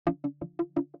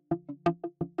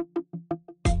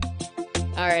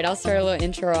All right, I'll start a little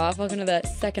intro off. Welcome to the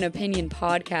Second Opinion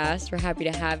podcast. We're happy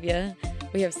to have you.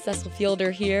 We have Cecil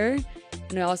Fielder here,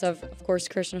 and we also have, of course,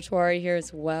 Kris and Katie here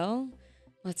as well.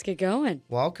 Let's get going.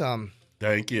 Welcome.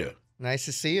 Thank you. Nice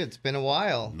to see you. It's been a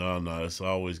while. No, it's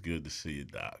always good to see you,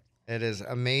 Doc. It is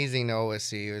amazing to always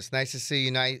see you. It's nice to see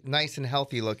you nice and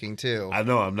healthy looking, too. I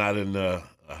know I'm not in a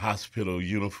hospital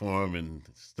uniform and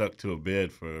stuck to a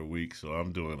bed for a week, so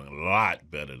I'm doing a lot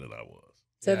better than I was.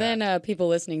 So then people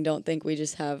listening don't think we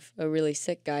just have a really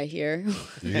sick guy here.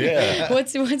 Yeah.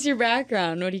 What's your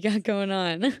background? What do you got going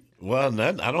on? Well,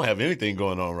 I don't have anything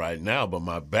going on right now, but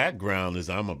my background is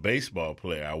I'm a baseball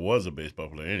player. I was a baseball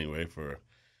player anyway for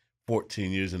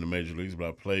 14 years in the major leagues, but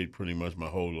I played pretty much my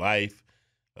whole life.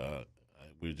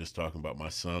 We were just talking about my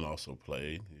son also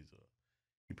played.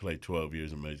 He played 12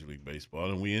 years in Major League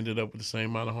Baseball, and we ended up with the same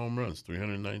amount of home runs,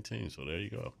 319. So there you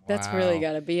go. That's really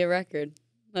got to be a record.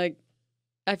 Like,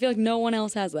 I feel like no one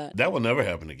else has that. That will never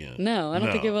happen again. No, I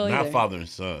don't think it will not either. Father and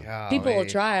son. People will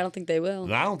try. I don't think they will.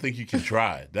 No, I don't think you can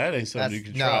try. That ain't something you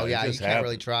can try. No, yeah, you can't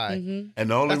really try. Mm-hmm. And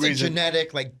the only That's reason, a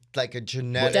genetic, like a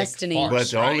genetic destiny. farce,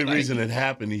 but the right? only reason it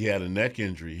happened, he had a neck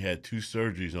injury. He had 2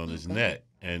 surgeries on his neck,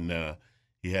 and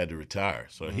he had to retire.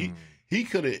 So he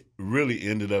could have really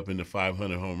ended up in the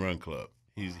 500 home run club.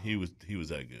 He was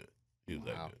that good. He was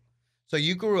that good. So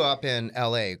you grew up in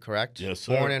L.A., correct? Yes,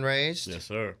 sir. Born and raised? Yes,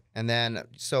 sir. And then,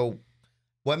 so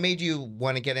what made you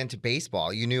want to get into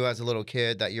baseball? You knew as a little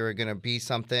kid that you were going to be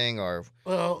something, or?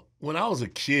 Well, when I was a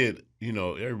kid,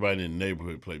 everybody in the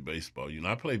neighborhood played baseball.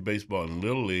 I played baseball in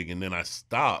Little League, and then I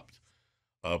stopped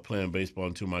playing baseball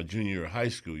until my junior year of high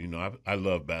school. I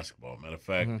love basketball. Matter of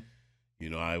fact,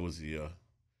 I was the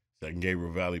Second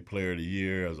Gabriel Valley Player of the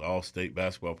Year. I was an all-state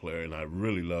basketball player, and I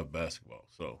really loved basketball.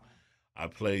 So I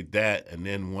played that, and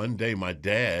then one day my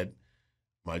dad,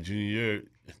 my junior year,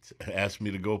 asked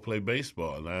me to go play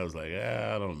baseball, and I was like,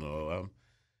 I don't know.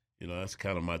 That's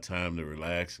kind of my time to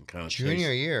relax and kind of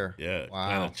Junior year? Yeah, wow.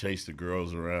 kind of chase the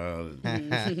girls around.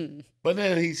 But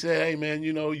then he said, hey, man,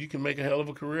 you can make a hell of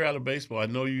a career out of baseball. I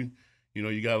know you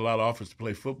got a lot of offers to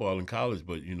play football in college,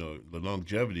 but, the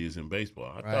longevity is in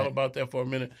baseball. I thought about that for a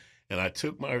minute, and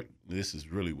this is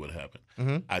really what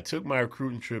happened. I took my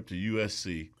recruiting trip to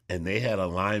USC, and they had a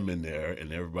lineman there,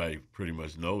 and everybody pretty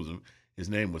much knows him. His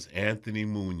name was Anthony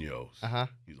Munoz.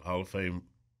 He's a Hall of Fame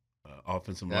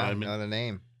offensive lineman. I know the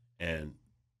name. And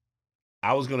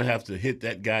I was going to have to hit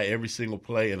that guy every single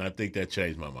play, and I think that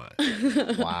changed my mind.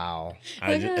 Wow.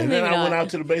 And then I went out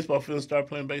to the baseball field and started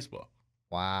playing baseball.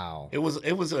 Wow. It was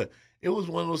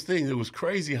one of those things. It was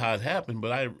crazy how it happened,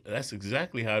 but that's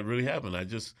exactly how it really happened. I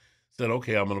just said,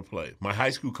 okay, I'm going to play. My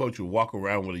high school coach would walk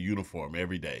around with a uniform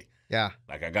every day. Yeah.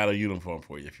 Like, I got a uniform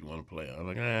for you if you want to play. I'm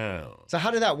like, So how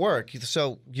did that work?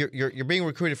 So you're being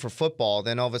recruited for football,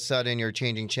 then all of a sudden you're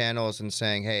changing channels and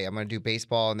saying, hey, I'm going to do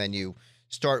baseball, and then you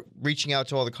start reaching out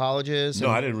to all the colleges? No,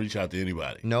 I didn't reach out to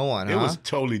anybody. No one, It was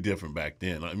totally different back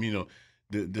then. I mean,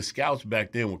 the scouts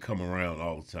back then would come around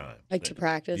all the time. Like to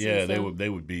practice? Yeah, they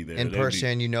would be there. In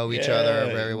person, each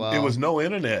other very well. There was no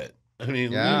internet. I mean,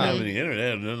 we didn't have any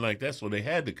internet or nothing like that, so they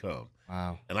had to come.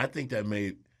 Wow. And I think that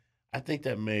made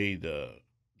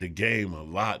the game a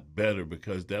lot better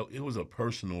because it was a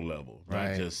personal level,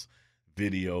 not just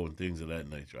video and things of that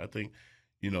nature. I think,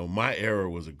 my era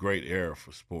was a great era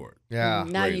for sport. Yeah.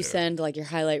 Now you send like your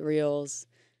highlight reels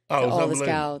to it was all the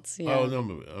scouts. Yeah.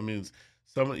 Oh, I mean,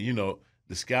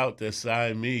 the scout that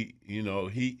signed me,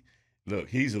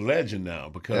 he's a legend now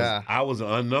because I was an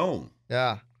unknown.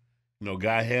 Yeah.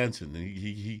 Guy Hansen,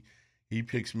 he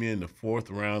picks me in the 4th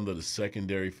round of the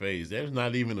secondary phase. There's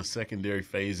not even a secondary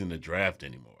phase in the draft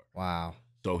anymore. Wow.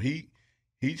 So he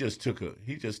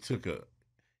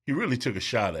really took a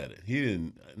shot at it.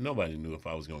 Nobody knew if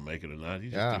I was going to make it or not. He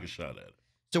just took a shot at it.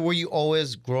 So were you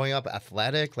always growing up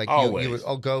athletic? Like always. You would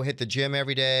go hit the gym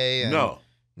every day? No.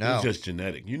 It was just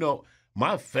genetic.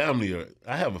 My family,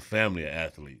 I have a family of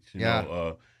athletes.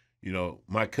 My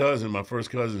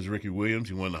first cousin is Ricky Williams.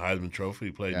 He won the Heisman Trophy.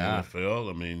 He played in the NFL.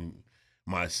 I mean,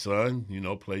 my son,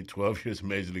 played 12 years in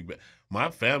Major League Baseball. My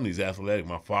family's athletic.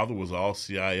 My father was all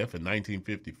CIF in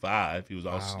 1955. He was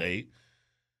all state.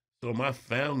 So my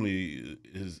family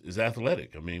is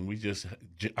athletic. I mean,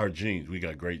 our genes, we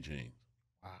got great genes.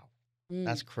 Wow.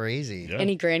 That's crazy. Yeah.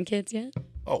 Any grandkids yet?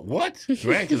 Oh, what?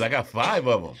 Grandkids? I got 5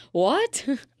 of them. What?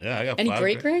 Yeah, I got 5. Any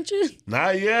great-grandchildren?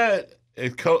 Not yet.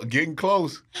 It's getting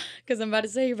close. Because I'm about to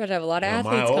say you're about to have a lot of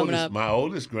athletes coming up. My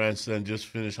oldest grandson just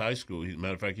finished high school.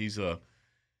 Matter of fact, he's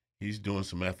doing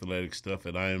some athletic stuff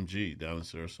at IMG down in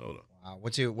Sarasota. Wow.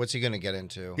 What's he going to get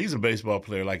into? He's a baseball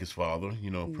player like his father.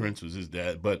 Prince was his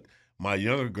dad. But my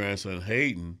younger grandson,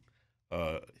 Hayden,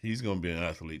 He's going to be an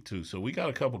athlete too. So we got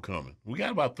a couple coming. We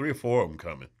got about 3 or 4 of them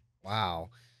coming. Wow.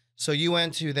 So you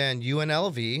went to then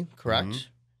UNLV, correct?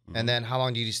 Mm-hmm. And then how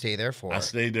long did you stay there for? I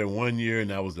stayed there 1 year,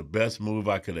 and that was the best move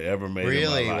I could have ever made.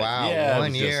 Really? In my life. Wow. Yeah,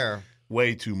 1 year.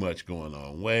 Way too much going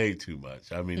on. Way too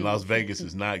much. I mean, Las Vegas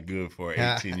is not good for an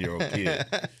 18-year-old kid.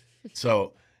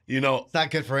 So, it's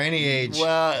not good for any age.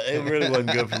 Well, it really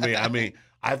wasn't good for me. I mean,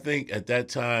 I think at that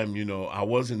time, I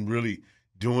wasn't really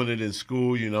doing it in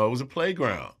school. It was a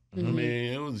playground. Mm-hmm. I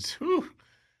mean, it was, whew.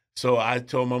 So I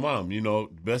told my mom, the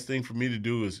best thing for me to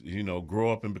do is,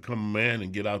 grow up and become a man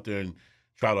and get out there and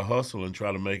try to hustle and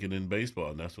try to make it in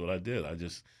baseball. And that's what I did. I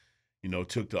just,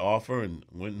 took the offer and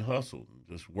went and hustled.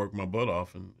 Just worked my butt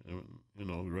off, and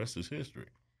the rest is history.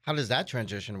 How does that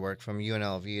transition work from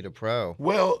UNLV to pro?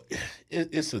 Well,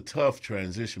 it's a tough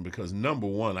transition because, number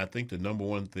one, I think the number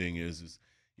one thing is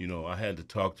I had to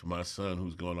talk to my son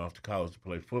who's going off to college to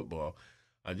play football.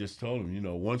 I just told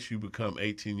him, once you become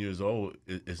 18 years old,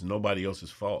 it's nobody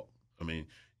else's fault. I mean,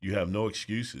 you have no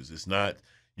excuses. It's not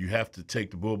you have to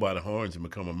take the bull by the horns and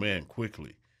become a man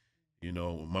quickly.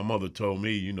 My mother told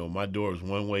me, my door is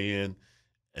one way in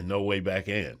and no way back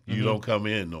in. You don't come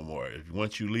in no more.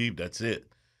 Once you leave, that's it.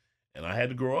 And I had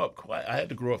to grow up I had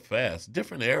to grow up fast.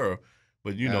 Different era,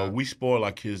 but, we spoil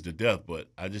our kids to death. But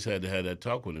I just had to have that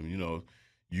talk with him,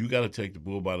 You got to take the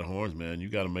bull by the horns, man. You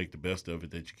got to make the best of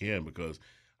it that you can because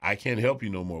I can't help you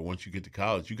no more once you get to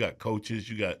college. You got coaches,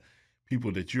 you got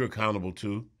people that you're accountable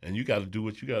to, and you got to do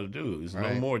what you got to do. There's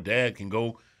no more dad can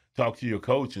go talk to your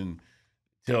coach and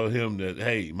tell him that,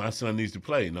 hey, my son needs to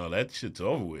play. No, that shit's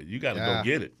over with. You got to go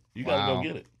get it. You got to go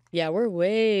get it. Yeah, we're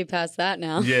way past that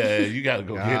now. Yeah, you got to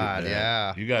go get it, man.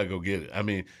 Yeah. You got to go get it. I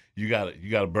mean, you got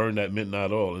to burn that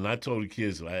midnight oil. And I told the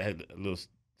kids, I had a little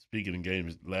speaking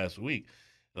engagement last week,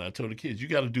 and I told the kids, you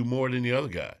got to do more than the other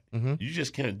guy. Mm-hmm. You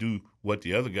just can't do what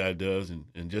the other guy does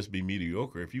and just be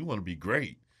mediocre. If you want to be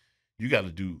great, you got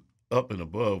to do up and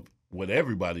above what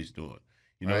everybody's doing.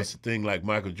 It's a thing like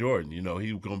Michael Jordan. He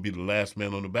was going to be the last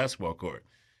man on the basketball court.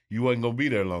 You wasn't going to be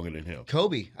there longer than him.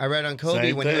 Kobe. I read on Kobe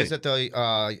Same when thing. he was at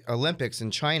the Olympics in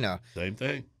China. Same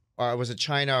thing. Or was it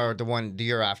China or the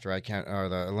year after? Or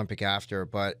the Olympic after.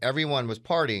 But everyone was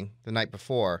partying the night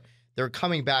before. They were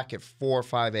coming back at 4 or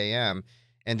 5 a.m.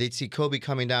 and they'd see Kobe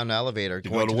coming down the elevator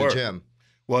going to the gym.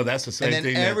 Well, that's the same thing.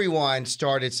 And then everyone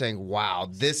started saying, wow,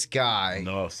 this guy.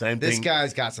 No, same thing. This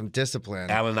guy's got some discipline.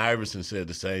 Allen Iverson said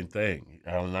the same thing.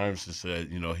 Allen Iverson said,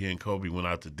 he and Kobe went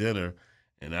out to dinner,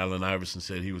 and Allen Iverson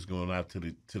said he was going out to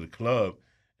the club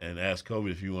and asked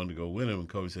Kobe if he wanted to go with him, and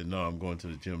Kobe said, no, I'm going to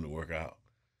the gym to work out.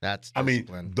 That's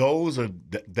discipline.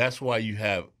 That's why you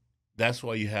have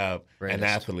an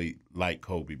athlete like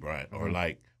Kobe Bryant or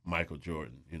like Michael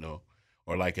Jordan,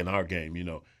 or like in our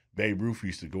game, Babe Ruth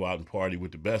used to go out and party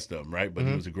with the best of them, right? But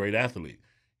he was a great athlete.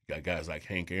 You got guys like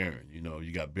Hank Aaron,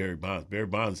 you got Barry Bonds. Barry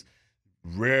Bonds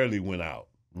rarely went out.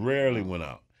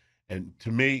 And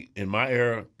to me, in my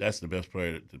era, that's the best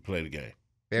player to play the game.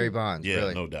 Barry Bonds, yeah,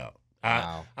 really? No doubt.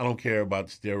 Wow. I don't care about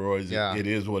the steroids. Yeah. It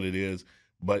is what it is.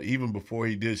 But even before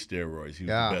he did steroids, he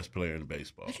was the best player in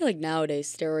baseball. I feel like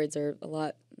nowadays steroids are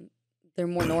they're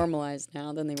more normalized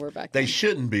now than they were back then. They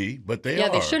shouldn't be, but they are. Yeah,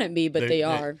 they shouldn't be, but they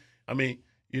are. I mean,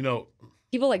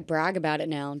 people brag about it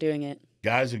now, doing it.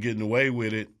 Guys are getting away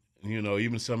with it.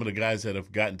 Even some of the guys that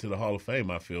have gotten to the Hall of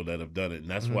Fame, I feel, that have done it. And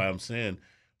that's why I'm saying,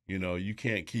 you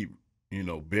can't keep,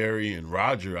 Barry and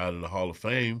Roger out of the Hall of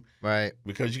Fame. Right.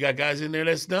 Because you got guys in there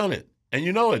that's done it. And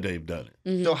that they've done it.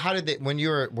 Mm-hmm. So how did they, when you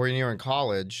were in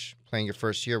college, playing your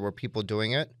first year, were people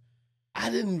doing it? I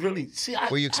didn't really see.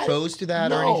 Were you exposed to that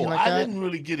no, or anything like that? I didn't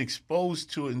really get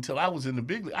exposed to it until I was in the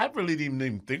big league. I really didn't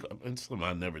even think. It's something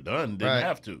I never done. Didn't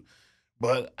have to,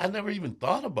 but I never even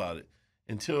thought about it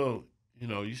until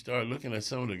you start looking at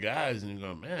some of the guys and you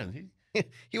go, man,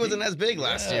 he wasn't as big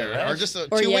last year, or just 2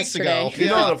 weeks yesterday.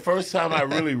 ago. The first time I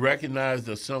really recognized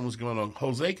that something was going on.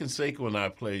 Jose Canseco and I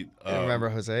played. You remember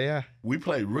Jose? Yeah. We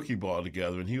played rookie ball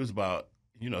together, and he was about.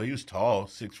 He was tall,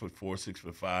 6'4",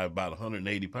 6'5", about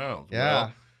 180 pounds. Yeah.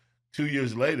 Well, 2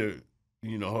 years later,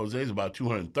 Jose's about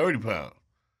 230 pounds.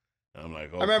 I'm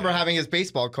like, okay. I remember having his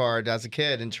baseball card as a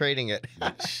kid and trading it.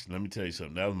 Let me tell you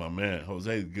something. That was my man.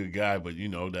 Jose's a good guy, but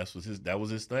that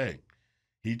was his thing.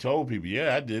 He told people,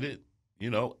 yeah, I did it.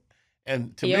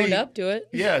 And to me, he owned up to it.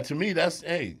 Yeah, to me, that's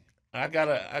I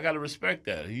gotta respect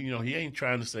that. He ain't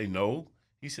trying to say no.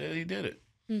 He said he did it.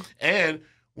 And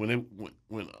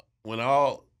when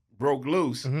all broke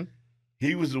loose,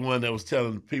 he was the one that was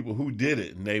telling people who did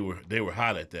it, and they were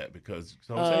hot at that because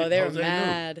Jose, they were Jose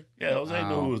mad. Knew. Yeah, Jose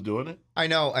knew who was doing it. I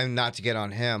know, and not to get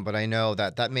on him, but I know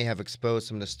that may have exposed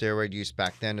some of the steroid use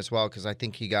back then as well, because I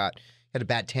think he got had a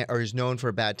bad or he's known for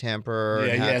a bad temper.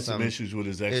 Yeah, and he had some issues with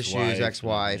his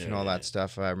ex-wife. And all that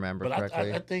stuff. If I remember but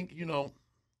correctly. I think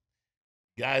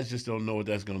guys just don't know what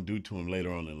that's going to do to him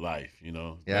later on in life. Later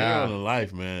on in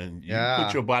life, man, you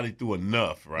put your body through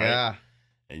enough, right? Yeah.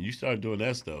 And you start doing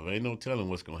that stuff. Ain't no telling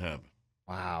what's going to happen.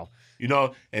 Wow.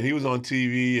 And he was on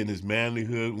TV and his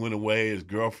manlyhood went away. His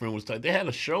girlfriend was tight. They had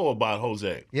a show about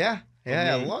Jose. Yeah.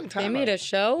 Yeah, a long time. They made a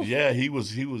show? Yeah, he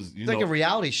was. It's like a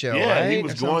reality show, yeah, right? he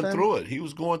was going through it. He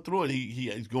was going through it.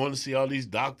 He's going to see all these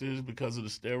doctors because of the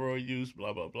steroid use,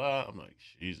 blah, blah, blah. I'm like,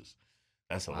 Jesus,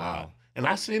 that's a lot. And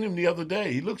I seen him the other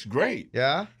day. He looks great.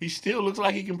 Yeah? He still looks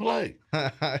like he can play.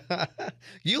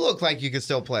 You look like you can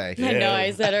still play. I know. I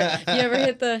said, you ever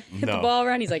hit the ball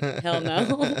around? He's like, hell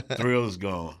no. Thrill is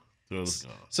gone.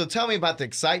 So tell me about the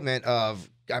excitement of,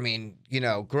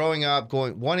 growing up,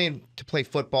 wanting to play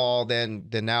football, then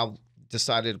now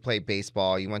decided to play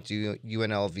baseball. You went to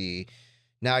UNLV.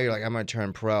 Now you're like, I'm going to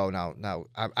turn pro. Now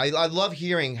I love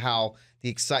hearing how the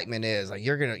excitement is. Like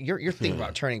you're thinking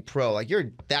about turning pro. Like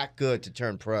you're that good to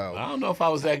turn pro. I don't know if I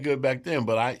was that good back then,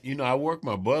 but I worked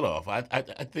my butt off. I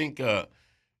think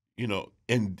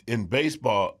in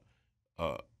baseball,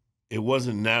 it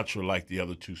wasn't natural like the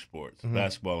other two sports. Mm-hmm.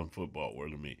 Basketball and football were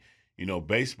to me.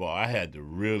 Baseball, I had to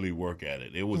really work at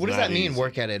it. It was. What does that mean?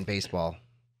 Work at it in baseball?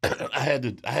 I had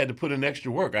to put in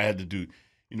extra work. I had to do,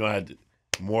 I had to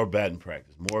more batting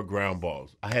practice, more ground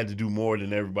balls. I had to do more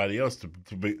than everybody else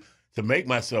to make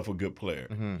myself a good player.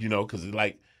 Mm-hmm. Because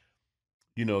I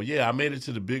made it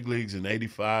to the big leagues in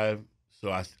 '85. So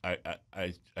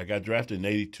I got drafted in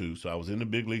 '82. So I was in the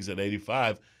big leagues at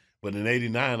 '85. But in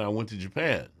 '89, I went to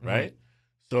Japan, right? Mm-hmm.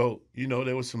 So,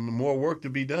 there was some more work to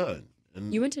be done.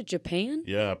 And you went to Japan?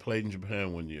 Yeah, I played in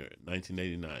Japan one year,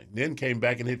 1989. Then came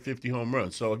back and hit 50 home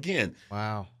runs. So, again,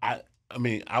 wow. I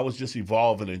was just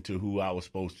evolving into who I was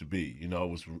supposed to be.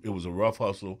 It was a rough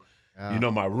hustle. Yeah.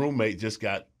 My roommate just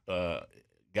got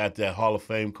that Hall of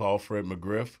Fame call, Fred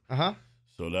McGriff. Uh-huh.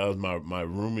 So that was my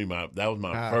roomie. That was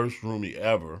my first roomie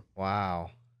ever.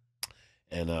 Wow.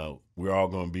 And we're all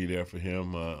going to be there for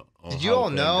him. Did you all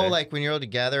know, like, when you're all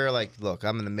together, like, look,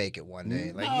 I'm going to make it one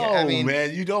day? Like, no,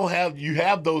 man, you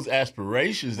have those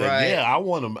aspirations that, right. I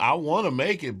want to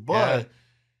make it, but,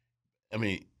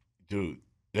 dude,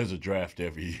 there's a draft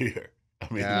every year.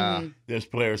 There's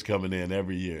players coming in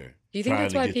every year. Do you think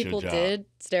that's why people did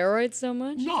steroids so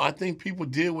much? No, I think people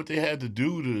did what they had to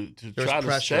do to try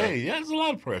to stay. Yeah, there's a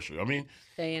lot of pressure.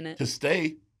 Stay in it. To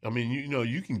stay.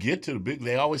 You can get to the big.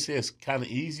 They always say it's kind of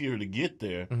easier to get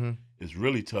there. Mm-hmm. It's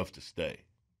really tough to stay,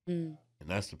 and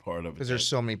that's the part of it. Because there's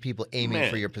so many people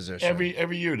aiming for your position.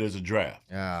 Every year there's a draft.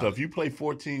 Yeah. So if you play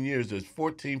 14 years, there's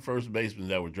 14 first basemen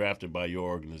that were drafted by your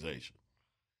organization.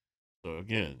 So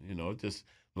again, just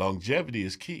longevity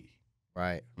is key.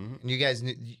 Right. Mm-hmm. And you guys,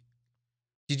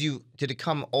 did it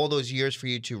come all those years for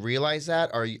you to realize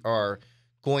that, or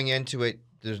going into it?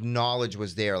 The knowledge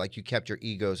was there, like you kept your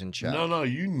egos in check. No,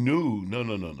 you knew. No.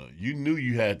 You knew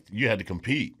you had to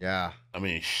compete. Yeah.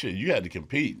 You had to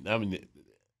compete.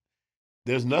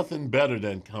 There's nothing better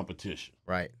than competition.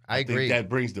 Right. I agree. Think that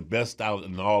brings the best out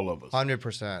in all of us.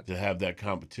 100%. To have that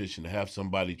competition, to have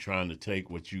somebody trying to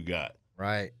take what you got.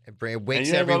 Right. It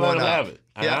wakes everyone up. Have it.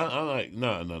 Yeah. I'm like,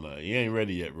 no. You ain't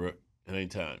ready yet, Rook. It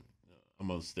ain't time. I'm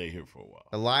gonna stay here for a while.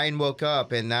 The lion woke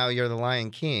up, and now you're the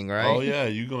Lion King, right? Oh yeah,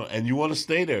 you want to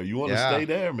stay there. You want to stay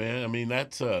there, man.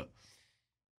 That's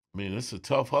it's a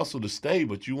tough hustle to stay,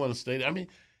 but you want to stay there.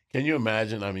 Can you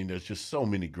imagine? There's just so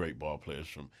many great ball players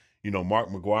from, Mark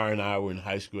McGwire and I were in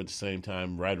high school at the same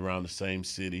time, right around the same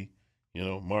city.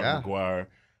 Mark McGwire.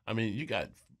 You got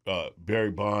Barry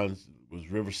Bonds was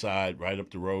Riverside, right up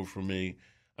the road from me.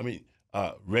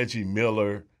 Reggie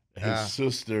Miller, his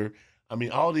sister.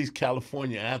 All these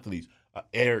California athletes,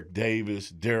 Eric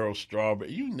Davis, Darryl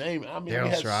Strawberry, you name it. We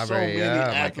had so many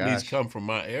athletes come from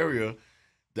my area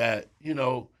that,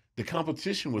 the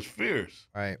competition was fierce.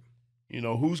 Right.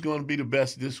 Who's going to be the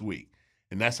best this week?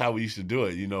 And that's how we used to do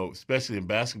it, especially in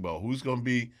basketball. Who's going to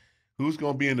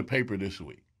be in the paper this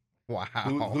week? Wow.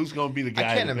 Who's going to be the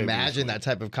guy? I can't imagine that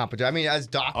type of competition. As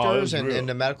doctors and in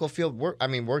the medical field, you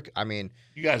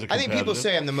guys are I think people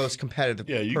say I'm the most competitive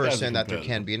person that there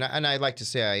can be. And I like to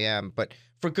say I am, but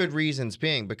for good reasons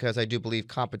being, because I do believe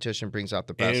competition brings out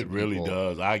the best in people. It really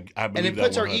does. I believe that. And it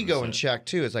puts our ego in check,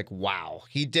 too. It's like, wow,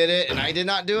 he did it and I did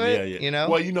not do it, Yeah.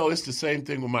 Well, it's the same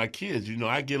thing with my kids.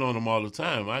 I get on them all the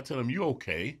time. I tell them, you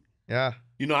okay? Yeah.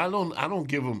 I don't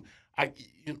give them, I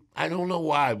don't know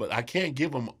why, but I can't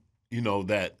give them,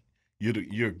 that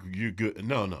you're good.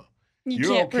 No. You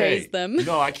can't okay. praise them.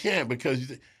 No, I can't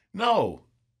because, no.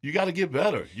 You got to get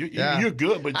better. Yeah. You're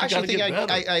good, but you got to get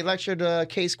better. I lectured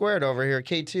K squared over here,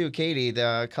 K2, Katie,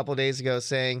 a couple of days ago,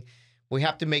 saying we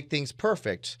have to make things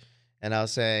perfect. And I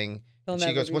was saying,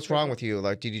 she goes, "What's wrong with you?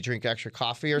 Like, did you drink extra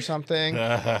coffee or something?"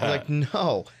 I'm like,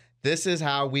 no. This is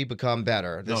how we become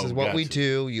better. This is what we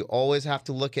do. You always have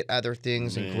to look at other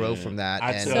things and grow from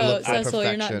that. So, Cecil,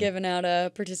 you're not giving out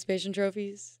participation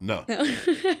trophies? No.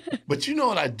 But you know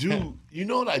what I do? You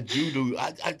know what I do?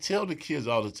 I tell the kids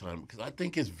all the time, because I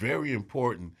think it's very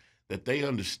important that they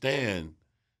understand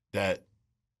that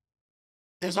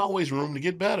there's always room to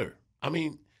get better. I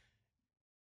mean,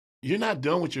 you're not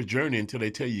done with your journey until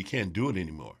they tell you can't do it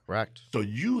anymore. Correct. So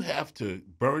you have to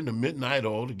burn the midnight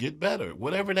oil to get better,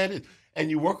 whatever that is.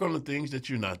 And you work on the things that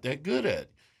you're not that good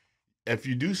at. If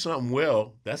you do something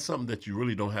well, that's something that you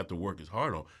really don't have to work as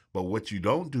hard on. But what you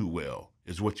don't do well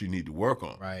is what you need to work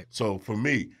on. Right. So for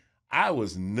me, I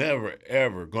was never,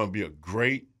 ever going to be a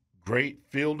great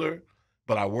fielder,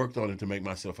 but I worked on it to make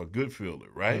myself a good fielder,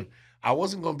 right? I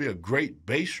wasn't going to be a great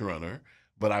base runner,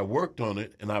 but I worked on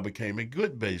it, and I became a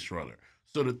good base runner.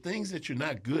 So the things that you're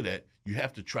not good at, you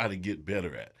have to try to get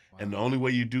better at. Wow. And the only way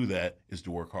you do that is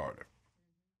to work harder.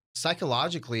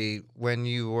 Psychologically, when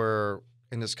you were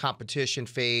in this competition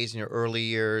phase in your early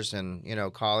years and,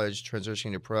 college,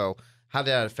 transitioning to pro, how did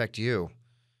that affect you?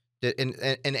 In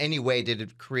any way, did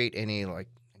it create any,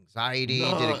 anxiety?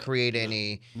 No, did it create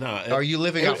any? No. Are you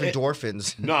living off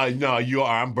endorphins? No, you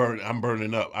are. I'm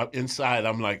burning up. Inside,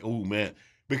 I'm like, oh, man.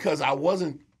 Because I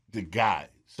wasn't the guy.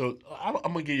 So I'm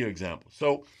going to give you an example.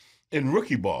 So in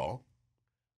rookie ball,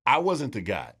 I wasn't the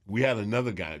guy. We had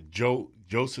another guy, Joe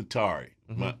Satari,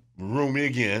 my roomie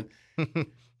again.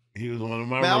 He was one of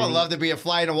my roomies. I would love to be a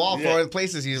fly in the wall for the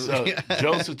places you. So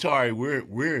Joe Satari,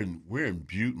 we're in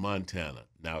Butte, Montana.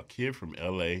 Now a kid from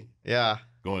L.A. Yeah.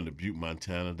 Going to Butte,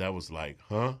 Montana. That was like,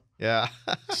 huh? Yeah.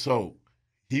 So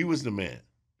he was the man.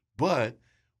 But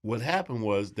what happened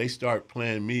was they started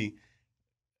playing me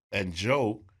and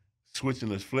Joe switching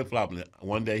his flip-flopping.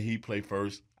 One day he played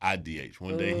first, I DH.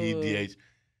 One day he DH.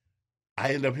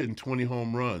 I ended up hitting 20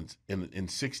 home runs in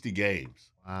 60 games.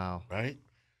 Wow. Right?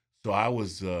 So I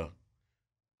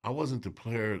wasn't the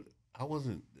player, I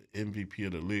wasn't the MVP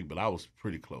of the league, but I was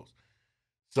pretty close.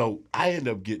 So I ended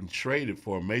up getting traded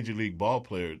for a major league ball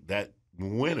player that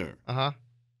winter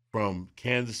from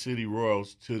Kansas City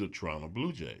Royals to the Toronto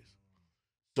Blue Jays.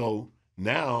 So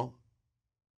now,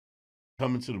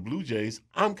 coming to the Blue Jays,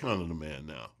 I'm kind of the man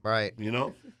now. Right.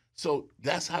 So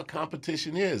that's how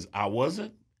competition is. I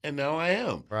wasn't, and now I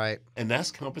am. Right. And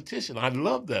that's competition. I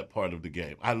love that part of the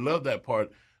game. I love that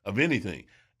part of anything.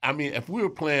 I mean, if we were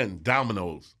playing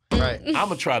dominoes, right, I'm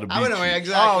gonna try to beat you.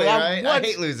 Exactly. Right. I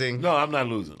hate losing. No, I'm not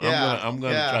losing. Yeah. I'm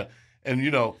gonna try. And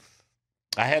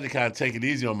I had to kind of take it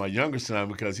easy on my younger son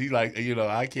because he I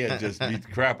can't just beat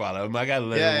the crap out of him. I gotta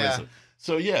let him win.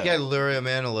 So yeah, you gotta lure him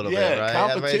in a little bit, right?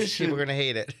 Competition. Otherwise, people are gonna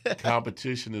hate it.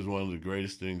 Competition is one of the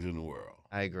greatest things in the world.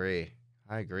 I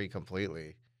agree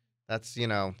completely. That's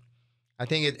I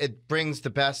think it brings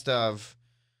the best of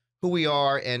who we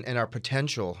are and our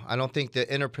potential. I don't think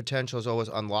the inner potential is always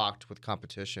unlocked with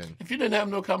competition. If you didn't have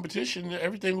no competition,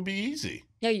 everything would be easy.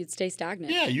 Yeah, you'd stay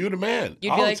stagnant. Yeah, you're the man.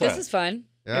 You'd be like, this is fun.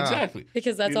 Yeah. Exactly.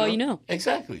 Because that's all you know.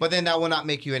 Exactly. But then that will not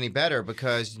make you any better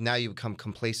because now you become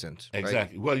complacent. Right?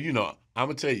 Exactly. Well, I'm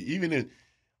going to tell you, even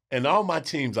in all my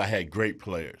teams, I had great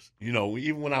players.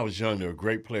 Even when I was young, there were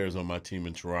great players on my team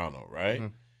in Toronto, right?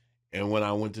 Mm-hmm. And when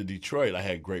I went to Detroit, I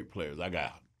had great players. I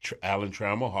got Alan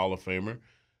Trammell, Hall of Famer.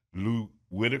 Lou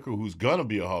Whitaker, who's going to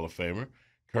be a Hall of Famer.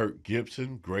 Kirk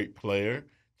Gibson, great player.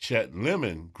 Chet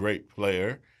Lemon, great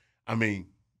player. I mean,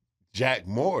 Jack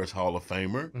Morris, Hall of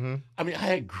Famer. Mm-hmm. I mean, I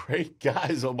had great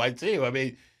guys on my team. I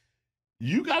mean,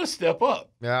 you got to step up.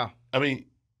 Yeah. I mean,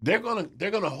 they're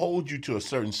gonna hold you to a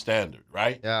certain standard,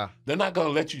 right? Yeah. They're not gonna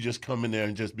let you just come in there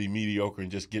and just be mediocre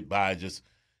and just get by just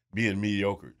being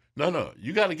mediocre. No.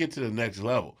 You got to get to the next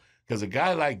level because a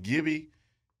guy like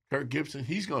Kirk Gibson,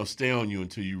 he's going to stay on you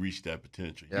until you reach that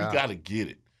potential. Yeah. You got to get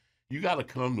it. You got to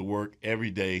come to work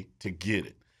every day to get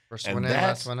it. First one in,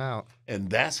 last one out. And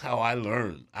that's how I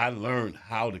learned. I learned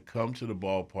how to come to the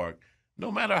ballpark.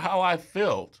 No matter how I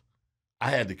felt, I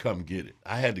had to come get it.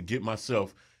 I had to get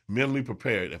myself mentally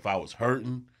prepared. If I was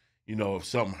hurting, if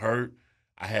something hurt,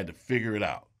 I had to figure it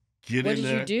out. Get in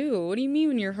there. What did you do? What do you mean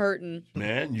when you're hurting?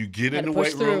 Man, you get in the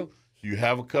weight room. You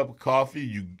have a cup of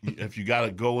coffee. If you got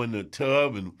to go in the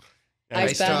tub and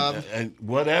ice tub and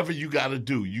whatever you got to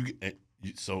do.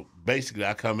 So basically,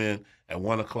 I come in at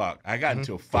 1:00. I got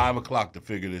until 5:00 to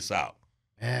figure this out.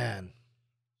 Man.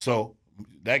 So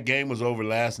that game was over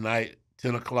last night,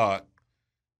 10:00.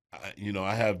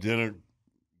 I have dinner,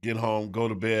 get home, go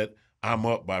to bed. I'm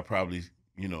up by probably,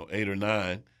 8 or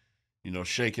 9,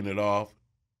 shaking it off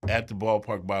at the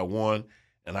ballpark by 1,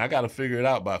 and I got to figure it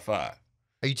out by 5.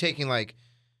 Are you taking like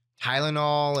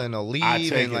Tylenol and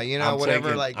Aleve and like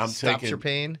whatever stops your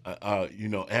pain?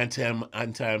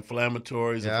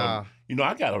 Anti-inflammatories. Yeah.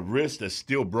 I got a wrist that's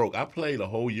still broke. I played a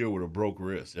whole year with a broke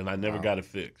wrist, and I never got it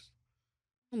fixed.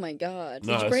 Oh my God!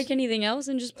 Did you break anything else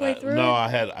and just play through it? No,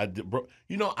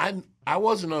 I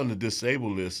wasn't on the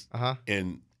disabled list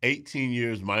in 18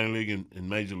 years minor league and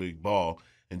major league ball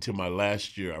until my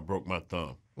last year. I broke my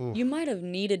thumb. Ooh. You might have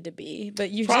needed to be, but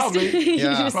you probably, just, you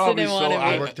just probably didn't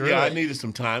want to be. I needed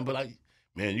some time, but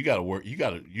you got to work. You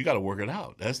got to work it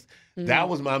out. That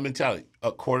was my mentality.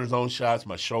 Cortisone shots,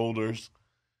 my shoulders,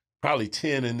 probably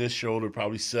 10 in this shoulder,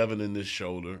 probably 7 in this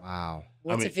shoulder. Wow.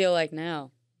 What's it feel like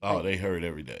now? Oh, they hurt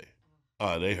every day.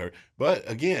 Oh, they hurt. But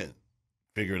again,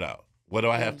 figure it out. What do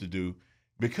I have to do?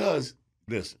 Because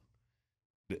listen,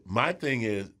 my thing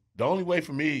is the only way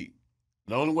for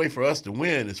us to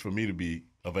win is for me to be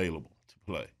available to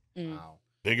play. Wow.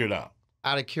 Figure it out.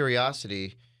 Out of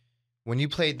curiosity, when you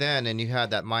played then and you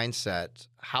had that mindset,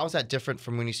 how is that different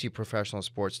from when you see professional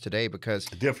sports today? Because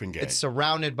a different game. It's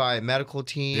surrounded by a medical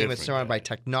team. It's surrounded by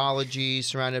technology,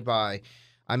 surrounded by,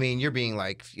 you're being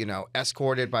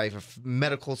escorted by a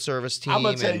medical service team. I'm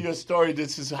gonna tell you a story.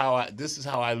 This is how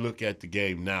I look at the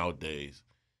game nowadays.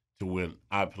 To when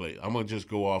I played, I'm gonna just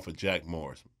go off of Jack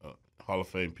Morris, Hall of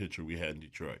Fame pitcher we had in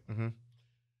Detroit. Mm-hmm.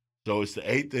 So it's the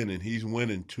 8th inning. He's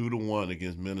winning 2-1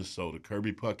 against Minnesota.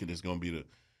 Kirby Puckett is gonna be the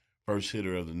first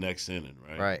hitter of the next inning,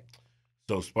 right? Right.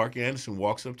 So Sparky Anderson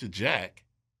walks up to Jack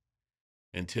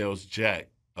and tells Jack,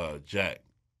 Jack,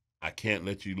 I can't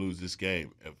let you lose this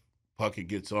game. If Puckett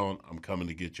gets on, I'm coming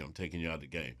to get you. I'm taking you out of the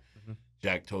game. Mm-hmm.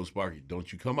 Jack told Sparky,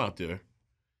 don't you come out there.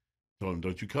 Told him,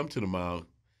 don't you come to the mound.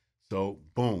 So,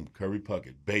 boom, Kirby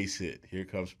Puckett, base hit. Here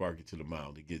comes Sparky to the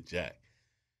mound to get Jack.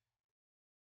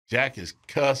 Jack is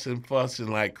cussing, fussing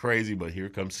like crazy, but here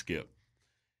comes Skip.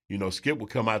 Skip will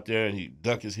come out there and he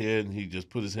duck his head and he just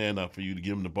put his hand out for you to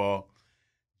give him the ball.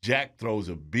 Jack throws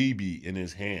a BB in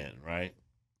his hand, right?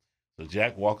 So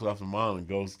Jack walks off the mound and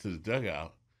goes to the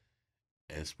dugout.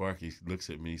 And Sparky looks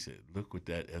at me and said, look what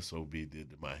that SOB did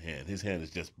to my hand. His hand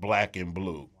is just black and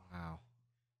blue. Wow.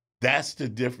 That's the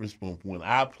difference from when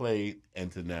I played and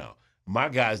to now. My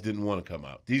guys didn't want to come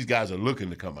out. These guys are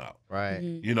looking to come out. Right.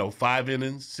 Mm-hmm. 5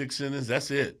 innings, 6 innings, that's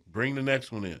it. Bring the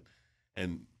next one in.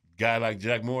 And guy like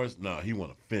Jack Morris, no, he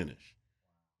want to finish.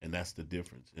 And that's the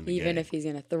difference in the Even game. if he's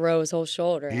going to throw his whole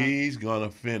shoulder. He's going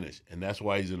to finish. And that's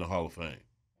why he's in the Hall of Fame.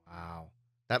 Wow.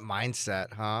 That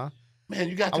mindset, huh? Man,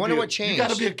 you got to I wonder what changed. You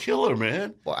got to be a killer,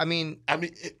 man. Well,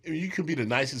 you could be the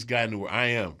nicest guy in the world. I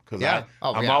am, because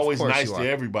I'm yeah, always nice to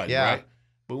everybody, yeah. right?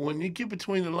 But when you get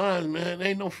between the lines, man,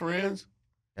 they ain't no friends.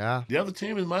 Yeah. The other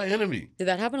team is my enemy. Did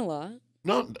that happen a lot?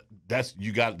 No, that's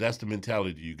the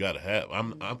mentality you got to have.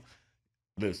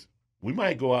 Listen, we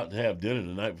might go out and have dinner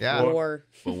the night before.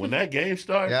 But when that game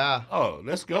starts,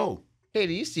 let's go. Hey,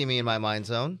 do you see me in my mind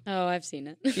zone? Oh, I've seen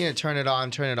it. Turn it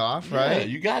on, turn it off, right? Yeah,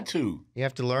 you got to. You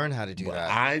have to learn how to do that.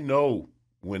 I know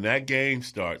when that game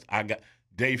starts, I got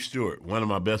Dave Stewart, one of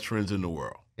my best friends in the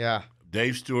world. Yeah.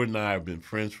 Dave Stewart and I have been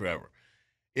friends forever.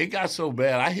 It got so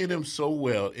bad. I hit him so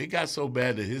well. It got so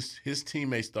bad that his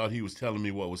teammates thought he was telling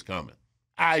me what was coming.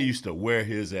 I used to wear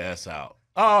his ass out.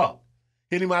 Oh,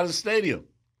 hit him out of the stadium.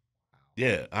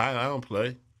 Yeah, I don't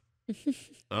play.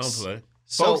 I don't play.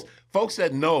 So, folks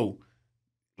that know,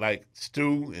 like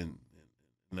Stu and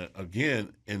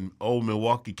again in old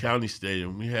Milwaukee County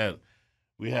Stadium, we had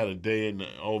a day in the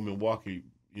old Milwaukee.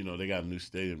 They got a new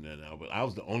stadium there now, but I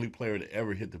was the only player to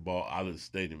ever hit the ball out of the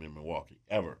stadium in Milwaukee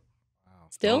ever.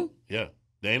 Still? Yeah.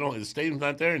 The stadium's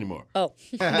not there anymore. Oh.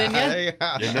 Then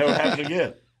yeah. It never happened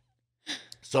again.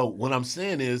 So what I'm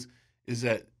saying is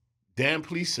that Dan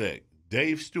Plesac,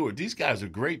 Dave Stewart, these guys are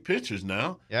great pitchers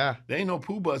now. Yeah. They ain't no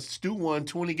poo butts. Stu won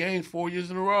 20 games 4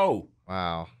 years in a row.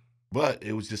 Wow. But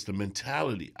it was just a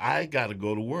mentality. I got to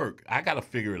go to work. I got to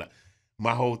figure it out.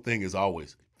 My whole thing is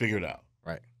always figure it out.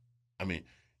 Right.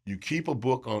 You keep a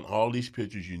book on all these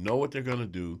pitchers. You know what they're going to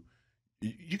do.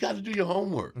 You got to do your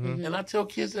homework. Mm-hmm. And I tell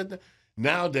kids that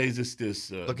nowadays it's this.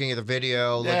 Looking at the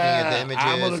video, looking at the images.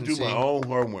 I'm going to do my own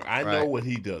homework. I know Right. what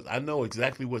he does. I know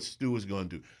exactly what Stu is going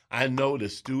to do. I know that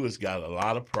Stu has got a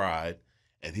lot of pride,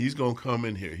 and he's going to come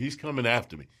in here. He's coming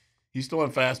after me. He's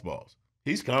throwing fastballs.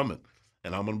 He's coming,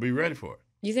 and I'm going to be ready for it.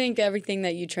 You think everything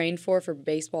that you trained for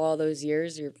baseball all those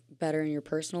years, you're better in your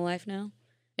personal life now?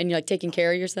 And you're taking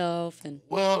care of yourself?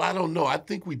 Well, I don't know. I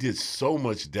think we did so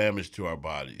much damage to our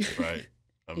bodies, right?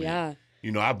 Yeah.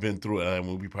 I've been through it,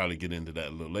 and we probably get into that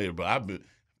a little later, but I've been,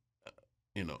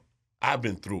 I've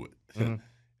been through it. Mm-hmm.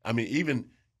 I mean, even,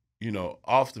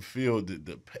 off the field,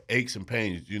 the aches and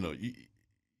pains,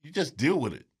 you just deal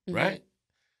with it, right?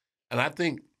 And I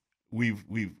think we've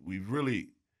really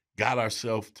got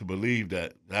ourselves to believe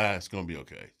that it's going to be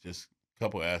okay. Just a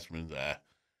couple aspirins,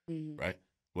 right?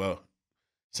 Well,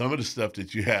 some of the stuff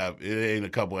that you have, it ain't a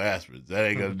couple aspirins. That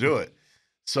ain't going to do it.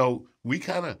 So we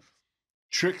kind of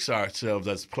tricks ourselves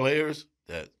as players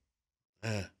that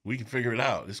we can figure it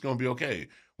out. It's going to be okay.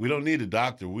 We don't need a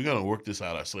doctor. We're going to work this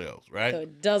out ourselves, right? So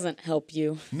it doesn't help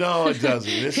you. No, it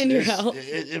doesn't. In your health.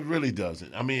 It really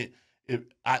doesn't. I mean,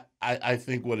 I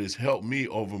think what has helped me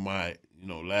over my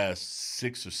last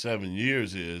 6 or 7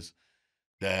 years is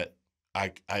that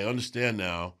I understand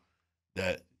now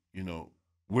that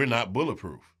we're not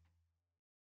bulletproof.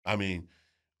 I mean,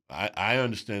 I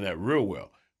understand that real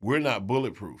well. We're not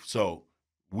bulletproof, so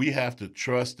we have to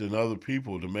trust in other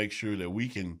people to make sure that we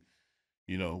can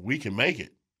make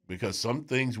it, because some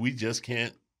things we just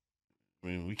can't. I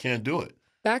mean, we can't do it.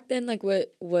 Back then, like,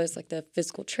 what was like the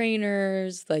physical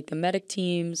trainers, like the medic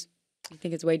teams? You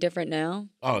think it's way different now?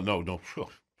 Oh no,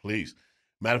 please.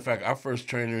 Matter of fact, our first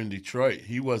trainer in Detroit,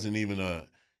 he wasn't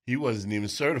even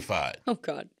certified. Oh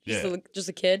God, Yeah. just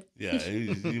a kid. Yeah,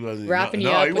 he wasn't. Wrapping you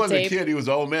no, up he with wasn't tape. a kid. He was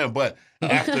an old man. But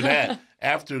after that,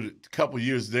 after a couple of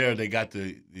years there, they got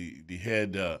the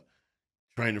head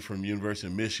trainer from University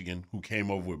of Michigan who came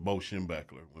over with Bo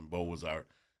Schembechler when Bo was our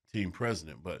team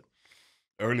president. But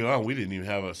early on, we didn't even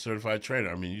have a certified trainer.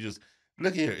 I mean, you just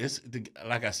look here. It's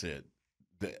like I said,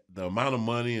 the amount of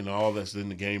money and all that's in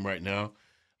the game right now.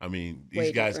 I mean, these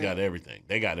Way guys different. got everything.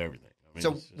 They got everything. I mean,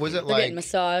 So was it They're getting like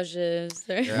massages.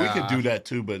 we could do that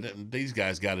too, but these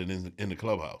guys got it in the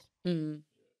clubhouse.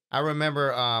 I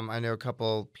remember I know a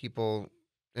couple people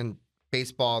in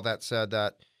baseball that said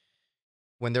that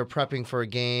when they're prepping for a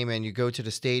game and you go to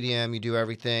the stadium, you do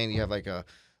everything. You have like a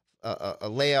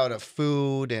layout of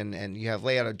food and you have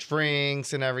layout of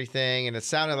drinks and everything, and it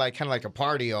sounded like kind of like a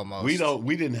party almost.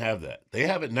 We didn't have that. They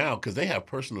have it now because they have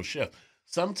personal chefs.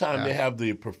 Sometimes they have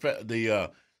the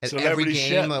At celebrity every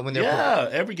game, chef. when they're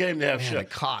every game they have Man, chefs. it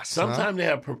costs. Sometimes they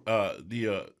have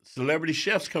the celebrity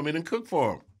chefs come in and cook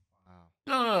for them.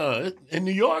 No, in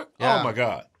New York, Yeah. oh my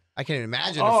God. I can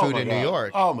imagine the food my in God. New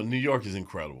York. Oh, New York is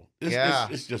incredible.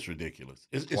 It's just ridiculous.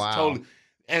 It's Wow. totally.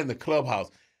 And the clubhouse.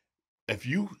 If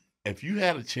you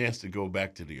had a chance to go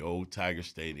back to the old Tiger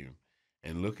Stadium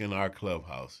and look in our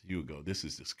clubhouse, you would go, "This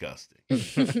is disgusting."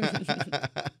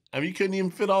 I mean, you couldn't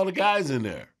even fit all the guys in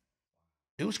there.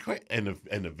 It was crazy, and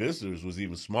the visitors was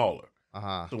even smaller.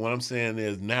 So what I'm saying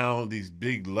is now these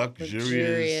big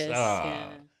luxurious. Yeah.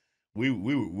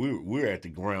 We're at the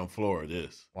ground floor of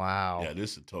this. Wow. Yeah,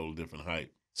 this is a total different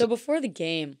height. So before the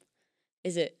game,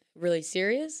 is it really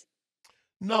serious?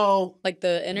 No. Like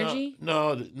the energy?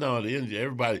 No, the energy.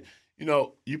 Everybody,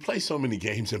 you play so many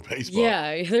games in baseball.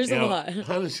 Yeah, there's a lot.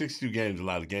 162 games, a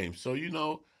lot of games. So, you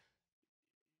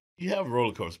have a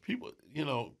roller coaster.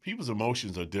 People's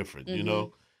emotions are different,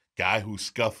 Guy who's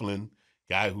scuffling,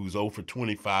 guy who's 0 for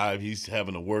 25, he's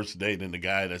having a worse day than the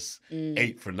guy that's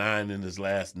 8 for 9 in his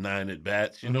last 9 at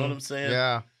bats. You know what I'm saying?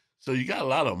 Yeah. So you got a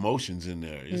lot of emotions in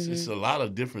there. It's a lot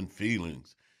of different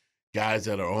feelings. Guys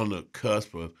that are on the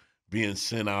cusp of being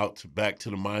sent out back to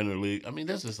the minor league. I mean,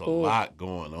 there's just a lot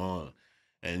going on.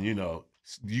 And,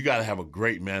 you got to have a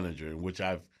great manager, in which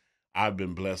I've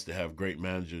been blessed to have great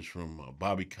managers from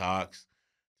Bobby Cox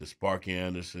to Sparky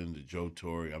Anderson to Joe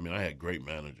Torre. I mean, I had great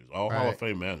managers, all Hall of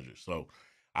Fame managers. So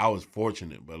I was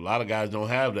fortunate, but a lot of guys don't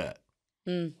have that.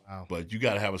 Wow. But you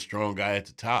got to have a strong guy at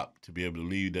the top to be able to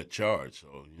lead that charge.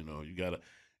 So, you got to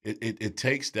it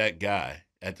takes that guy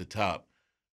at the top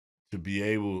to be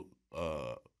able,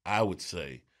 I would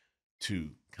say, to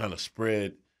kind of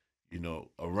spread,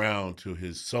 around to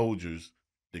his soldiers,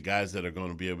 the guys that are going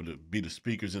to be able to be the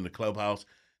speakers in the clubhouse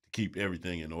to keep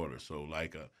everything in order. So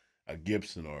like a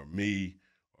Gibson or me,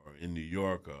 or in New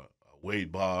York,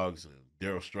 Wade Boggs and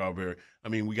Darryl Strawberry. I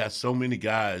mean, we got so many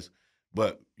guys,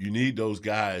 but you need those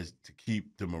guys to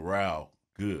keep the morale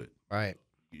good. Right.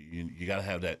 You got to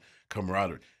have that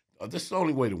camaraderie. That's the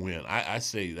only way to win. I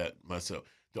say that myself.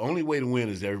 The only way to win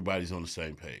is everybody's on the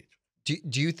same page.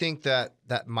 Do you think that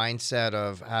mindset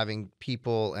of having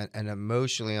people and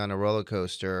emotionally on a roller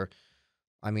coaster,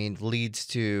 leads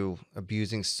to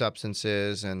abusing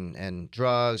substances and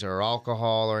drugs or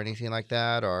alcohol or anything like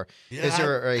that? Or is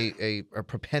there a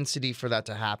propensity for that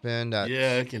to happen?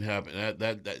 Yeah, it can happen.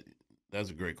 That's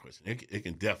a great question. It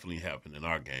can definitely happen in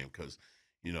our game because,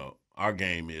 our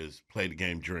game is play the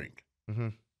game, drink. Mm-hmm.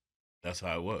 That's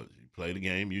how it was. You play the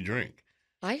game, you drink.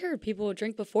 I heard people would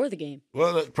drink before the game.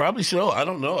 Well, probably so. I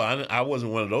don't know. I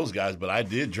wasn't one of those guys, but I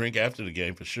did drink after the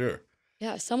game for sure.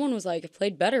 Yeah, someone was like, I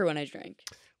played better when I drank.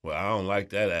 Well, I don't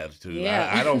like that attitude. Yeah.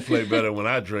 I don't play better when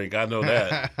I drink. I know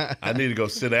that. I need to go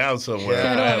sit down somewhere.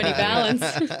 I don't have any balance.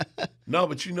 balance. No,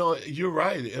 but you're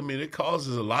right. I mean, it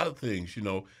causes a lot of things.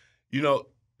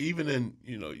 Even in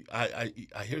I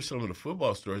hear some of the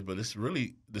football stories, but it's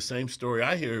really the same story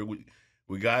I hear with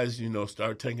guys.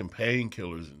 Start taking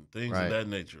painkillers and things of that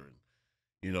nature,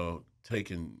 and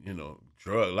taking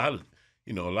drug. A lot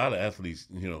of athletes.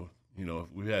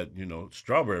 We had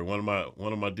Strawberry, one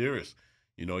of my dearest.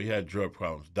 He had drug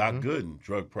problems. Doc Gooden,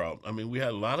 drug problem. I mean, we had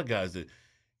a lot of guys that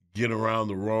get around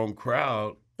the wrong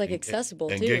crowd. Like accessible,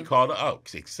 and too. get caught up.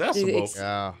 Accessible.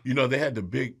 Yeah. They had the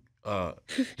big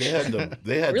they had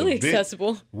really the big,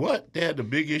 accessible. What? They had the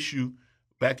big issue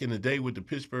back in the day with the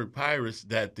Pittsburgh Pirates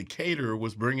that the caterer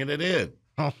was bringing it in.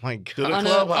 Oh my God. To the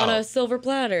clubhouse. On a silver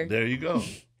platter. There you go.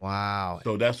 Wow.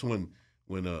 So that's when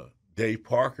Dave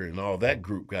Parker and all that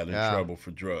group got in trouble for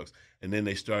drugs. And then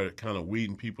they started kind of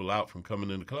weeding people out from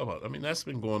coming in the clubhouse. I mean, that's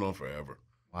been going on forever.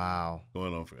 Wow.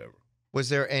 Going on forever. Was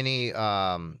there any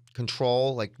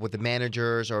control, like with the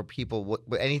managers or people?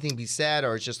 Would anything be said,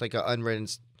 or it's just like an unwritten,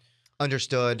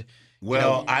 understood?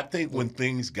 Well, I think when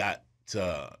things got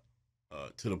to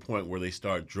the point where they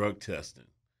start drug testing,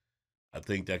 I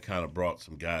think that kind of brought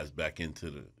some guys back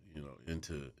into the,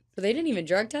 into. So they didn't even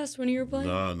drug test when you were playing?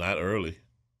 No, not early.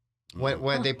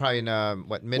 When they probably in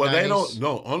mid-90s? Well, they don't.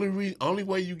 No, only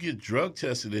way you get drug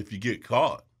tested if you get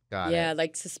caught. Got yeah, it.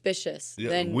 like suspicious. Yeah,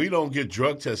 Then we don't get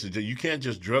drug tested. You can't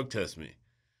just drug test me.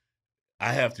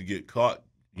 I have to get caught.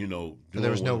 So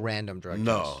there was no random drug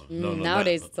test. No.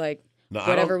 Nowadays it's like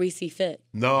whatever we see fit.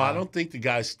 No, I don't think the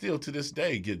guys still to this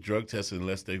day get drug tested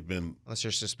unless they've been. Unless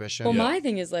there's suspicion. Well, my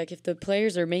thing is like if the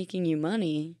players are making you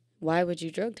money, why would you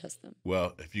drug test them?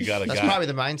 Well, if you got a That's guy. probably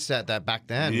the mindset that back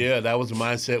then. Yeah, that was the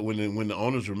mindset when the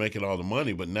owners were making all the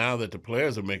money. But now that the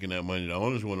players are making that money, the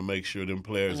owners want to make sure them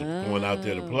players are going out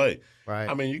there to play. Right.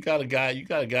 I mean, you got a guy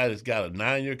that's got a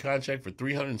 9-year contract for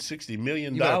 $360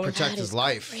 million. You got to protect his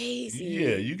life. Crazy.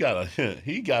 Yeah, he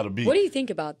got to be. What do you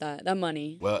think about that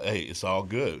money? Well, hey, it's all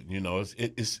good.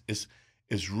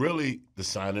 It's really the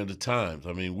sign of the times.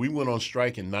 I mean, we went on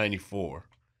strike in '94,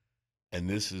 and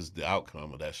this is the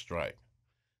outcome of that strike.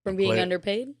 From being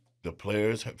underpaid? The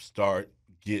players have start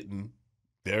getting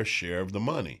their share of the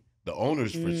money. The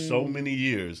owners for so many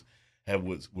years it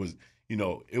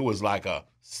was like a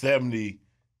 70,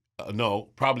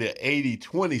 probably an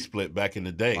 80-20 split back in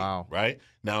the day. Wow. Right?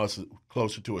 Now it's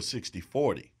closer to a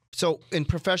 60-40. So in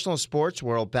professional sports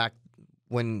world, back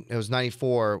when it was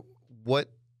 '94, what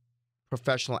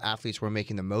professional athletes were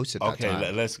making the most at that time?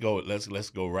 Okay, let's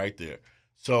go right there.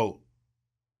 So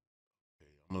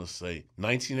I'm going to say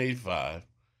 1985,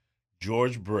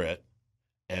 George Brett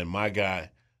and my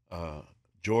guy,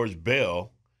 George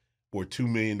Bell, were $2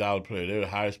 million players. They were the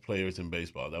highest players in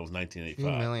baseball. That was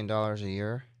 1985. $2 million a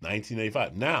year?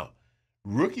 1985. Now,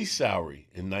 rookie salary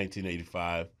in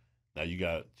 1985, now you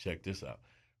got to check this out.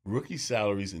 Rookie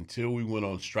salaries until we went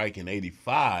on strike in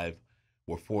 85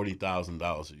 were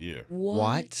 $40,000 a year.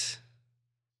 What?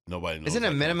 Nobody knows. Isn't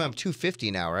it a minimum of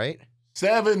 $250 now, right?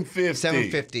 $750.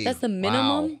 $750. That's the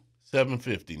minimum? Wow.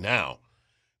 $750. Now,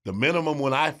 the minimum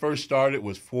when I first started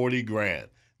was $40,000.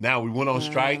 Now we went on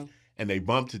strike and they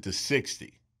bumped it to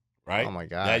 $60,000, right? Oh my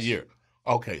gosh. That year.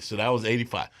 Okay, so that was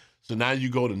 85. So now you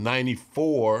go to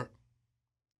 94.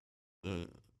 I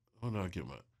get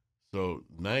my? So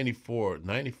 94,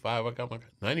 95,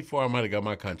 94, I might have got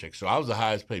my contract. So I was the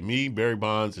highest paid. Me, Barry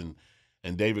Bonds, and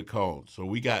David Cohn. So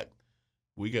we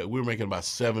were making about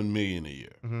 $7 million a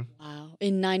year. Mm-hmm. Wow.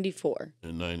 In 94.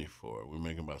 In 94, we're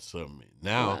making about $7 million.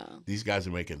 Now these guys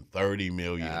are making $30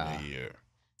 million a year.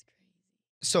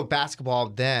 So basketball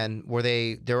then,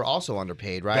 they were also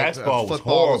underpaid, right? Basketball was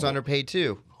Football horrible. was underpaid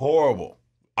too. Horrible.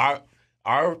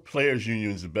 Our players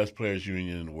union is the best players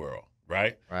union in the world,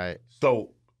 right? Right. So,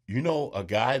 a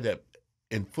guy that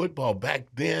in football back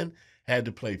then had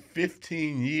to play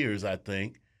 15 years, I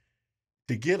think,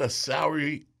 to get a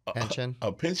salary Pension?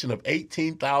 A pension of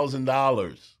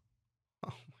 $18,000.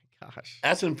 Oh my gosh.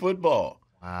 That's in football.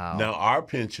 Wow. Now our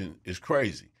pension is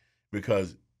crazy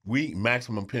because we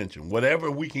maximum pension. Whatever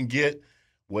we can get,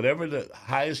 whatever the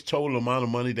highest total amount of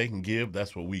money they can give,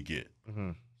 that's what we get.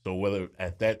 Mm-hmm. So whether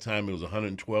at that time it was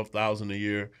 $112,000 a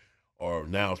year, or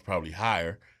now it's probably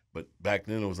higher, but back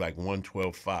then it was like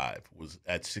 $112,500 was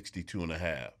at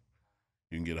 62.5.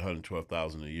 You can get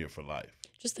 $112,000 a year for life.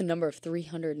 Just the number of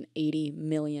 $380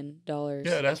 million.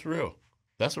 Yeah, that's real.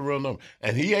 That's a real number,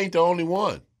 and he ain't the only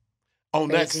one on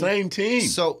that same team.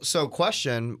 So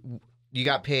question: you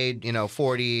got paid,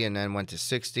 40 and then went to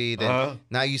 60. Then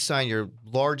now you signed your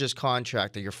largest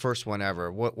contract, your first one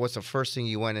ever. What's the first thing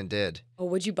you went and did? Oh,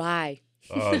 what'd you buy?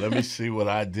 Let me see what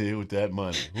I did with that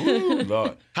money. Ooh,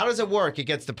 Lord. How does it work? It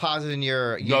gets deposited in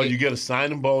your... You get a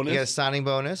signing bonus. You get a signing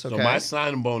bonus? Okay. So my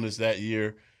signing bonus that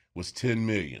year was $10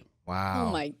 million. Wow.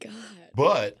 Oh, my God.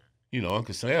 But,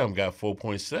 Uncle Sam got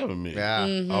 $4.7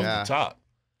 million off the top.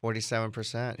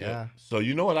 47%, yeah. So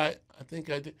you know what I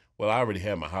think I did? Well, I already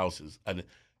had my houses.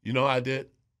 You know what I did?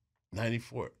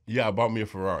 94. Yeah, I bought me a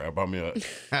Ferrari. I bought me a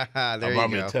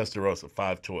Testarossa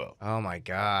 512. Oh my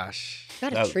gosh.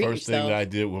 That's the first thing that I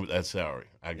did with that salary.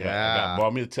 I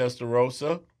bought me a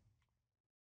Testarossa,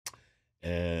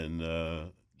 and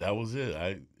that was it.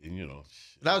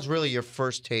 That was really your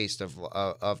first taste of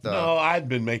the. No, I'd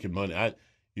been making money.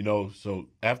 So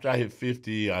after I hit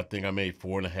 50, I think I made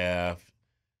 4.5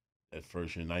 at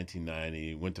first year in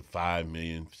 1990. Went to 5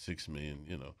 million, 6 million.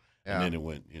 And then it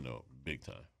went big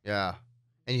time. Yeah.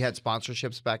 And you had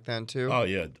sponsorships back then, too? Oh,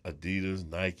 yeah. Adidas,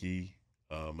 Nike,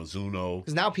 Mizuno.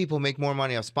 Because now people make more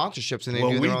money off sponsorships than they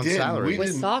do their own salary.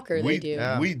 With soccer, they do.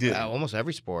 Yeah. We did. Almost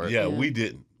every sport. Yeah, we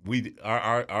didn't.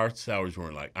 Our salaries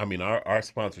weren't our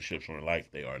sponsorships weren't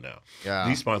like they are now. Yeah.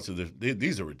 These sponsors,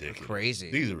 these are ridiculous.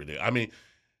 Crazy. These are ridiculous.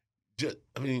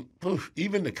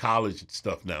 Even the college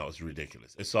stuff now is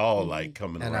ridiculous. It's all like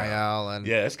coming around.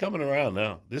 NIL it's coming around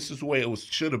now. This is the way it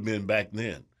should have been back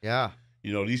then. Yeah.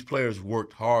 These players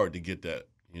worked hard to get that.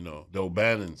 The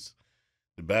O'Bannons,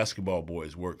 the basketball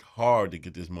boys worked hard to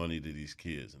get this money to these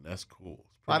kids, and that's cool.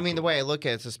 The way I look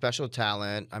at it, it's a special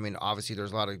talent. Obviously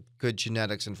there's a lot of good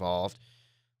genetics involved,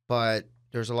 but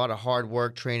there's a lot of hard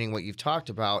work, training, what you've talked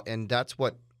about, and that's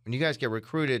what, when you guys get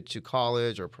recruited to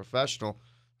college or professional,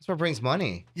 that's what brings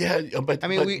money. Yeah, but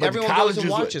everyone goes and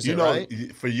watches it,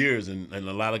 right? For years, and a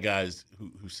lot of guys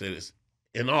who say this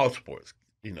in all sports,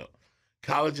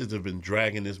 colleges have been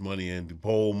dragging this money in, the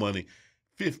bowl money,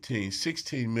 $15,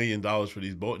 $16 million for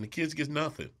these bowls, and the kids get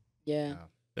nothing. Yeah.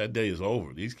 That day is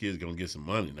over. These kids going to get some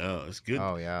money now. It's good.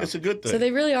 Oh, yeah. It's a good thing. So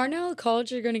they really are now?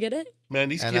 College are going to get it? Man,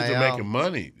 these kids are making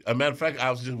money. As a matter of fact,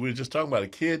 we were just talking about a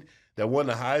kid that won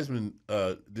the Heisman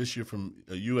this year from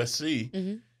USC.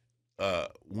 Mm-hmm.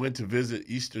 Went to visit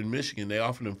Eastern Michigan. They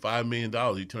offered him $5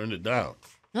 million. He turned it down.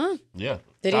 Huh? Yeah.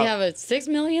 Did he have a $6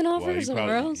 million offer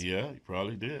somewhere else? Yeah, he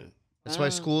probably did. That's why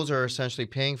schools are essentially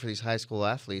paying for these high school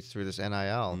athletes through this NIL.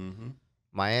 Mm-hmm.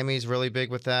 Miami's really big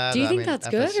with that. Do you think that's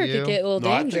good, or could it get a little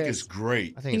dangerous? I think it's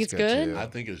great. I think it's good too. I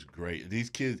think it's great. These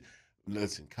kids,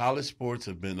 listen, college sports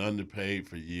have been underpaid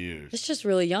for years. It's just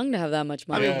really young to have that much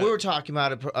money. We were talking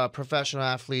about professional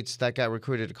athletes that got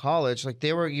recruited to college. Like,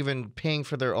 they were even paying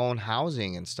for their own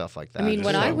housing and stuff like that.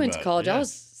 When I went to college, I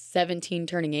was 17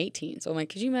 turning 18. So I'm like,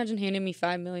 could you imagine handing me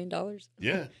 $5 million?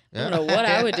 Yeah. I don't know what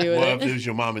I would do with it. Well, if it was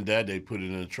your mom and dad, they put it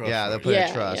in a trust. Yeah, they put it in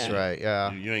a trust, right?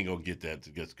 Yeah. You ain't going to get that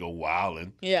to just go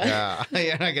wilding. Yeah.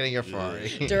 You're not getting your Ferrari.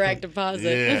 Direct deposit.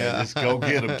 Yeah, just go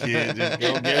get them, kid. Just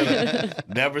go get them.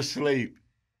 Never sleep.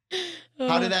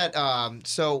 How did that,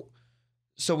 so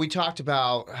we talked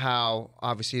about how,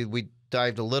 obviously, we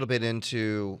dived a little bit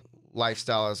into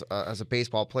lifestyle as a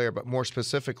baseball player, but more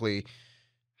specifically,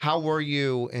 how were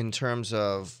you in terms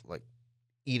of like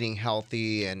eating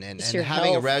healthy and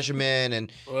having a regimen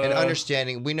and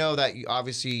understanding? We know that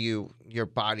obviously your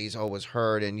body's always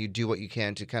hurt and you do what you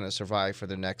can to kind of survive for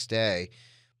the next day.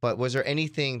 But was there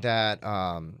anything that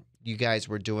you guys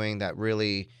were doing that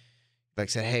really like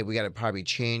said, hey, we got to probably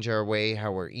change our way,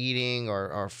 how we're eating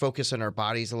or focus on our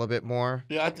bodies a little bit more?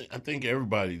 Yeah, I think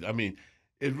everybody,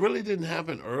 it really didn't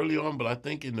happen early on, but I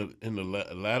think in the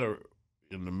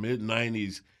mid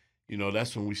 90s,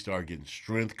 that's when we start getting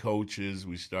strength coaches.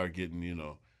 We start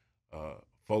getting,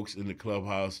 folks in the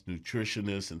clubhouse,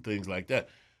 nutritionists and things like that.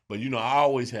 But, I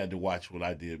always had to watch what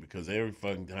I did because every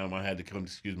fucking time I had to come,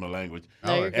 excuse my language,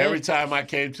 every time I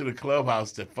came to the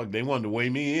clubhouse, they wanted to weigh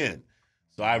me in.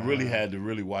 So I really had to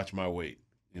really watch my weight.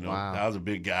 I was a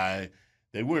big guy.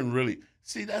 They weren't really –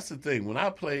 see, that's the thing. When I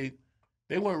played,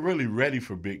 they weren't really ready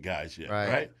for big guys yet,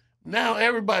 right? Now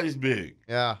everybody's big.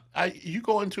 Yeah. You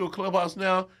go into a clubhouse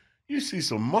now, you see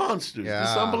some monsters. Yeah.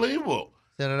 It's unbelievable.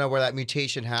 I don't know where that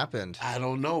mutation happened. I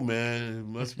don't know, man. It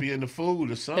must be in the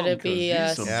food or something. Could it be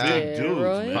some big dudes,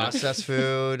 man. Processed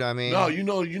food, No, you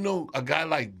know, a guy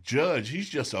like Judge, he's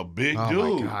just a big dude.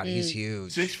 Oh, my God, he's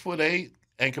huge. 6'8"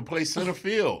 and can play center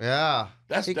field. Yeah.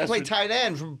 He can play tight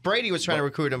end. Brady was trying to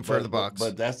recruit him for the Bucs.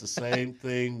 But that's the same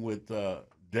thing with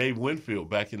Dave Winfield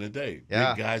back in the day.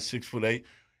 Yeah. Big guy, 6'8".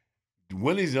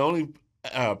 Winnie's the only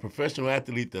professional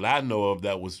athlete that I know of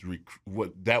that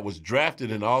was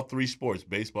drafted in all three sports: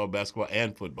 baseball, basketball,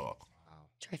 and football. Wow.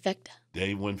 Trifecta.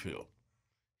 Dave Winfield.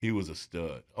 He was a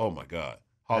stud. Oh my God,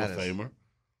 Hall of Famer.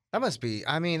 That must be.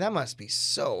 I mean, that must be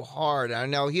so hard. I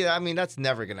know. I mean, that's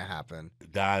never gonna happen.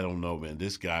 I don't know, man.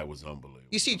 This guy was unbelievable.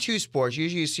 You see two sports.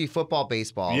 Usually, you see football,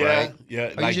 baseball, yeah, right?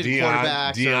 Yeah, Or like usually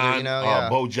Deion, yeah.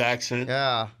 Bo Jackson.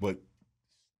 Yeah. But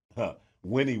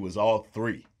Winnie was all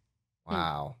three.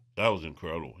 Wow. That was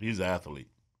incredible. He's an athlete.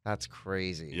 That's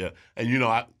crazy. Yeah, and you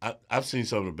know, I've seen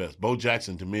some of the best. Bo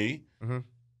Jackson to me,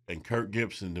 and Kirk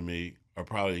Gibson to me are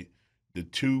probably the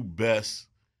two best.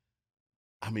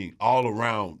 I mean, all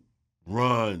around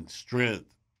run,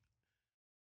 strength.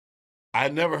 I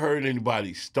never heard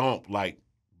anybody stomp like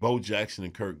Bo Jackson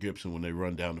and Kirk Gibson when they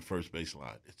run down the first base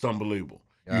line. It's unbelievable.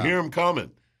 Yeah. You hear them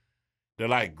coming. They're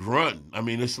like grunting. I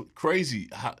mean, it's crazy.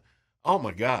 Oh,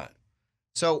 my God.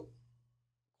 So,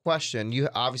 question, you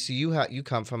obviously you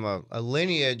come from a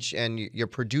lineage and you're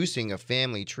producing a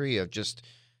family tree of just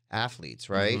athletes,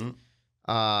 right?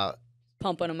 Mm-hmm.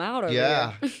 Pumping them out over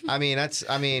here. I mean, it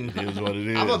is what it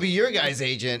is. I'm gonna be your guy's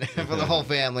agent for the whole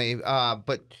family.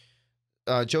 But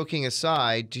joking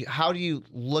aside, how do you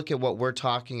look at what we're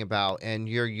talking about and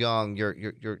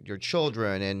your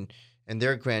children and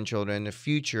their grandchildren in the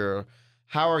future?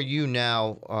 How are you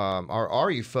now? Are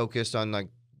you focused on like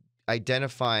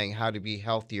identifying how to be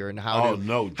healthier and how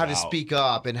to speak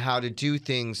up and how to do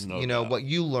things? What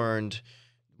you learned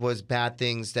was bad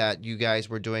things that you guys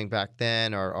were doing back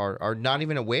then or are not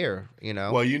even aware,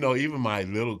 Well, even my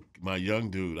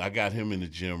young dude, I got him in the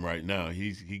gym right now.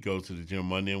 He goes to the gym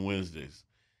Monday and Wednesdays.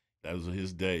 Those are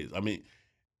his days. I mean,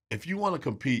 if you want to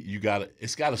compete,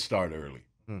 it's gotta start early.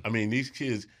 I mean, these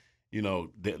kids,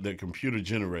 they're computer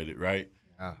generated, right?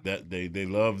 Yeah. That they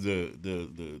love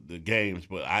the games,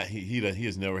 but he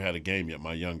has never had a game yet.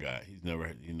 My young guy, he's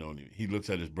never, he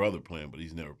looks at his brother playing, but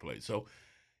he's never played. So,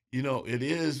 it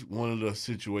is one of the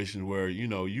situations where,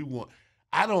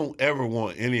 I don't ever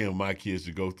want any of my kids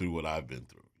to go through what I've been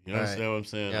through. You understand what I'm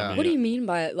saying? Yeah. I mean, what do you mean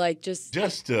by it? Like just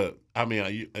to, I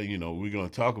mean, we're going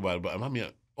to talk about it, but I mean,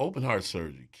 open heart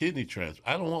surgery, kidney transplant.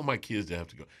 I don't want my kids to have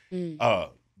to go.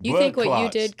 You think what you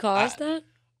did caused that?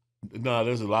 No,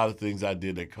 there's a lot of things I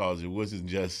did that caused it. It wasn't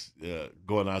just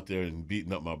going out there and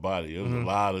beating up my body. There was a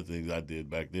lot of things I did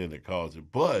back then that caused it.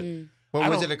 But well,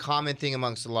 was it a common thing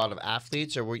amongst a lot of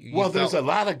athletes, or were you? There's a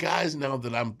lot of guys now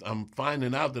that I'm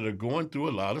finding out that are going through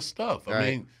a lot of stuff.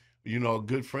 Right. I mean, a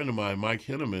good friend of mine, Mike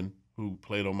Henneman, who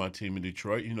played on my team in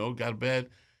Detroit, got a bad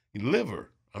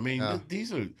liver. I mean,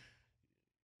 these are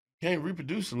can't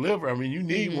reproduce a liver. I mean, you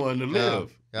need one to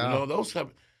live. Yeah. Those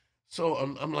type. So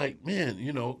I'm like, man,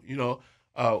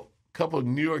 a couple of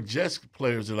New York Jets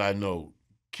players that I know,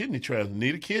 kidney transplant,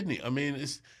 need a kidney. I mean,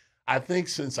 I think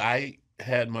since I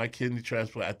had my kidney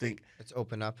transplant, I think it's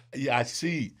open up. Yeah, I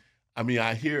see. I mean,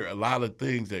 I hear a lot of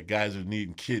things that guys are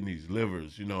needing kidneys,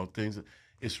 livers, things.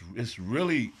 It's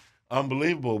really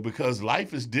unbelievable because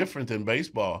life is different than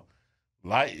baseball.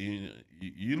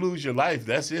 You lose your life,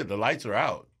 that's it. The lights are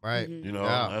out. Right.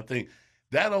 I think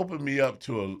that opened me up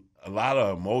to a lot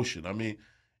of emotion. I mean,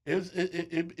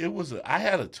 it was. I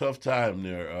had a tough time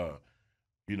there.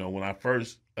 When I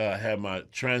first had my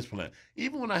transplant,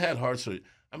 even when I had heart surgery.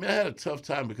 I mean, I had a tough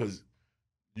time because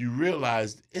you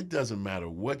realized it doesn't matter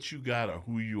what you got or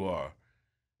who you are.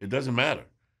 It doesn't matter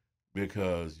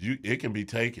because it can be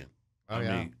taken.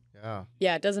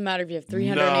 Yeah, it doesn't matter if you have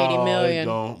 380 million. It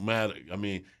don't matter. I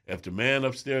mean, if the man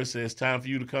upstairs says it's time for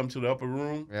you to come to the upper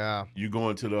room, you go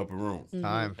into the upper room.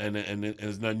 Time. And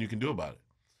there's nothing you can do about it.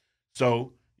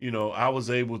 So, I was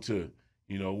able to,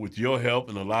 with your help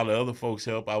and a lot of other folks'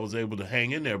 help, I was able to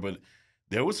hang in there. But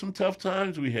there were some tough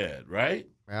times we had, right?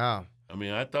 Yeah. I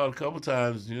mean, I thought a couple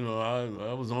times,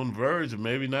 I was on the verge of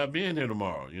maybe not being here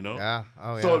tomorrow, Yeah.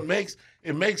 Oh, yeah. So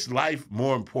it makes life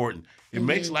more important. It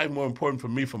makes life more important for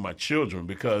me, for my children,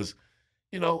 because,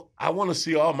 I want to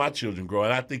see all my children grow.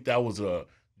 And I think that was a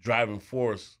driving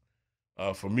force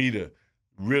for me to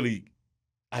really,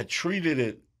 I treated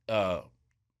it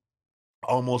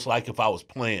almost like if I was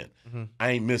playing.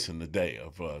 I ain't missing the day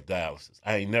of dialysis.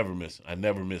 I ain't never missing. I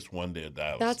never missed one day of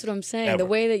dialysis. That's what I'm saying. Ever. The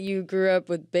way that you grew up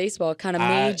with baseball kind of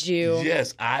made you.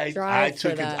 Yes, I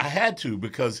took it. I had to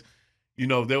because,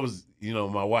 there was,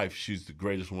 my wife. She's the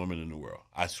greatest woman in the world.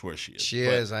 I swear she is. She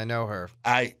is. I know her.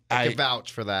 I can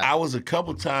vouch for that. I was a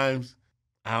couple times.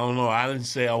 I don't know. I didn't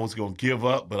say I was going to give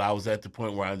up, but I was at the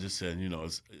point where I just said,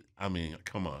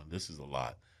 come on, this is a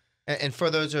lot. And for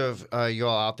those of you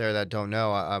all out there that don't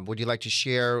know, would you like to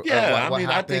share? What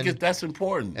happened? I think that's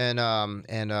important. And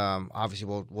obviously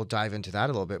we'll dive into that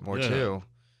a little bit more too.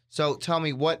 So tell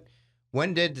me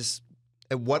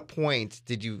at what point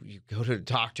did you go to the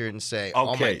doctor and say,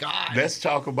 "Oh my God, let's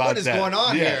talk about what is going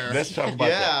on here?" Let's talk about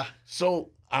that.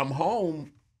 So I'm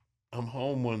home I'm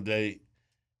home one day,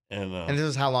 and this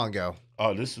is how long ago?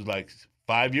 oh, this was like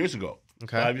 5 years ago.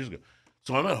 Okay. 5 years ago.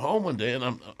 So I'm at home one day, and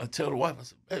I tell the wife, I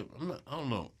said, babe, I don't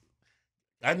know.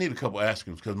 I need a couple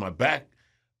aspirins because my back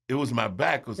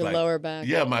was The like lower back.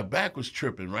 yeah, my back was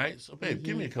tripping, right? So babe,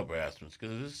 give me a couple aspirins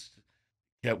because this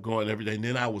kept going every day. And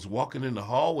then I was walking in the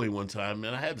hallway one time,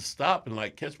 and I had to stop and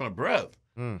like catch my breath.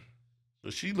 So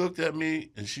she looked at me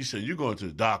and she said, "You're going to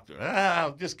the doctor."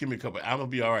 Just give me a couple. I'm gonna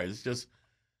be all right. It's just.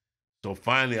 So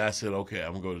finally, I said, "Okay,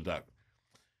 I'm gonna go to the doctor."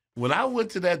 When I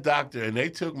went to that doctor and they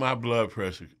took my blood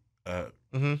pressure, Oh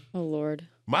Lord.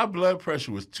 my blood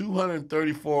pressure was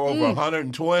 234 over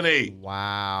 120.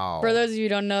 Wow. For those of you who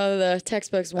don't know, the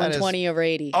textbook's 120 over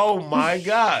 80. Oh my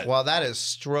God! Well, that is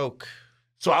stroke.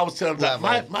 So I was telling them,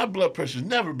 Level. my blood pressure's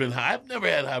never been high. I've never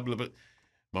had high blood pressure.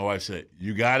 My wife said,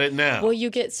 "You got it now." Well, you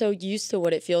get so used to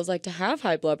what it feels like to have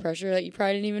high blood pressure that you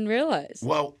probably didn't even realize.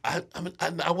 Well, I mean,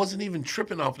 I wasn't even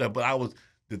tripping off that, but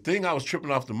the thing I was tripping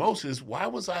off the most is why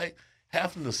was I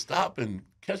having to stop and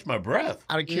catch my breath?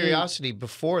 Out of curiosity,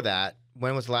 before that,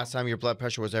 when was the last time your blood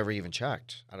pressure was ever even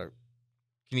checked? Can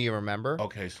you remember?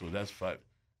 Okay, so that's 5.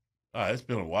 It's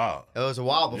been a while. It was a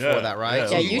while before Yeah, that, right? yeah,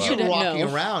 So it was you a should while. walking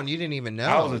know. around. You didn't even know.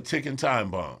 I was a ticking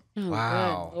time bomb. Oh,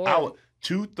 Wow. good Lord. I was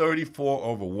 234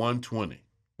 over 120.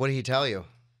 What did he tell you?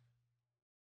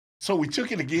 So we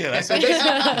took it again. I said,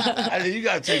 "You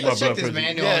got to take my Let's blood check this pressure."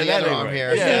 manual on the that other ain't arm right. here.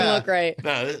 This Yeah. didn't look right.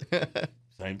 No,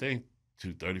 same thing.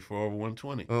 234 over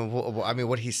 120. Well, I mean,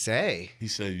 what did he say? He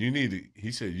said, "You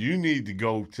need to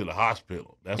go to the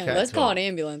hospital." That's Yeah, what I let's told call an him.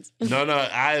 ambulance. No,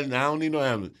 I don't need no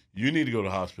ambulance. You need to go to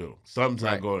the hospital. Something's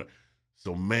Right. not going.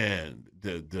 So man,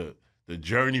 the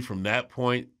journey from that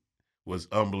point was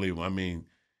unbelievable. I mean,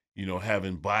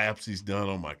 having biopsies done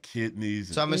on my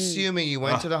kidneys. So I'm assuming you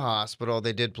went to the hospital,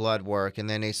 they did blood work, and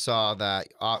then they saw that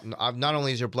not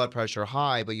only is your blood pressure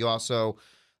high, but you also,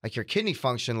 like, your kidney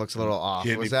function looks a little off.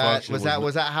 Kidney Was that function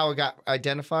was that how it got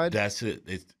identified? That's it.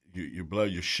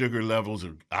 Your sugar levels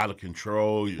are out of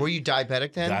control. Were you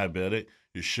diabetic then? Diabetic.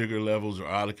 Your sugar levels are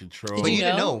out of control. But you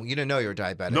didn't know? know. You didn't know you were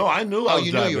diabetic. No, I knew I was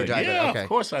you diabetic. knew you were diabetic. Yeah, Okay. of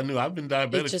course I knew. I've been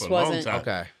diabetic just for a long wasn't- time.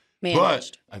 Okay.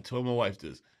 Managed. But I told my wife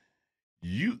this.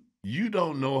 You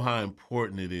don't know how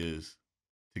important it is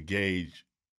to gauge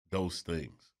those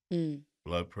things.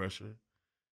 Blood pressure,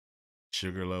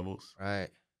 sugar levels. Right.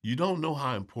 You don't know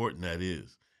how important that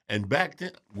is. And back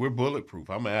then, we're bulletproof.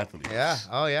 I'm an athlete. Yeah.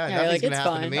 Oh yeah. Yeah, Nothing's like, gonna it's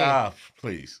happen to fine. me.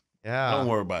 Please. Yeah. Don't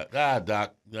worry about it.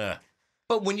 Doc.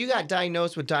 But when you got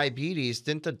diagnosed with diabetes,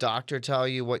 didn't the doctor tell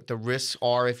you what the risks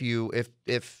are if you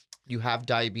have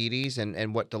diabetes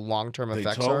and what the long-term They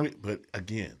effects told are? me, but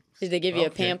again. Did they give you a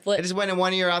Okay. pamphlet? It just went in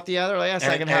one ear out the other. Like, that's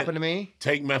not gonna happen to me.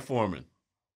 Take metformin.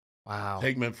 Wow.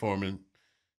 Take metformin.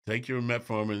 Take your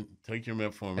metformin. Take your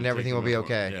metformin. And everything will be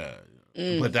okay.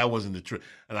 Yeah. But that wasn't the truth.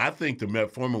 And I think the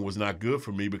metformin was not good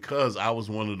for me because I was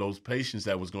one of those patients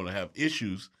that was going to have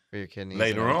issues For your kidneys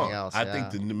later and everything on. else, I yeah.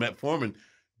 think the metformin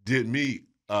did me,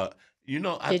 I Did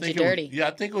think you it dirty. was,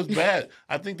 I think it was bad.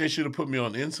 I think they should have put me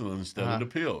on insulin instead of the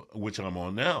pill, which I'm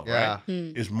on now, Yeah. right?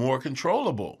 It's more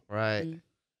controllable. Right.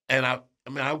 And I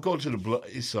go to the blood.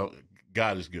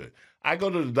 God is good. I go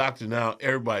to the doctor now.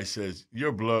 Everybody says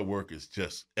your blood work is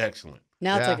just excellent.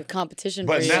 Now it's Yeah. like a competition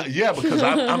But for now, you. yeah, because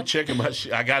I'm checking my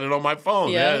shit. I got it on my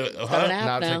phone. Yeah, Yeah, it's got an app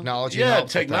Now now. technology. yeah. helps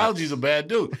with that. Technology's a bad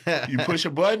dude. You push a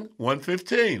button,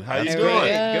 115. How you That's doing? great.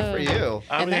 Yeah. Good for you.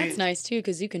 I And mean, that's nice too,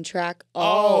 because you can track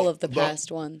all of the but-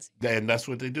 past ones. And that's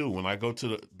what they do. When I go to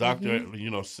the doctor,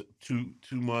 Mm-hmm.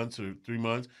 2 months or 3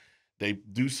 months, they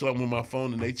do something with my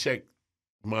phone and they check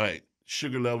my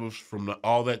sugar levels from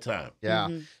all that time. Yeah.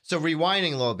 Mm-hmm. So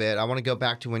rewinding a little bit, I want to go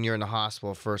back to when you're in the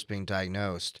hospital first being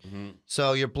diagnosed.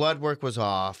 So your blood work was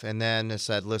off, and then they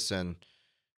said, "Listen,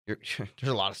 there's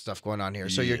a lot of stuff going on here.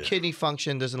 So your Yeah. kidney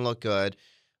function doesn't look good."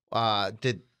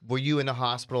 Were you in the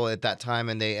hospital at that time,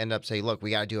 and they end up saying, "Look,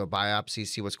 we got to do a biopsy,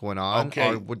 see what's going on,"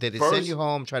 Okay, or did they send first- you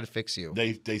home, try to fix you?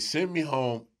 They sent me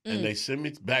home and they sent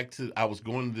me back to. I was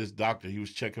going to this doctor. He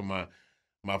was checking my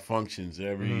functions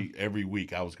every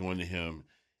week. I was going to him,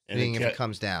 and Seeing if it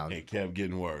comes down. it kept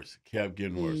getting worse. Kept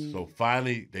getting worse. So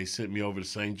finally, they sent me over to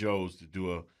St. Joe's to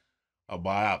do a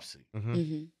biopsy.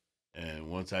 Mm-hmm. And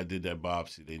once I did that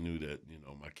biopsy, they knew that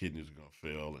my kidneys were gonna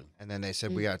fail, and And then they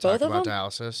said, "We got to talk Both of about them?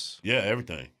 dialysis." yeah,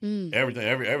 everything, Mm.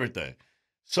 everything.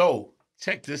 So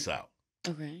check this out.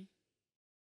 Okay.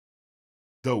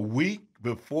 The week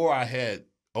before I had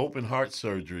open heart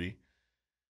surgery,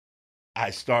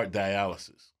 I start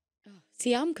dialysis.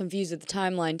 See, I'm confused with the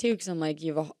timeline too, because I'm like,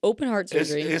 you have an open heart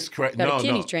surgery, It's correct. got No, a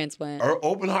kidney no. transplant.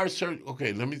 Open heart surgery.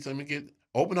 Okay, let me get.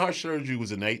 Open heart surgery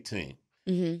was in 18.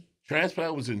 Mm-hmm.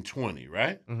 Transplant was in 20,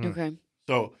 right? Mhm. Okay.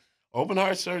 So Open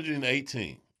heart surgery in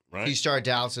 18, right? You started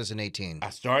dialysis in 18. I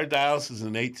started dialysis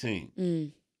in 18,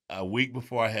 Mm. a week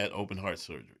before I had open heart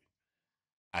surgery.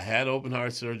 I had open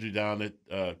heart surgery down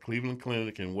at Cleveland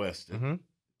Clinic in Weston. Mm-hmm.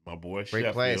 My boy Great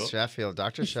Sheffield. place, Sheffield,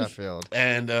 Dr. Sheffield.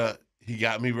 And he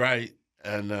got me right.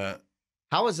 And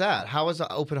how was that? How was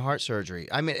the open heart surgery?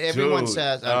 I mean, everyone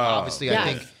says, obviously, yeah.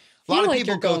 I think a lot of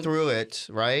people go going through it,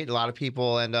 right? A lot of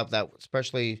people end up that,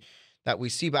 especially that we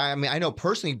see. But I mean, I know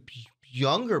personally,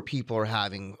 younger people are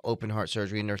having open heart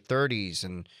surgery in their 30s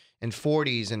and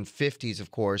 40s and 50s,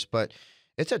 of course. But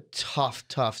it's a tough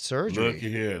surgery. Look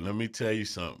here, let me tell you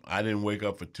something. I didn't wake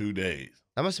up for 2 days.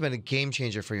 That must have been a game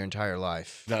changer for your entire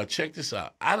life. Now check this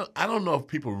out. I don't know if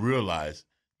people realize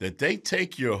that they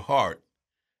take your heart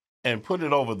and put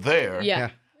it over there.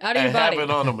 Yeah. Out of your and body. have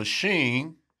it on a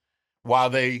machine while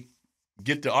they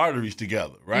get the arteries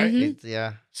together, right? Mhm.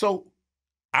 Yeah. So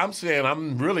I'm saying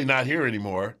I'm really not here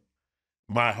anymore.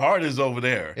 My heart is over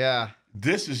there. Yeah.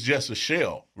 This is just a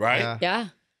shell, right? Yeah.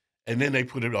 And then they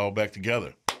put it all back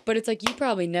together. But it's like you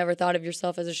probably never thought of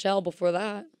yourself as a shell before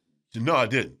that. No, I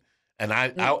didn't. And I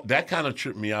that kind of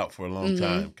tripped me out for a long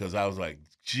time because I was like,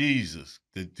 Jesus,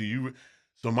 do you?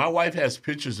 So my wife has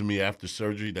pictures of me after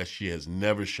surgery that she has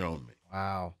never shown me.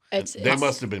 Wow. They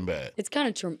must have been bad. It's kind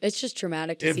of it's just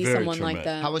traumatic to It's see very someone like traumatic.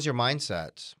 that. How was your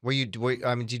mindset?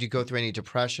 I mean, did you go through any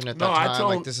depression at that No, time? I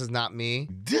told- Like, this is not me.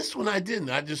 This one I didn't.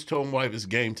 I just told my wife it's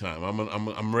game time.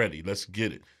 I'm ready. Let's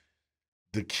get it.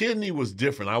 The kidney was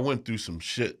different. I went through some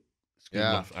shit.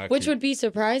 Yeah. Which would be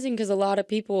surprising because a lot of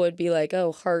people would be like,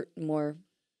 "Oh, heart more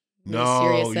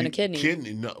serious than a kidney."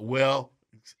 Kidney. No, well,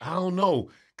 I don't know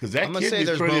because that I'm gonna say kidney is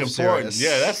there's pretty both important. serious.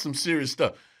 Yeah, that's some serious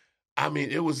stuff. I mean,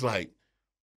 it was like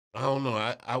I don't know.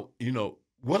 I you know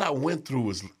what I went through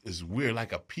is weird,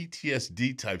 like a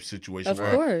PTSD type situation. Of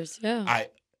course, yeah.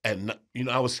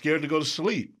 I was scared to go to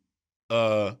sleep.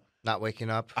 Not waking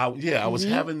up. I was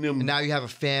having them. And now you have a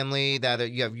family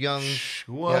that you have young.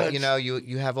 What? You know,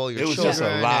 you have all your It was children. just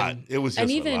a lot. and- It was just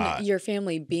And a even lot. your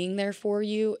family being there for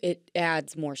you, it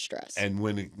adds more stress. And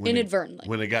inadvertently.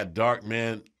 when it got dark,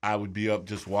 man, I would be up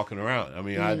just walking around. I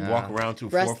mean, I'd walk around till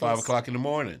 4 or 5 Restless. o'clock in the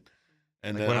morning.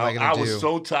 And Like, then what am I gonna I was do?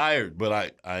 so tired,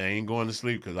 but I ain't going to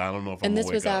sleep because I don't know if I'm And going this to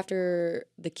wake was up. after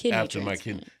the kidney After my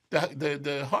transplant. kidney.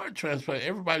 The heart transplant,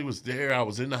 everybody was there. I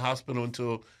was in the hospital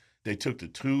until they took the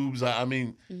tubes. I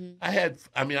mean,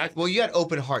 Well, you had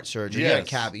open heart surgery. You Yes. had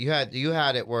cavity. You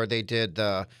had it where they did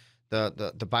the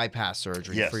bypass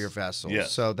surgery Yes. for your vessels.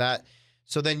 Yes.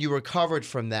 So then you recovered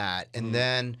from that, and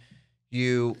then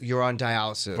you're on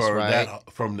dialysis, for right?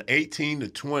 that, from 18 to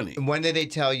 20. And when did they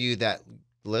tell you that?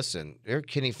 Listen, your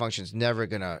kidney function's never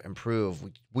gonna improve.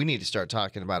 We need to start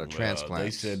talking about a transplant. They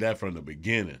said that from the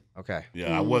beginning. Okay.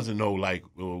 Yeah, I wasn't like,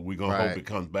 well, we're going to Right. hope it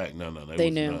comes back. No. They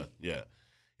was knew. not. Yeah,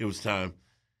 it was time.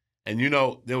 And,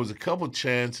 there was a couple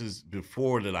chances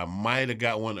before that I might have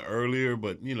got one earlier,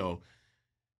 but,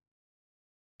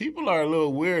 people are a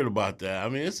little weird about that. I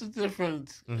mean, it's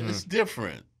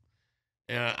different.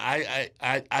 And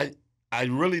I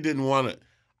really didn't want to.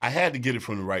 I had to get it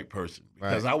from the right person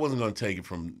because I wasn't going to take it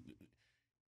from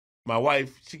my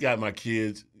wife. She got my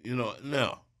kids.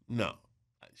 No.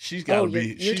 She's got to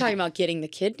be. You're talking about getting the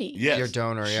kidney. Yes, Your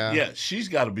donor, yeah. Yeah, she's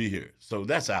got to be here. So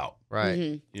that's out. Right.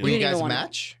 Mhm. You Were know? you didn't guys even a wanna-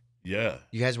 match? Yeah.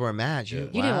 You guys were a match. Yeah. You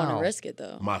didn't want Wow. to risk it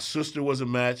though. My sister was a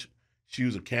match. She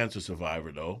was a cancer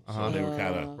survivor though, Uh-huh. so they were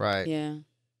kind of Right. Yeah.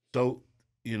 so.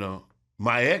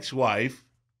 My ex-wife,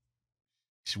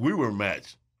 we were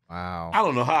matched. Wow. I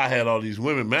don't know how I had all these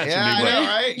women matching Yeah, me, I but know,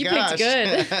 right? You picked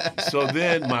good. so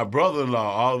then my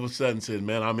brother-in-law all of a sudden said,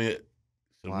 "Man, I'm it."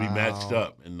 So we matched Wow.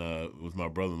 up, and it was my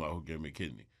brother-in-law who gave me a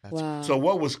kidney. Wow. So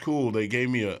what was cool? They gave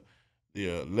me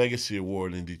the Legacy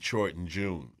Award in Detroit in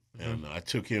June, and I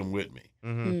took him with me,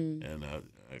 Mm-hmm. Mm. and I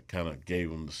kind of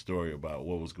gave him the story about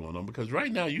what was going on because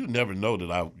right now you never know that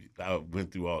I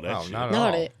went through all that Oh, shit. not at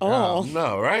Not all. at all.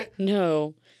 No, right?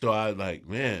 No. So I like,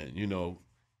 man,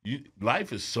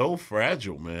 life is so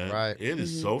fragile, man. Right. It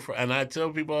is so fragile. And I tell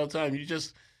people all the time, you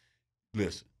just,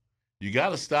 listen, you got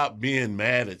to stop being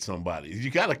mad at somebody. You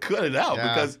got to cut it out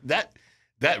Yeah. because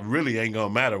that really ain't going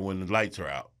to matter when the lights are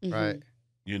out. Mhm. Right.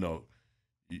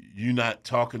 You're not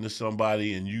talking to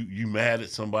somebody and you mad at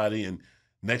somebody and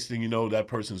next thing you know, that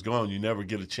person's gone. You never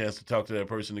get a chance to talk to that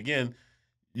person again.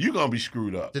 You're going to be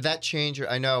screwed up. Did that change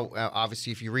I know,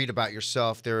 obviously, if you read about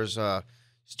yourself, there's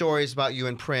stories about you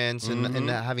and Prince and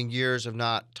having years of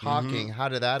not talking. How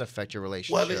did that affect your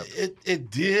relationship? Well, it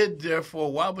did there for a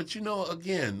while, but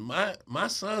again, my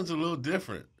son's a little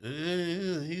different.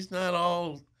 He's not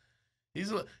all. He's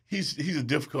a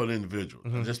difficult individual.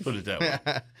 I'll just put it that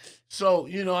way. So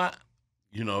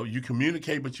you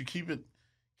communicate, but you keep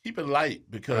keep it light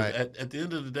because Right. at the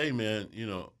end of the day, man, you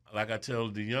know, like I tell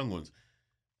the young ones,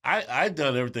 I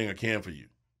done everything I can for you.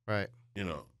 Right. You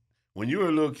know, when you were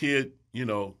a little kid, you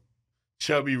know,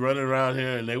 chubby running around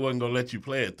here and they wasn't going to let you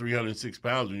play at 306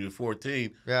 pounds when you were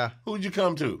 14, Yeah. who'd you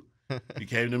come to? You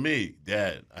came to me.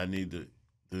 Dad, I need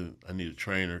a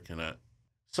trainer. Can I?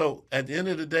 So at the end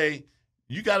of the day,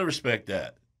 you got to respect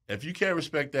that. If you can't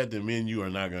respect that, then me and you are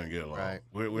not going to get along. Right.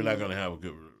 We're not going to have a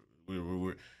good.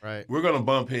 Right. We're going to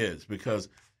bump heads because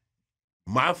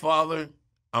my father,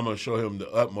 I'm going to show him the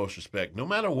utmost respect, no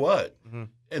matter what. Mm-hmm.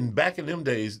 And back in them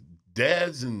days,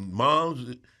 dads and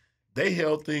moms, they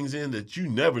held things in that you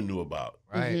never knew about.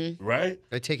 Right. Mm-hmm. Right?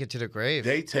 They take it to the grave.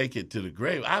 They take it to the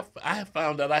grave. I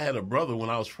found out I had a brother when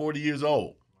I was 40 years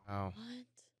old. Wow. What?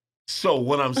 So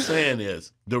what I'm saying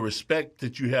is the respect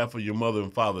that you have for your mother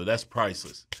and father, that's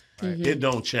priceless. Right. It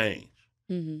don't change.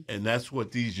 Mm-hmm. And that's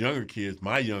what these younger kids,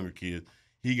 my younger kids,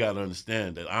 he got to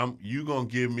understand that you going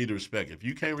to give me the respect. If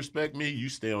you can't respect me, you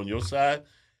stay on your side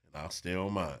and I'll stay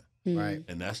on mine. Mm-hmm. Right.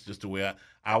 And that's just the way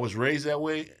I was raised that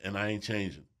way and I ain't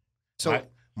changing. So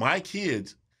My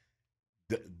kids,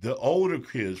 the older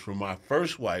kids from my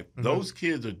first wife, Mm-hmm. those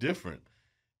kids are different.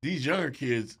 These younger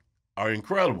kids are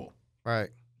incredible. right.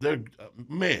 They're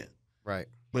man, Right.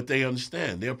 but they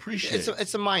understand. They appreciate it.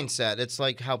 It's a mindset. It's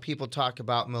like how people talk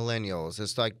about millennials.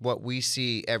 It's like what we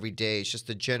see every day. It's just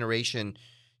the generation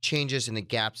changes and the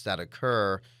gaps that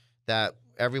occur that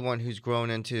everyone who's grown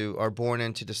into or born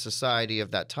into the society of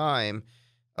that time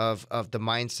of the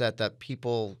mindset that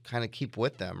people kind of keep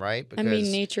with them, right? I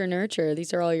mean, nature, nurture.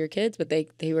 These are all your kids, but they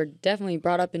were definitely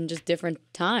brought up in just different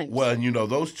times. Well, and you know,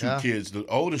 those two Yeah. kids, the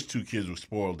oldest two kids were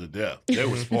spoiled to death. They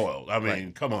were spoiled. I mean,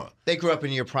 Right. come on. They grew up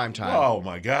in your prime time. Oh,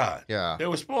 my God. Yeah. They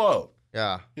were spoiled.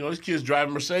 Yeah. You know, this kid's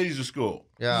driving Mercedes to school.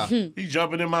 Yeah. He's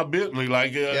jumping in my Bentley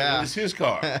like Yeah. it's his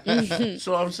car.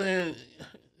 So I'm saying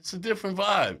it's a different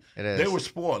vibe. It is. They were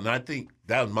spoiled, and I think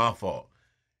that was my fault.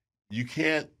 You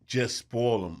can't just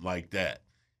spoil them like that.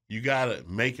 You got to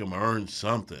make them earn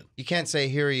something. You can't say,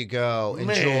 "Here you go, Man.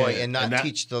 enjoy," and not And that-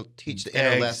 teach the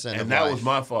inner lesson. And of that life. was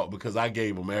my fault because I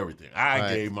gave them everything. I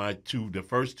Right. gave my the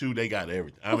first two, they got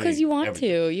everything. Because you want everything.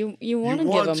 to. You want to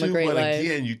give them a great but life.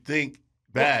 again, you think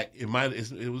back, it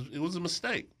was a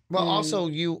mistake. Well, also,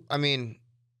 you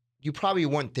probably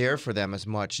weren't there for them as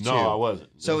much, too. No, I wasn't.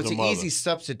 So It was it's the an mother. easy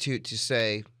substitute to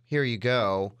say, "Here you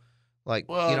go." Like,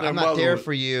 Well, their I'm not mother there was-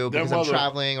 for you their because I'm mother-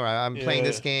 traveling or I'm playing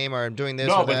this Yeah. game or I'm doing this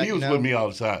No, or but that. he was with me all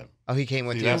the time. Oh, he came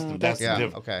with See, you? that's the yeah,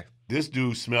 difference. okay. This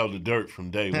dude smelled the dirt from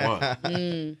day one.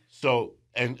 Mm. So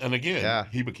and again, Yeah.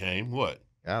 he became what?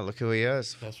 Yeah, look who he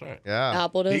is. That's right. Yeah,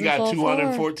 Apple doesn't He got fall far.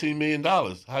 $214 million.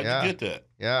 How'd Yeah. you get that?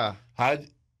 yeah,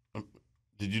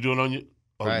 Did you do it on your?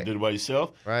 Oh, Right. you did it by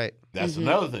yourself. right, That's Mhm.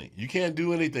 another thing. You can't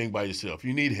do anything by yourself.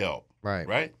 You need help, right.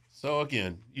 right? So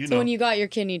again, you So know. when you got your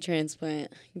kidney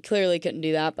transplant, you clearly couldn't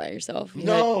do that by yourself. You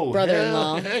no, had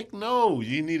brother-in-law. heck no.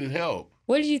 You needed help.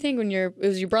 What did you think when it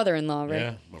was your brother-in-law, right?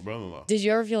 Yeah, my brother-in-law. Did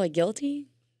you ever feel like guilty?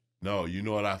 No, you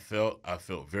know what I felt? I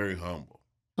felt very humble.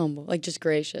 Humble, like just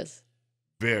gracious.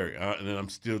 Very, and I'm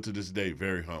still to this day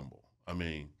very humble. I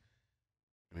mean,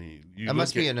 you That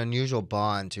must look be at an unusual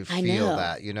bond to I feel know.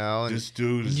 that, And this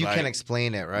dude is you like, can't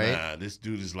explain it, right? Nah, this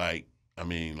dude is like,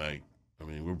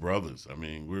 we're brothers. I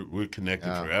mean, we're connected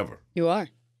Yeah. forever. You are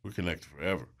We're connected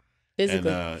forever.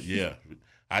 physically. And yeah,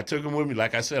 I took him with me.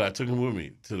 Like I said, I took him with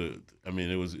me to the. I mean,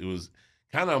 it was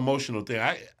kind of emotional thing.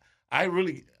 I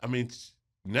really. I mean,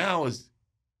 now is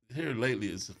here lately.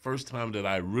 It's the first time that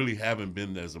I really haven't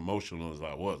been as emotional as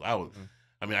I was.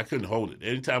 I mean, I couldn't hold it.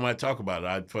 Anytime I talk about it,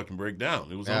 I'd fucking break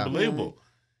down. It was Yeah. unbelievable.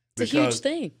 It's a huge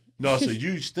thing. No, it's a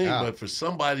huge thing. Yeah. But for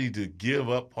somebody to give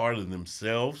up part of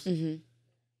themselves, Hmm.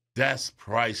 that's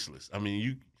priceless. I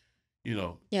mean, you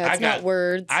know. Yeah, it's not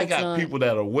words. I it's got not... people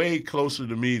that are way closer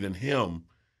to me than him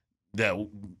that,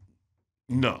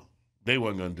 no, they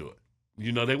weren't going to do it.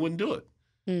 You know, they wouldn't do it.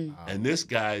 Mm. Wow. And this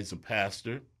guy is a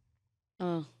pastor.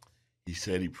 Oh, He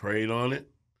said he prayed on it,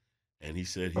 and he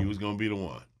said he was going to be the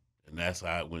one. And that's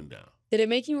how it went down. did it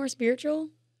make you more spiritual?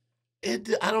 I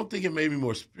don't think it made me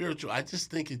more spiritual. I just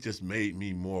think it just made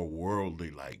me more worldly,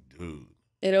 like, dude.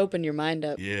 It opened your mind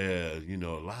up. Yeah, you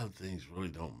know, a lot of things really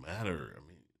don't matter. I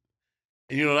mean,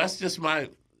 and, you know, that's just my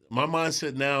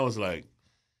mindset now is like,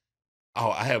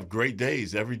 oh, I have great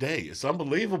days every day. It's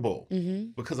unbelievable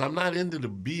Mm-hmm. because I'm not into the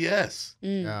BS.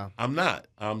 Mm. Yeah, I'm not.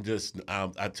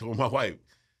 I told my wife,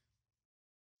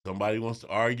 somebody wants to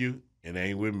argue, it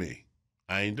ain't with me.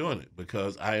 I ain't doing it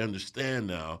because I understand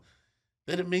now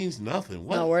that it means nothing.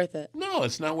 What? Not worth it. No,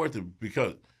 it's not worth it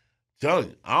because, telling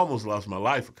you, I almost lost my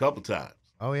life a couple times.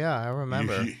 Oh yeah, I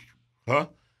remember. Huh?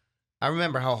 I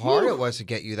remember how hard it was to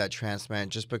get you that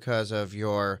transplant just because of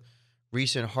your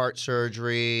recent heart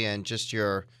surgery and just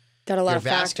your Got a lot of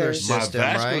vascular factors. system,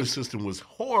 My vascular right? system was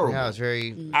horrible. Yeah, it was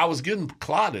very. I was getting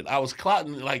clotted. I was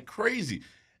clotting like crazy.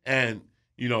 And,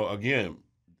 again,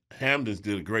 Hamden's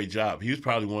did a great job. He was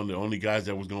probably one of the only guys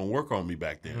that was going to work on me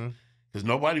back then because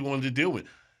nobody wanted to deal with it.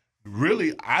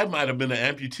 Really, I might have been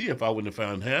an amputee if I wouldn't have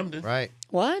found Hamden. Right.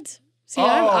 What? See,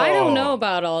 I don't know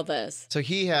about all this. So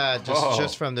he had,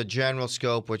 just from the general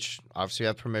scope, which obviously you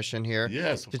have permission here,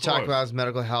 Yes, to talk about his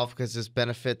medical health because this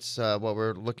benefits what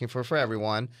we're looking for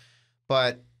everyone.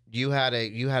 But you had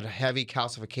a heavy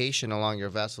calcification along your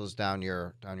vessels down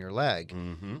your leg.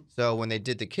 Mm-hmm. So when they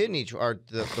did the kidney, or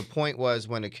the point was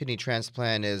when a kidney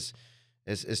transplant is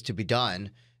to be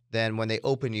done, then when they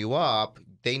open you up,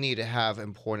 they need to have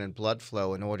important blood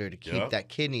flow in order to keep that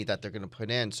kidney that they're going to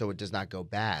put in so it does not go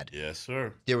bad. Yes,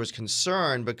 sir. There was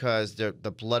concern because the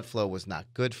blood flow was not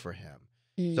good for him.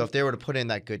 So if they were to put in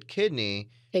that good kidney,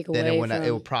 then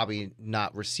it would probably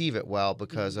not receive it well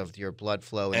because of your blood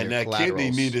flow and your that kidney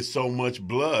needed so much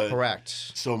blood. Correct.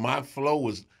 So my flow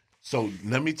was so.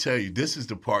 Let me tell you, this is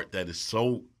the part that is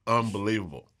so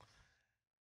unbelievable.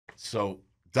 So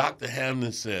Dr.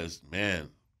 Hamden says, "Man,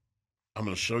 I'm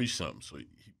going to show you something." So he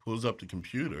pulls up the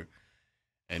computer,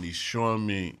 and he's showing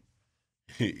me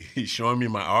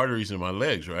my arteries in my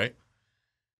legs, right?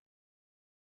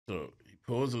 So he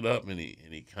pulls it up, and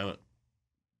he kind of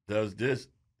does this,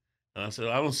 and I said,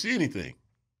 "I don't see anything."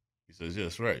 He says,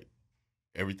 "Yes, right.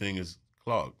 Everything is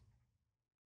clogged."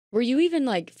 Were you even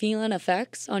feeling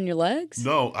effects on your legs?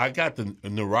 No, I got the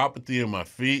neuropathy in my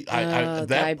feet.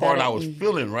 That part I was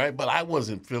feeling, right, but I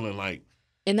wasn't feeling like.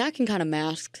 And that can kind of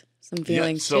mask some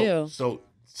feelings too. So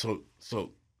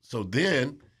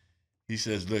then he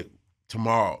says, "Look,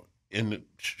 tomorrow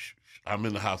I'm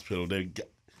in the hospital.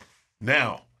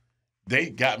 Now they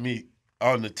got me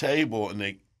on the table, and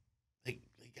they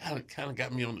kind of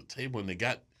got me on the table, and they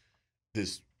got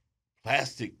this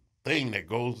plastic thing that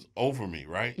goes over me,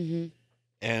 right? Mm-hmm.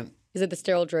 And is it the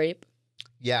sterile drape?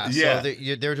 Yeah. So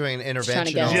they're doing an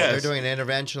interventional. They're doing an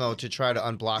interventional to try to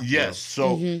unblock you. Yes.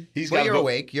 So he's got. Well, you're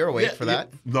awake. You're awake for that.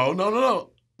 No.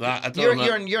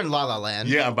 You're in La La Land.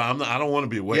 Yeah, but I don't want to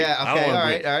be awake. Yeah.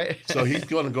 Okay. All right. So he's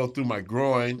going to go through my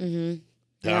groin,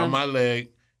 down my leg,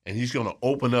 and he's going to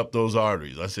open up those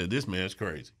arteries. I said, "This man's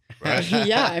crazy." Right?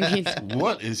 Yeah. I mean,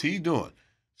 what is he doing?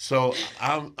 So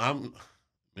I'm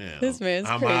this man's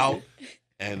I'm crazy. out,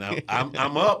 and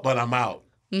I'm up, but I'm out.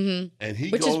 Mm-hmm.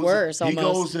 And Which is worse. He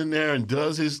almost. goes in there and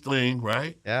does his thing,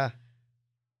 right? Yeah.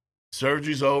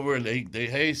 Surgery's over, and they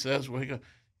hey, Seth, where he go?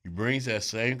 He brings that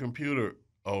same computer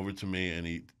over to me, and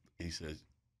he says,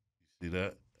 "You see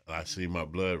that? I see my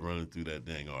blood running through that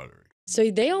dang artery." So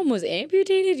they almost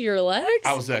amputated your legs?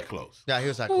 I was that close. Yeah, he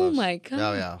was that close. Oh my God.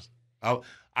 Oh yeah.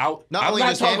 Not only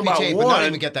just amputate, but not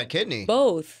even get that kidney.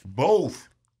 Both.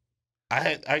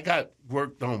 I got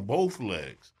worked on both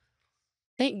legs.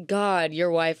 Thank God your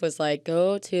wife was like,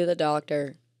 "Go to the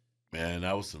doctor." Man,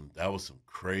 that was some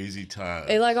crazy time.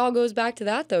 It all goes back to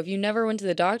that though. If you never went to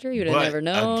the doctor, you'd have never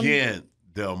known. Again,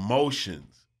 the emotions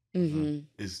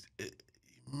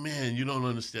Mm-hmm. man, you don't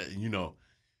understand.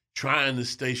 Trying to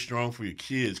stay strong for your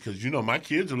kids because my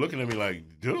kids are looking at me like,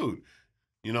 dude,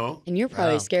 And you're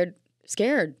probably scared.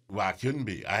 Well, I couldn't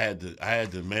be. I had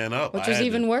to man up. Which was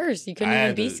even worse. You couldn't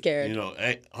even be scared.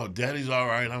 Hey, Daddy's all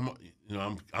right.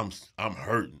 I'm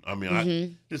hurting. I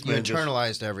mean, this You man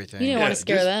internalized everything. You didn't want to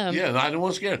scare them. Yeah, I didn't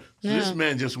want to scare them. So No. this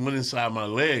man just went inside my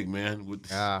leg, man.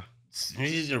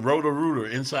 He just wrote a rooter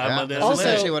inside my damn That's leg.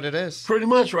 essentially what it is. Pretty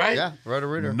much, right? Yeah, wrote a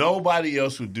rooter. Nobody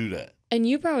else would do that. And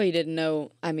you probably didn't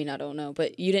know. I mean, I don't know,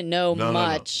 but you didn't know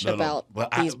much about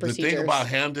But these procedures. The thing about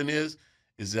Hamden is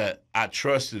that I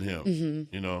trusted him.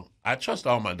 Mm-hmm. I trust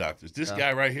all my doctors. This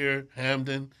guy right here,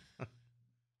 Hamden,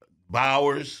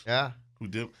 Bowers. Yeah. Who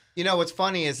did? What's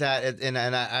funny is that, and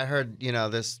I heard,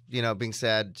 this, being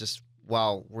said just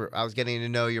while I was getting to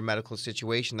know your medical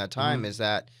situation that time is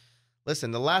that,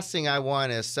 listen, the last thing I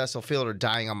want is Cecil Fielder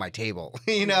dying on my table,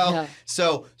 Yeah.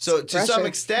 So to Pressure. some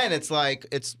extent, it's like,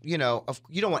 you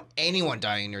don't want anyone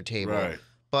dying on your table. Right.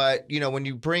 But, when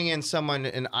you bring in someone,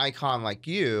 an icon like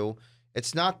you,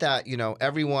 it's not that,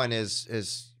 everyone is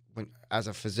as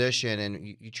a physician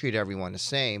and you treat everyone the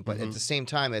same, but at the same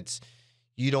time,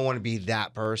 you don't want to be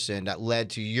that person that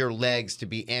led to your legs to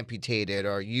be amputated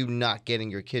or you not getting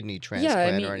your kidney transplant Yeah,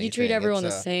 I mean, or anything. you treat everyone the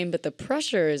same, but the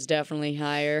pressure is definitely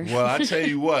higher. Well, I tell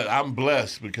you what, I'm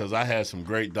blessed because I had some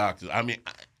great doctors. I mean,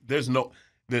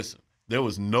 there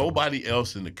was nobody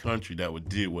else in the country that would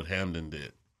do what Hamden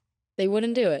did. They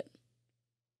wouldn't do it.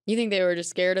 You think they were just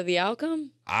scared of the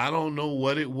outcome? I don't know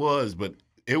what it was, but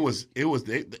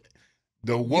the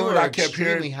You word were I kept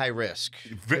extremely hearing. high risk.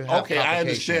 You have Okay, I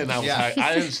understand. complications. I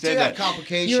understand Still have that.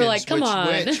 complications. You were like, "Come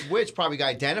on." Which probably got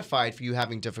identified for you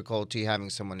having difficulty having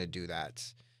someone to do that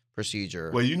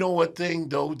procedure. Well, you know what thing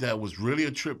though that was really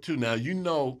a trip too. Now you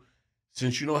know,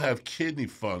 since you don't have kidney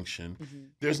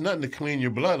function, there's nothing to clean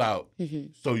your blood out.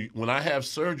 So when I have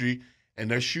surgery and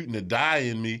they're shooting a dye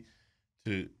in me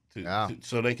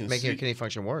so they can making your see kidney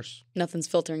function worse. Nothing's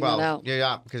filtering that out.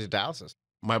 Yeah, because of dialysis.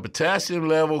 my potassium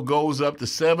level goes up to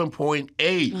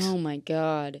 7.8. Oh my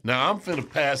God. Now I'm finna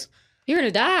pass. You're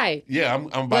gonna die. Yeah, I'm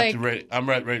about Like- to ready. I'm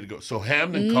ready to go. So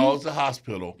Hamden calls the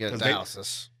hospital Yeah, because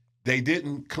dialysis. they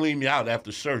didn't clean me out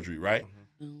after surgery, right?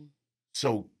 Oh.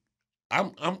 So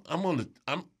I'm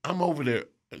over there.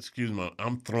 Excuse me.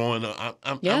 I'm throwing up.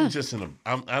 I'm just in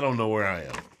I don't know where I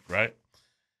am, right?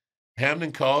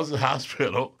 Hamden calls the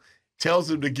hospital, tells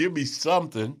them to give me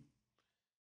something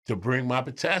to bring my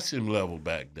potassium level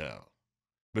back down.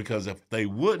 Because if they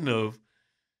wouldn't have,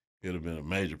 it would have been a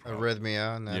major problem.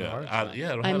 Arrhythmia and then heart attack. I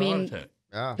had a heart attack.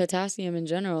 Yeah. Potassium in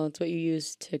general, it's what you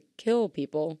use to kill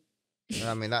people.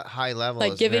 I mean, that high level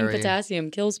Like is giving very...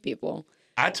 potassium kills people.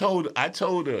 I told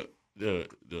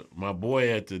my boy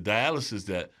at the dialysis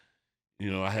that,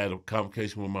 I had a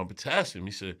complication with my potassium.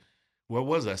 He said, "What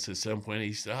was I?" I said 7.8.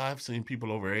 He said, I've seen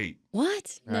people over 8.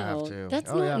 What? I have No, to.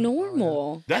 that's Oh, not yeah.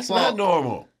 normal. That's Well, not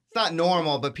normal. It's not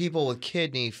normal, but people with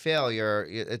kidney failure,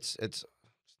 it's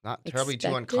not terribly too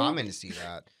Expected? uncommon to see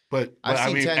that. But I've seen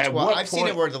I mean, 10, at 12. what I've seen it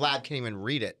point- where the lab can't even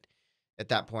read it at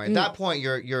that point. At that point,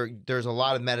 there's a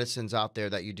lot of medicines out there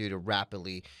that you do to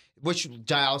rapidly, which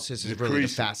dialysis is really the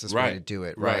Decrease it. fastest way to Right. do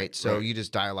it, Right. right? So Right. you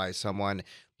just dialyze someone,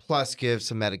 plus give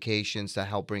some medications to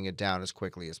help bring it down as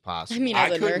quickly as possible. I mean, I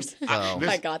as a couldn't- nurse, I- I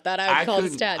listen, got that. I would call the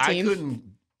stat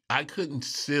team. I couldn't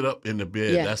sit up in the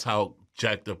bed. Yeah. That's how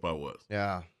jacked up I was.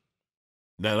 Yeah.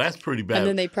 Now that's pretty bad. And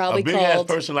then they probably a big ass called.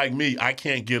 person like me, I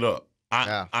can't get up.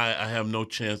 Yeah. I have no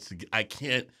chance to. I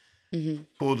can't Mhm.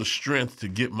 pull the strength to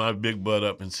get my big butt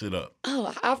up and sit up.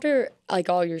 Oh, after like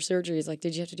all your surgeries, like,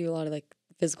 did you have to do a lot of like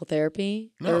physical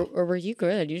therapy? No. Or were you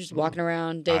good? You just walking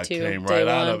around day I 2, came day right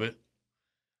 1. out of it.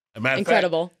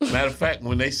 Incredible. Matter of fact,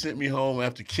 when they sent me home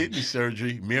after kidney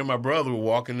surgery, me and my brother were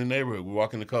walking the neighborhood. We're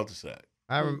walking the cul-de-sac.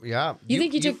 Yeah. You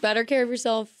think you took better care of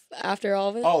yourself after all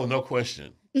of it? Oh, no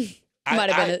question. Might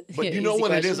have been But an you know easy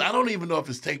what it is? question. I don't even know if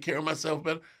it's take care of myself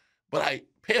better, but I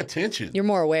pay attention. You're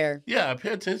more aware. Yeah, I pay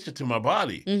attention to my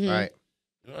body. Mhm. Right.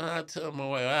 I tell my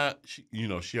wife,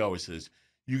 she always says,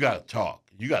 you got to talk.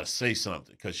 You got to say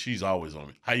something because she's always on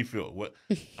me. How you feel? What?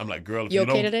 I'm like, girl, if You you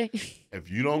okay don't, today? if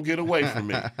you don't get away from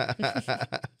me,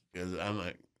 because I'm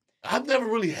like, I've never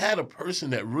really had a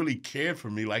person that really cared for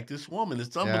me like this woman.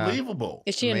 It's unbelievable.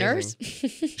 Is she a nurse?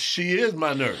 She is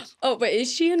my nurse. Oh, but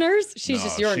is she a nurse? She's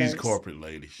just your nurse. She's corporate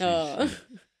lady.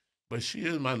 But she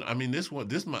is my. I mean,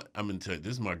 I'm gonna tell you,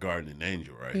 this is my guardian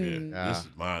angel right here. Yeah.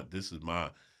 This is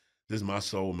my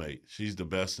soulmate. She's the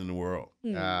best in the world.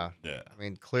 Yeah. Yeah. I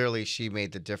mean, clearly she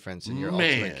made the difference in your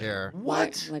ultimate care.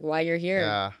 What? Like why you're here.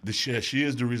 Yeah. She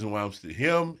is the reason why I'm still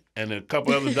him and a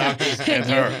couple other doctors and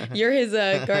her. You're his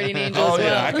guardian angel Oh as well.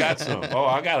 yeah, I got some. Oh,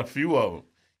 I got a few of them.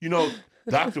 You know,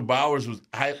 Dr. Bowers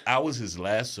I was his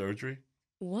last surgery.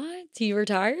 What? He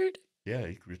retired? Yeah,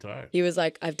 he retired. He was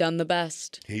like, I've done the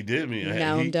best. He did me.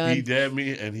 Now I'm done. He did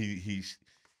me, and he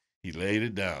laid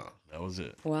it down. That was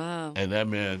it. Wow. And that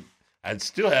man, I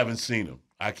still haven't seen him.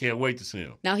 I can't wait to see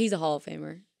him. Now he's a Hall of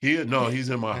Famer. He's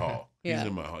in my hall. Yeah. He's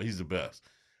in my hall. He's the best.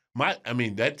 That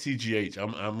TGH,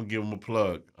 I'm gonna give him a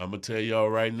plug. I'm gonna tell y'all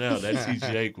right now that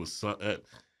TGH was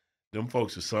them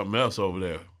folks are something else over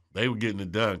there. They were getting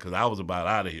it done because I was about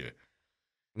out of here.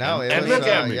 No, and look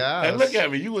at me. And look at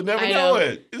me. You would never know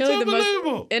it. It's You're the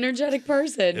unbelievable. most energetic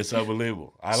person. It's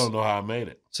unbelievable. I don't know how I made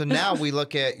it. So now we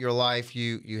look at your life.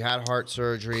 You had heart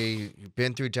surgery. You've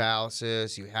been through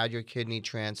dialysis. You had your kidney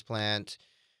transplant,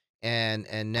 and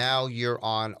now you're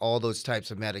on all those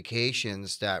types of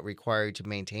medications that require you to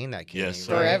maintain that kidney. Yes,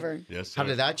 sir. right? Forever. Yes, sir. How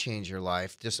did that change your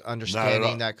life? Just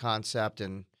understanding that concept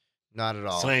and not at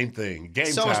all. Same thing. Game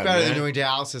so time, much better man. than doing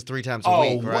dialysis 3 times a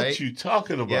week, right? What you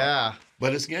talking about? Yeah.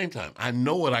 But it's game time. I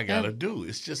know what I gotta do.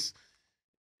 It's just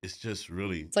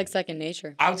really. It's like second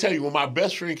nature. I'll tell you, when my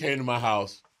best friend came to my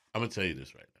house, I'm gonna tell you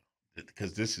this right now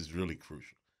because this is really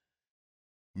crucial.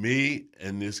 Me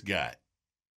and this guy,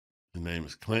 his name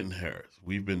is Clinton Harris.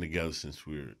 We've been together since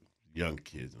we were young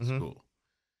kids in school.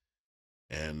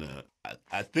 And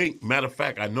I think, matter of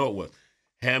fact, I know it was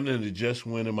Hamden had just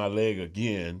went in my leg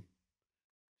again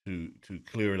to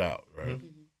clear it out, right?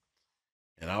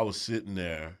 And I was sitting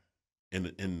there in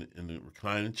the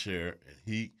reclining chair, and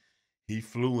he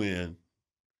flew in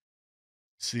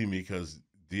to see me because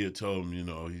Dia told him, you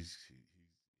know, he's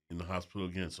in the hospital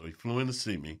again. So he flew in to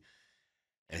see me,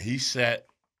 and he sat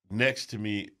next to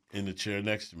me in the chair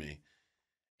next to me,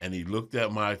 and he looked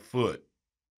at my foot,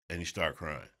 and he started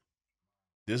crying.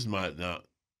 This is now.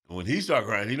 When he started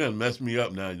crying, he done messed me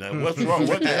up now. Now, what's wrong?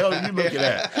 What the hell are you looking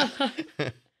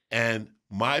at? And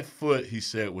my foot, he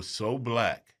said, was so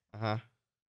black. Uh-huh.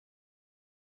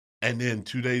 And then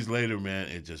 2 days later, man,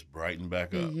 it just brightened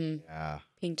back up. Yeah.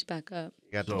 Pinked back up.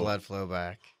 You got the blood flow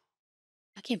back.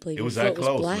 I can't believe it was your that foot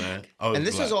close, was black. man. Oh, And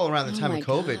this is all around the time of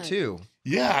COVID, God. too.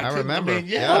 Yeah, I remember.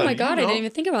 yeah, Oh my God, I didn't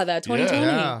even think about that. 2020.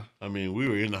 Yeah. I mean, we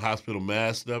were in the hospital,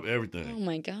 masked up, everything. Oh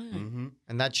my God. Mm-hmm.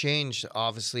 And that changed,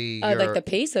 obviously, Like the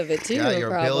pace of it too. yeah, your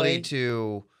probably. ability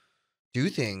to do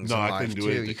things. No, in I life, couldn't do too.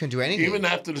 anything. You couldn't do anything. Even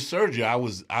after the surgery, I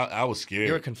was scared.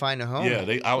 You were confined to home.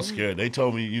 Yeah, I was scared. They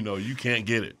told me, you know, you can't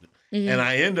get it, and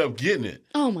I ended up getting it.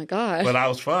 Oh my God. But I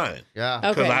was fine. Yeah. Okay.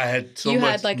 Because I had so You much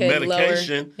had, like, a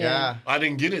medication. lower- Yeah. I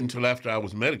didn't get it until after I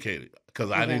was medicated because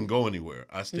I Okay. didn't go anywhere.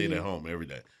 I stayed at home every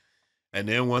day. And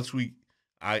then once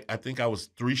I think I was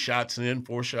 4 shots in.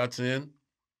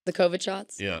 The COVID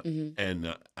shots. Yeah.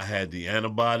 And I had the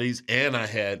antibodies and I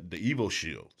had the Evo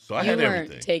Shield. So I You had weren't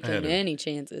everything. taking any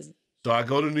chances. So I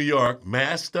go to New York,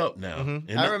 masked up now.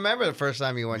 And I remember the first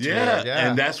time you went to New yeah, York. Yeah.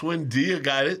 and that's when Dia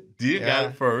got it. Dia got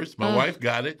it first. My wife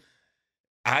got it.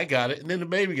 I got it, and then the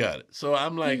baby got it. So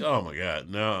I'm like, oh my God,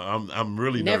 no, I'm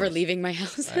really Never nervous. leaving my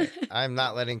house. I'm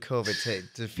not letting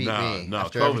COVID defeat me No,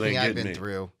 after COVID everything ain't I've getting been me.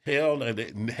 through. Hell, no,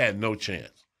 they had no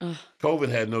chance. Ugh. COVID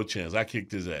had no chance. I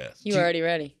kicked his ass. You were already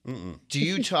ready. Do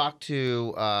you talk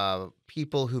to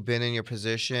people who've been in your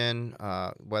position,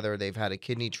 whether they've had a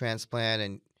kidney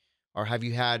transplant, or have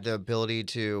you had the ability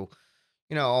to,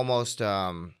 almost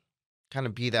kind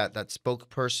of be that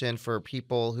spokesperson for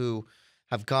people who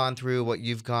have gone through what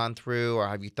you've gone through, or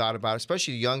have you thought about,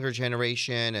 especially the younger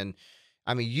generation? And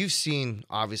I mean, you've seen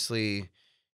obviously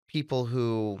people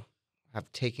who have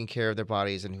taken care of their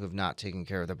bodies and who have not taken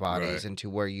care of their bodies, into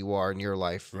where you are in your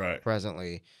life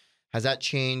presently. Has that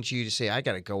changed you to say, I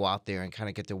got to go out there and kind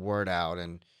of get the word out?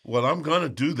 And well, I'm gonna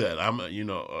do that.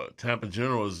 Tampa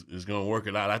General is gonna work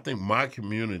it out. I think my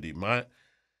community, my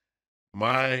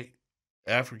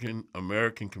African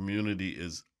American community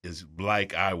is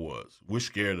like I was. We're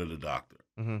scared of the doctor.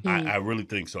 I really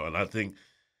think so, and I think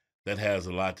that has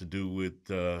a lot to do with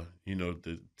the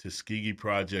Tuskegee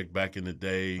Project back in the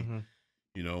day.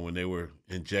 When they were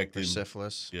injecting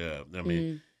syphilis. Yeah, I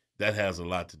mean that has a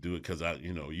lot to do with because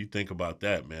you think about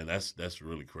that, man. That's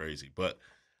really crazy. But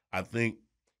I think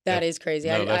that is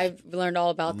crazy. I've learned all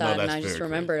about that, and I just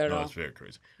remembered it all. That's very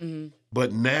crazy.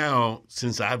 But now,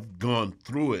 since I've gone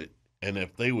through it, and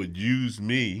if they would use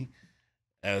me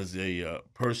as a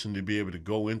person to be able to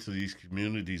go into these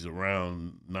communities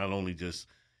around not only just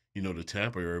the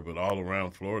Tampa area, but all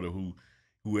around Florida,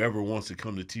 whoever wants to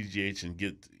come to TGH and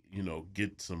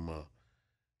get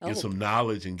some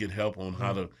knowledge and get help on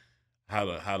how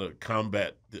to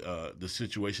combat the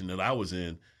situation that I was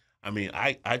in. I mean,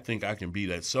 I think I can be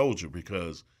that soldier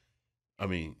because, I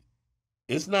mean,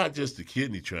 it's not just the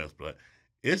kidney transplant.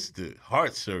 It's the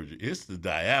heart surgery. It's the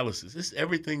dialysis. It's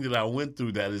everything that I went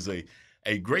through that is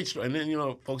a great story. And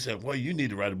then, folks say, well, you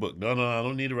need to write a book. No, I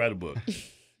don't need to write a book.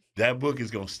 That book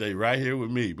is going to stay right here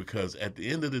with me because at the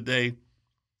end of the day,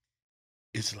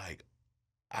 it's like,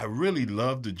 I really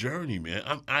love the journey, man.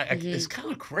 It's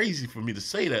kind of crazy for me to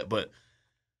say that, but,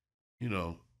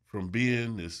 from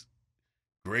being this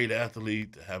great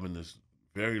athlete to having this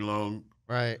very long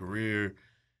career,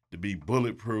 to be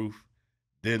bulletproof,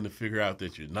 then to figure out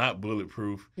that you're not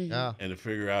bulletproof, and to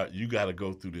figure out you got to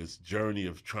go through this journey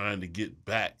of trying to get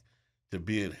back to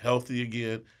being healthy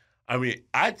again. I mean,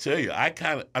 I tell you, I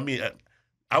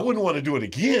wouldn't want to do it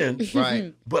again,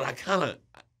 but I kind of,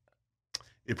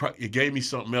 it gave me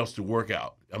something else to work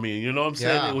out. I mean, you know what I'm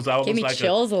saying? It was almost gave me like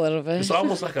chills a little bit. It's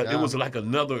almost like it was like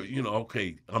another,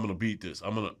 okay, I'm gonna beat this.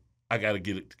 I got to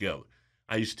get it together.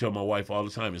 I used to tell my wife all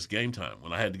the time, it's game time.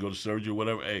 When I had to go to surgery or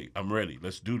whatever, hey, I'm ready.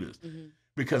 Let's do this.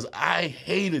 Because I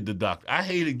hated the doctor. I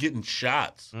hated getting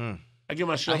shots. I get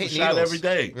myself a shot every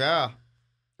day. Yeah.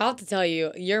 I'll have to tell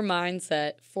you, your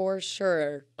mindset for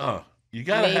sure. You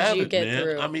gotta have it, get man.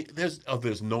 Through. I mean,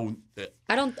 there's no.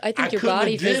 I think your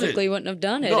body physically wouldn't have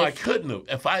done it. No, I couldn't have.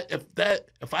 If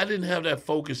I didn't have that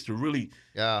focus to really,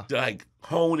 like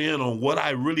hone in on what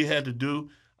I really had to do.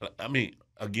 I mean,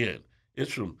 again,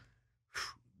 it's from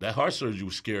that heart surgery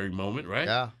was a scary moment, right?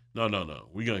 Yeah. No.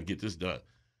 We're gonna get this done.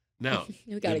 Now,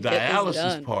 the get this dialysis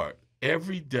done. part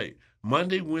every day,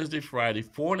 Monday, Wednesday, Friday,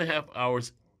 4.5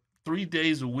 hours. 3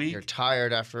 days a week. You're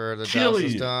tired after the Killing dust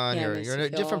is you. done. Yeah, You're a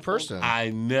different person. I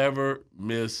never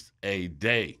missed a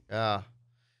day. Yeah.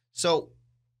 So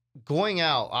going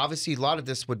out, obviously, a lot of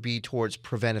this would be towards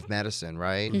preventive medicine,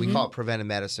 right? We call it preventive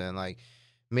medicine, like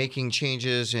making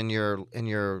changes in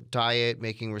your diet,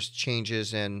 making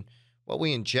changes in what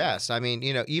we ingest. I mean,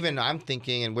 even I'm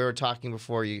thinking, and we were talking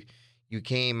before you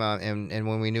came, and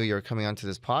when we knew you were coming onto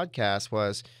this podcast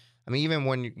was, I mean, even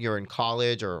when you're in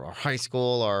college or high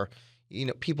school, or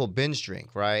people binge drink,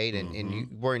 right? And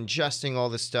we're ingesting all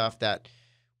this stuff that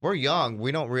we're young.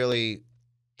 We don't really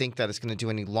think that it's going to do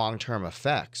any long-term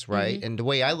effects, right? And the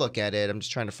way I look at it, I'm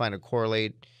just trying to find a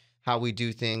correlate how we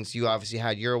do things. You obviously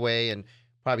had your way, and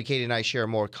probably Katie and I share a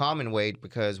more common way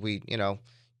because we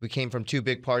came from two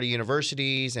big party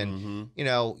universities, and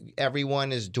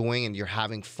everyone is doing, and you're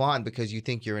having fun because you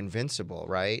think you're invincible,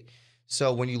 right?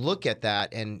 So when you look at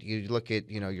that, and you look at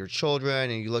your children,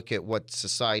 and you look at what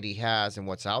society has and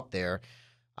what's out there,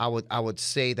 I would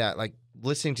say that, like,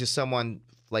 listening to someone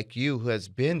like you who has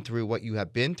been through what you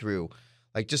have been through,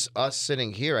 like just us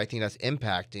sitting here, I think that's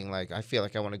impacting. Like, I feel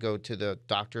like I want to go to the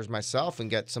doctors myself and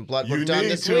get some blood work done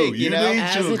this week. You need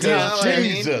to.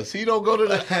 Jesus, he don't go to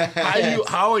the.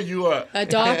 How are you a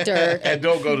doctor and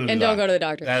don't go to the don't go to the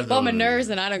doctor? Well, I'm a nurse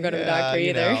and I don't go to the doctor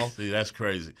either. See, that's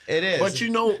crazy. It is. But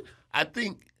I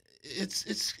think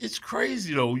it's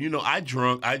crazy though. I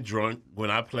drunk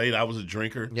when I played. I was a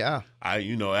drinker. Yeah.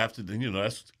 After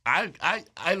that's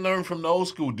I learned from the old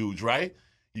school dudes, right?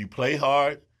 You play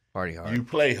hard. Party hard. You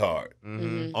play hard.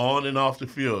 On and off the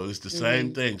field. It's the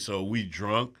same thing. So we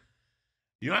drunk.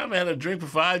 I haven't had a drink for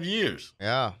 5 years.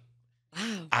 Yeah.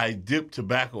 Wow. I dip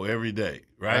tobacco every day,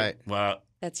 right? Well,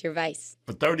 that's your vice.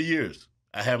 For 30 years,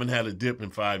 I haven't had a dip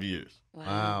in 5 years.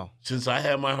 Wow. Since I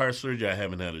had my heart surgery, I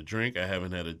haven't had a drink.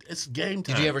 It's game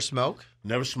time. Did you ever smoke?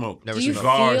 Never smoked. Never smoked.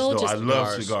 Cigars, though. I love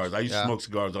cigars. I used to smoke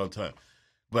cigars all the time.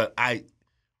 But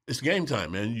it's game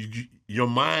time, man. Your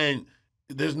mind,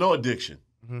 there's no addiction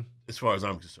as far as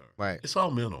I'm concerned. Right. It's all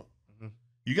mental.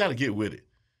 You got to get with it.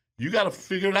 You got to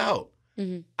figure it out.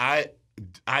 I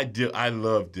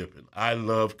love dipping. I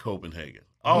love Copenhagen.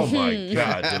 Oh, my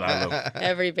God, did I love it.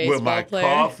 Every baseball with my player.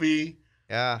 Coffee.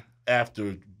 Yeah.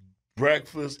 After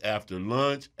breakfast, after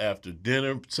lunch, after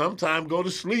dinner. Sometimes go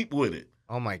to sleep with it.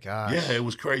 Oh, my gosh. Yeah, it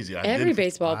was crazy. Every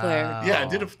baseball player. Yeah, I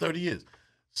did it for 30 years.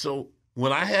 So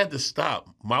when I had to stop,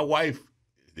 my wife,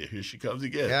 here she comes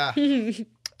again. Yeah.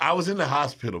 I was in the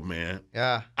hospital, man.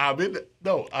 Yeah. I'm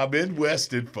in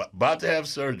Weston, about to have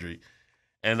surgery.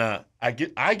 And I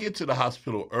get to the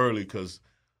hospital early because,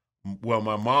 well,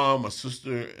 my mom, my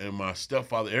sister, and my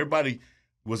stepfather, everybody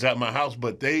was at my house,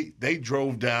 but they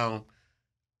drove down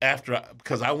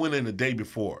because I went in the day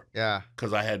before. Yeah.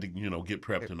 Because I had to, get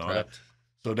prepped and all that.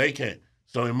 So they came.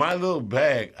 So in my little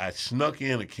bag, I snuck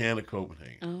in a can of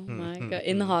Copenhagen. Oh, my God.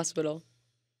 In the hospital.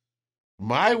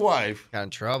 My wife got in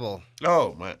trouble.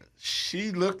 Oh, my.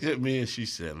 She looked at me and she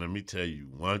said, let me tell you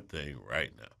one thing right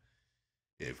now.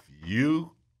 If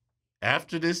you,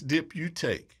 after this dip you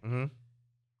take,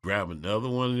 grab another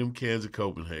one of them cans of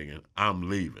Copenhagen, I'm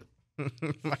leaving.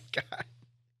 My God.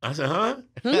 I said, huh?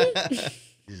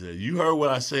 He said, you heard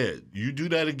what I said. You do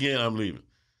that again, I'm leaving.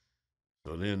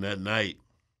 So then that night.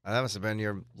 That must have been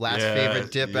your last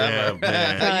favorite dip ever.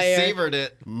 Man. You savored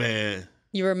it. Man.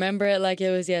 You remember it like it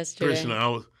was yesterday. Krishna,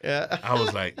 I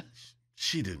was like,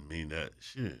 she didn't mean that.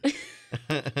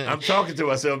 I'm talking to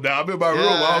myself now. I'm in my room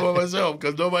all by myself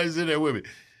because nobody's in there with me.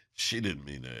 She didn't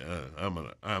mean that.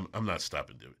 I'm not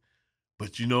stopping doing it.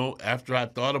 But after I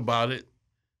thought about it,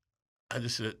 I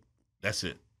just said, that's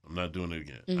it. I'm not doing it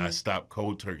again. I stopped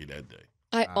cold turkey that day.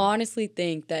 I honestly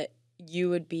think that you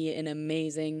would be an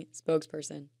amazing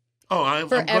spokesperson. Oh,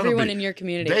 I'm everyone in your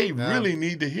community. They really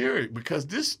need to hear it because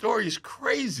this story is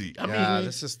crazy. I mean,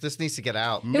 this needs to get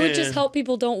out. It would just help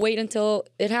people don't wait until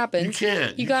it happens. You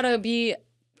can't. You gotta be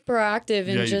proactive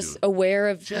and just aware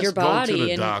of your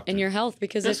body and your health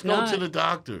because just if not, go to the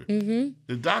doctor.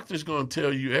 The doctor's gonna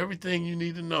tell you everything you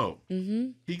need to know.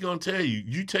 He's gonna tell you.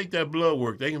 You take that blood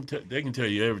work. They can tell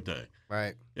you everything.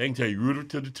 Right. They can tell you rooter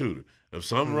to the tutor. If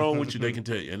something wrong with you, they can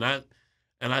tell you. And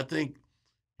I think,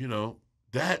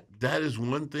 that is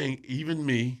one thing. Even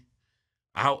me,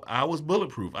 I was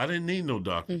bulletproof. I didn't need no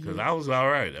doctor because I was all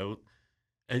right.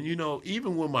 And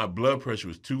even when my blood pressure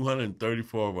was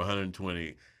 234 over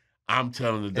 120, I'm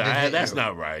telling the doctor, that's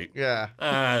not right. Yeah.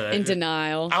 In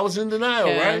denial. I was in denial,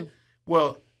 right?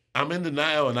 Well, I'm in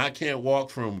denial and I can't walk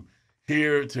from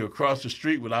here to across the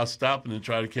street without stopping and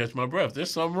trying to catch my breath.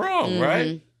 There's something wrong,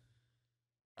 right?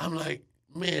 I'm like,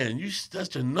 man, you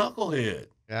such a knucklehead.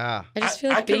 Yeah. I just feel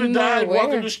like I could have died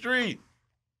walking the street.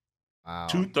 Wow.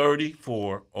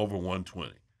 234 over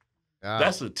 120. Yeah.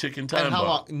 That's a ticking time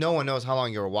bomb. No one knows how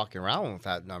long you were walking around with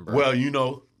that number. Well,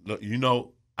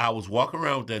 I was walking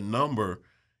around with that number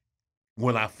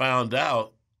when I found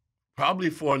out,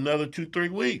 probably for another 2-3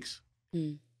 weeks.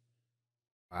 Mm.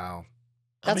 Wow.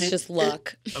 That's just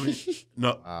luck.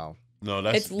 No. Wow. No,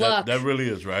 that's It's luck. That really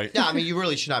is, right? Yeah, I mean, you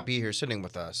really should not be here sitting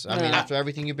with us. I mean, after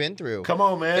everything you've been through. Come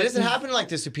on, man. It doesn't happen like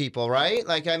this to people, right?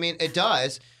 Like, I mean, it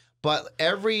does, but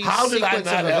every How did I sequence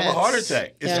not of have a events- heart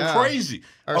attack? It's crazy.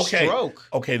 Or stroke.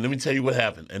 Okay, let me tell you what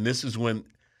happened. And this is when,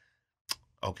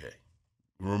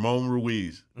 Ramon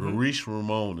Ruiz, Rarish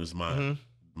Ramon is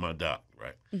my doc,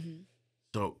 right? Mm-hmm.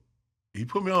 So he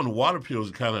put me on the water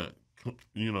pills to kind of, keep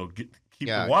the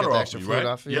get water the off extra me, fluid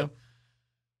right? off of you.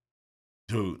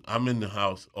 Dude, I'm in the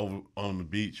house over on the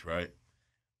beach, right?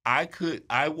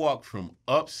 I walked from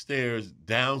upstairs,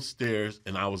 downstairs,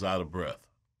 and I was out of breath.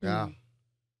 Yeah.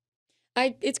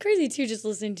 It's crazy too, just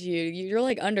listening to you. You're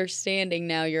like understanding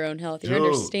now your own health. You're Dude.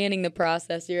 understanding the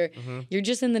process. You're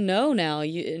just in the know now.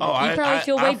 You I probably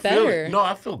feel way feel better. it. No,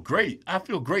 I feel great. I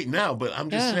feel great now, but I'm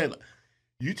just saying,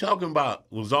 you talking about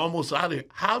was almost out of here.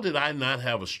 How did I not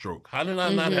have a stroke? How did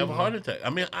I not have a heart attack? I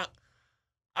mean,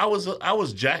 I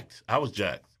was jacked. I was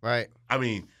jacked. Right. I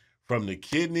mean, from the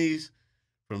kidneys,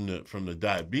 from the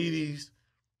diabetes,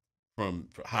 from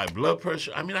high blood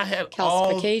pressure. I mean, I had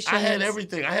calcifications. I had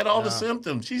everything. I had all the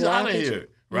symptoms. She's out of here,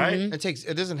 right?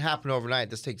 It doesn't happen overnight.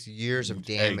 This takes years of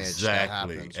damage.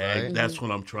 Exactly. That happens, right? That's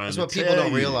what I'm trying That's to what tell people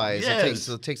don't you. realize. Yes.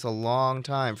 It takes a long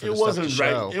time for It the stuff wasn't to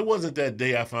show. It wasn't that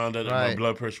day I found out that my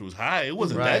blood pressure was high. It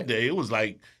wasn't that day. It was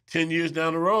like 10 years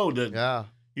down the road that,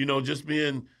 just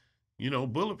being,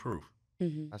 bulletproof.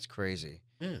 Mm-hmm. That's crazy.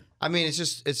 Yeah. I mean, it's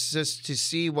just to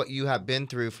see what you have been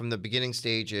through from the beginning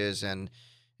stages and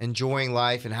enjoying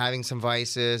life and having some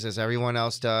vices as everyone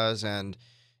else does and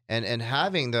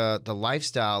having the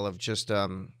lifestyle of just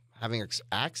having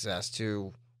access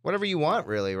to whatever you want,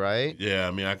 really, right? Yeah,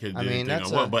 I mean, I could do anything I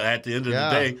want, but at the end of the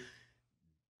day,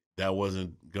 that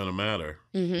wasn't gonna matter.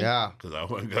 Mm-hmm. Yeah, because I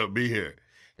wasn't gonna be here.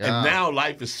 Yeah. And now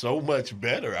life is so much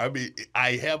better. I mean,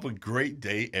 I have a great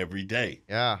day every day.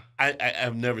 Yeah,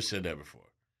 I've never said that before.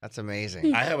 That's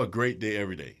amazing. I have a great day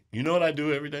every day. You know what I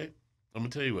do every day? I'm gonna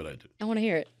tell you what I do. I want to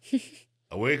hear it.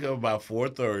 I wake up about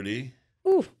 4:30.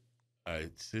 Ooh. I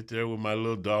sit there with my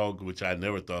little dog, which I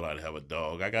never thought I'd have a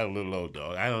dog. I got a little old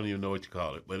dog. I don't even know what you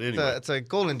call it, but anyway, it's a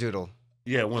golden doodle.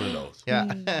 Yeah, one of those.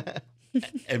 Yeah.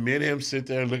 And me and him sit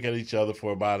there and look at each other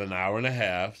for about an hour and a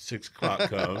half. 6 o'clock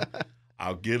comes.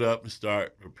 I'll get up and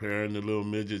start preparing the little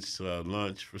midget's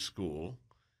lunch for school.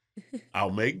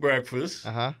 I'll make breakfast.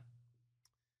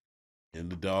 And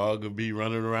the dog will be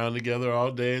running around together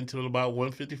all day until about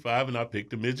 1:55, and I'll pick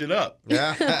the midget up.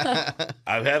 Yeah.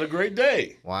 I've had a great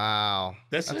day. Wow.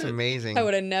 That's amazing. I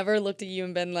would have never looked at you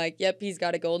and been like, yep, he's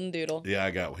got a golden doodle. Yeah,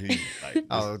 I got one. He's like,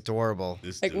 adorable.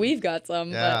 Like, we've got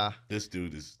some. Yeah. This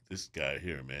dude is, this guy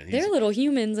here, man. They're little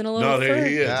humans in a little fur. No,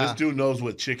 he is. Yeah. This dude knows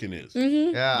what chicken is.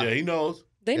 Mm-hmm. Yeah. Yeah, he knows.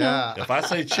 They know. If I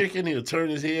say chicken, he'll turn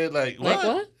his head like, what? Like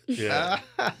what? Yeah.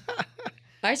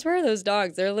 I swear those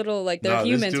dogs, they're little, like, they're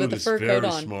humans with a fur coat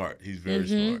on. He's very smart. He's very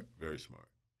smart. Very smart.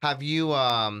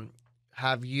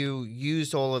 Have you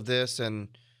used all of this and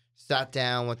sat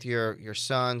down with your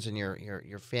sons and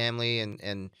your family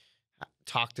and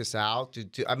talked this out?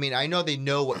 I mean, I know they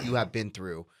know what you have been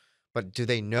through, but do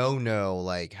they know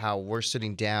like how we're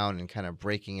sitting down and kind of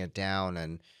breaking it down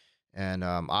and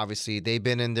obviously they've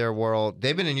been in their world,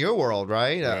 they've been in your world,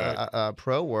 right? A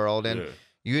pro world, and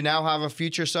you now have a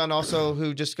future son also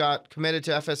who just got committed to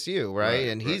FSU, right?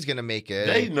 And he's gonna make it.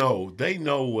 They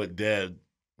know what Dad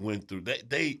went through.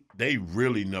 They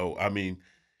really know. I mean,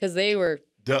 because they were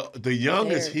the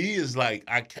youngest. He is like,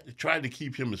 I tried to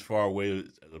keep him as far away as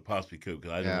I possibly could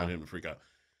because I didn't want him to freak out.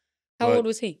 How old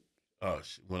was he?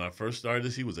 When I first started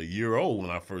this, he was a year old when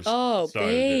I first started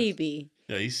baby.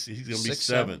 This. Yeah, he's gonna be 6,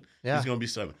 7. Yeah. He's gonna be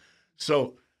 7.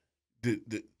 So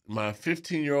my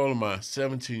 15-year-old and my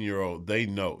 17-year-old, they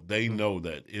know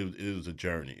that it was a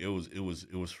journey. It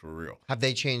was for real. Have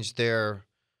they changed their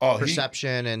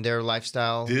perception and their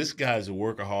lifestyle? This guy's a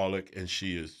workaholic, and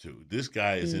she is too. This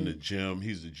guy is in the gym.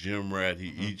 He's a gym rat.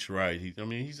 He eats right. He's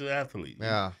an athlete.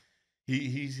 Yeah.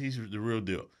 He's the real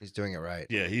deal. He's doing it right.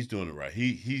 Yeah, he's doing it right.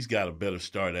 He's got a better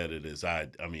start at it as I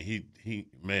mean, he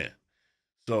man.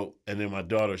 So, and then my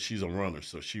daughter, she's a runner,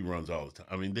 so she runs all the time.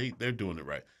 I mean, they're doing it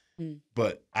right.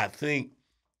 But I think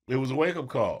it was a wake-up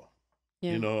call.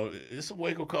 Yeah. You know, it's a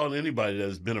wake-up call to anybody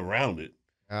that's been around it.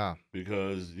 Yeah.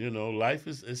 Because, life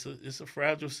is it's a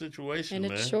fragile situation, and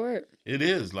man. it's short. It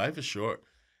is. Life is short.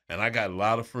 And I got a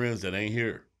lot of friends that ain't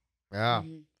here. Yeah.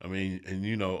 I mean,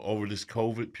 and over this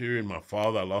COVID period,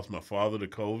 I lost my father to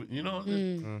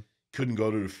COVID, couldn't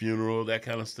go to the funeral, that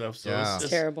kind of stuff. So yeah. It's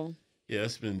terrible. Yeah,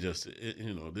 it's been just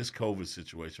this COVID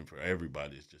situation for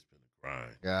everybody has just been a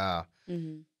grind. Yeah.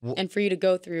 Mm-hmm. And for you to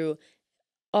go through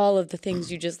all of the things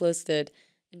you just listed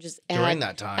and just during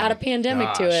that time, add a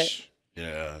pandemic to it.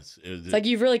 Yeah, it's like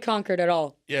you've really conquered it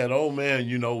all. Yeah, the old man,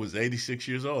 was 86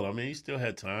 years old. I mean, he still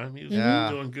had time. He was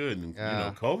doing good, and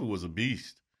COVID was a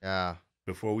beast. Yeah.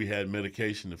 Before we had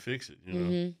medication to fix it,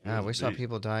 Yeah, we saw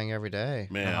people dying every day.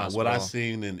 Man, what I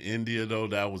seen in India though,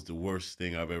 that was the worst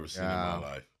thing I've ever seen in my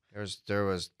life. There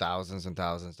was thousands and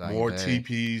thousands dying. More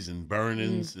teepees and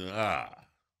burnings. And,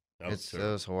 it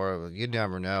was horrible. You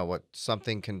never know what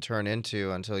something can turn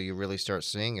into until you really start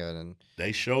seeing it, and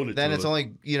they showed it. Then it's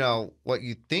only what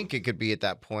you think it could be at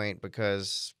that point,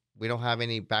 because we don't have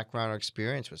any background or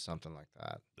experience with something like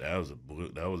that. That was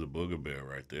a booger bear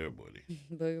right there, buddy.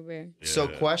 Booger bear. Yeah. So,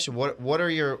 question: What are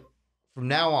your from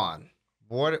now on?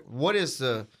 What is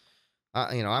the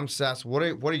I'm Seth. What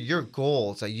are your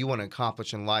goals that you want to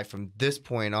accomplish in life from this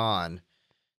point on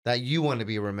that you want to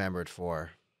be remembered for?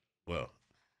 Well,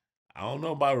 I don't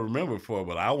know about remembered for,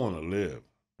 but I want to live.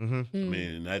 Mm-hmm. I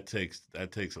mean, that takes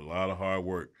a lot of hard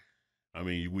work. I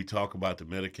mean, we talk about the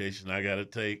medication I got to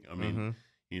take. I mean,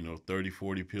 30,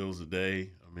 40 pills a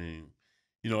day. I mean,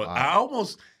 wow.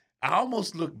 I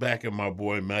almost look back at my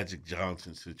boy Magic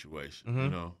Johnson's situation.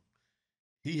 Mm-hmm.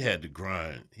 He had to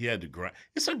grind.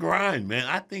 It's a grind, man.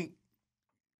 I think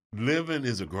living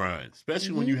is a grind,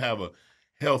 especially when you have a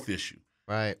health issue.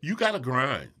 Right. You got to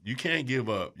grind. You can't give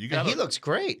up. And he looks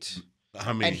great.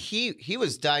 I mean, and he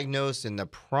was diagnosed in the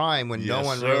prime when no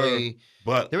one sir. really.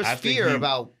 But there was fear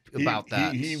about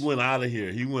that. He went out of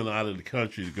here. He went out of the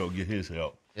country to go get his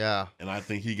help. Yeah. And I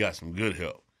think he got some good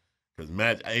help, because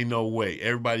Magic ain't no way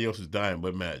everybody else is dying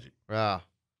but Magic. Yeah.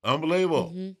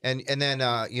 Unbelievable. Mm-hmm. And then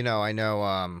I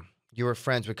know you were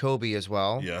friends with Kobe as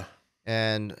well. Yeah.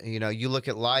 And you look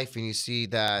at life and you see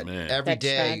that every That's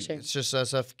day tragic. it's just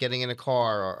us getting in a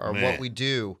car or what we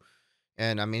do.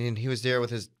 And I mean, he was there with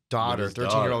his daughter,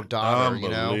 13-year-old daughter.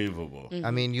 Unbelievable. Mm-hmm.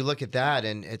 I mean, you look at that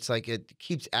and it's like it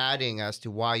keeps adding as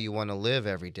to why you want to live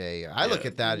every day. I look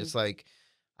at that, it's like,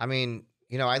 I mean,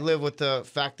 I live with the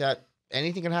fact that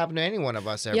anything can happen to any one of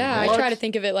us every day. I try to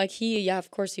think of it like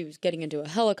of course he was getting into a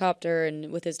helicopter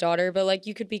and with his daughter, but like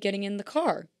you could be getting in the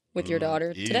car with your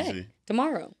daughter today,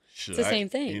 tomorrow. It's the same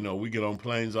thing. We get on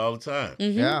planes all the time.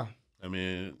 Mm-hmm. Yeah. I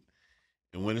mean,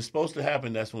 and when it's supposed to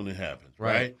happen, that's when it happens,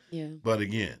 right? Yeah. But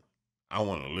again, I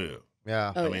want to live.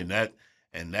 Yeah. Oh, I mean,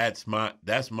 that's my,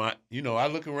 I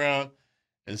look around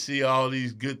and see all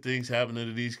these good things happening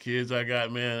to these kids I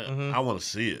got, man. Mm-hmm. I want to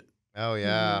see it. Oh,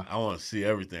 yeah. I want to see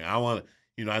everything. I want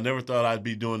to, I never thought I'd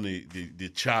be doing the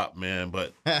chop, man,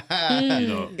 but,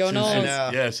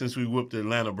 since we whooped the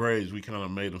Atlanta Braves, we kind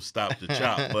of made them stop the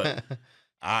chop, but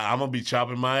I'm going to be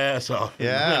chopping my ass off.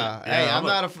 Yeah. Hey, I'm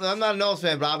not an Olds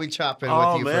fan, but I'll be chopping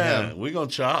with you for him. We're going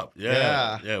to chop.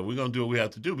 Yeah. We're going to do what we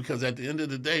have to do, because at the end of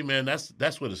the day, man,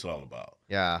 that's what it's all about.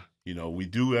 Yeah. We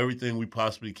do everything we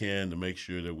possibly can to make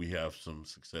sure that we have some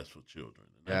successful children.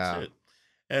 And that's it.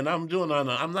 And I'm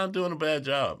not doing a bad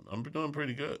job. I'm doing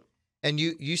pretty good. And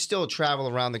you still travel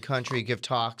around the country, give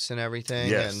talks and everything.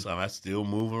 Yes, and I still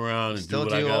move around and still do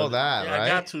what I gotta all that. Yeah, right? I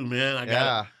got to, man. I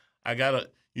gotta.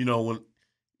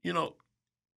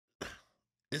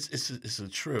 It's a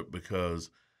trip, because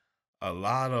a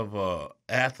lot of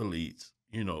athletes,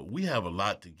 we have a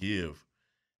lot to give,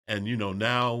 and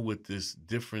now with this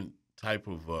different type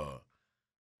of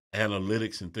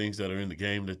analytics and things that are in the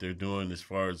game that they're doing, as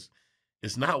far as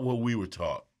it's not what we were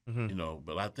taught,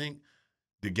 but I think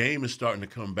the game is starting to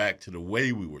come back to the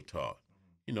way we were taught.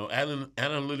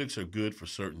 Analytics are good for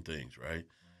certain things, right?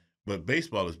 But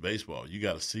baseball is baseball. You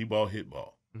got to see ball, hit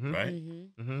ball, right?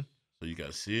 Mm-hmm. So you got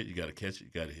to see it, you got to catch it,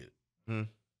 you got to hit it. Mm-hmm.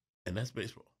 And that's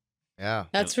baseball. Yeah.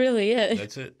 That's really it.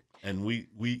 That's it. And we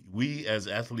as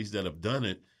athletes that have done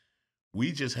it,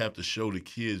 we just have to show the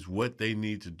kids what they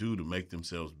need to do to make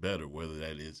themselves better, whether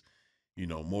that is,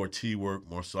 more tee work,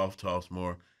 more soft toss,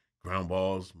 more ground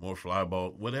balls, more fly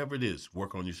ball, whatever it is.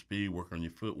 Work on your speed, work on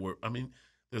your footwork. I mean,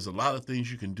 there's a lot of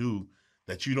things you can do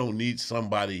that you don't need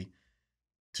somebody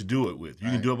to do it with. You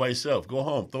can do it by yourself. Go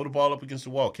home, throw the ball up against the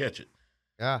wall, catch it.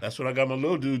 Yeah. That's what I got my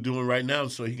little dude doing right now,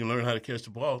 so he can learn how to catch the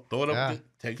ball. Throw it up,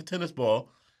 take a tennis ball,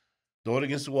 throw it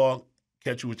against the wall,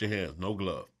 catch it with your hands, no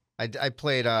glove. I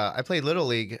played Little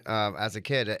League as a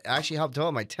kid. It actually helped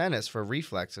develop my tennis for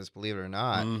reflexes, believe it or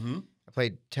not. Mm-hmm. I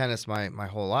played tennis my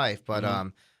whole life, but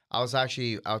I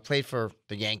played for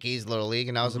the Yankees Little League,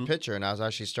 and I was a pitcher, and I was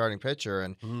actually starting pitcher,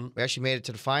 and we actually made it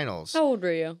to the finals. How old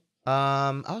were you?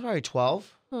 I was probably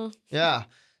 12. Huh. Yeah.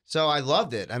 So I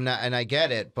loved it. And I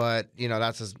get it, but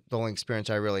that's the only experience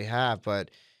I really have.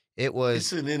 But It was.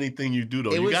 It's in anything you do,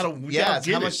 though. It was, gotta it's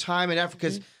get how it. much time and effort,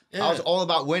 because Yeah. I was all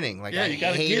about winning. Like, Yeah, I you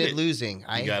gotta get hated it. losing.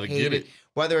 I gotta get hated it.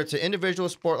 whether it's an individual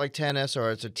sport like tennis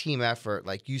or it's a team effort.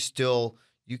 Like, you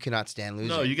cannot stand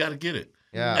losing. No, you got to get it.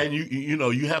 Yeah. And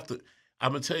you have to.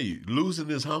 I'm gonna tell you, losing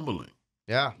is humbling.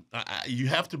 Yeah. You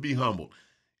have to be humble.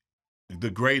 The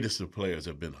greatest of players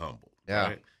have been humble. Yeah.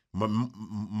 Right?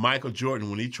 Michael Jordan,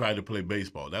 when he tried to play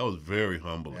baseball, that was very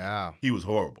humbling. Yeah. He was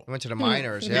horrible. Went to the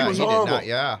minors. He Yeah. was did horrible. not.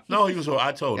 Yeah. No, he was horrible.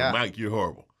 I told him, Yeah. Mike, you're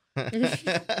horrible. What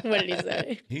did he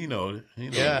say? He knows. He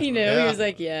knows. Yeah. He knew. Yeah. He was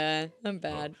like, yeah, I'm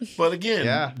bad. But again,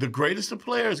 Yeah. the greatest of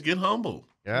players get humble.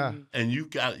 Yeah. And you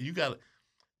got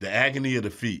the agony of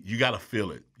defeat. You got to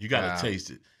feel it. You got to Yeah.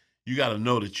 taste it. You got to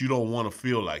know that you don't want to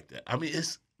feel like that. I mean,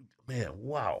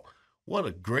 wow, what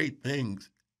a great thing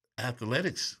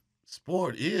athletics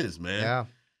sport is, man. Yeah.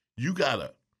 You got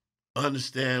to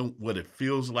understand what it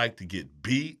feels like to get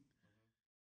beat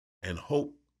and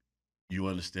hope you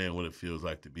understand what it feels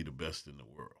like to be the best in the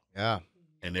world. Yeah.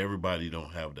 And everybody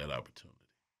don't have that opportunity.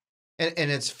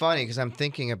 And it's funny because I'm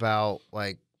thinking about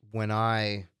like when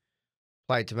I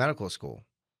applied to medical school,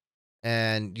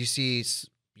 and you see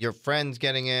your friends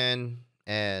getting in,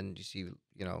 and you see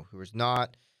who is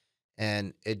not,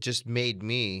 and it just made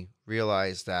me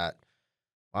realize that,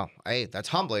 wow, hey, that's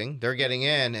humbling. They're getting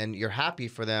in, and you're happy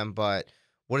for them, but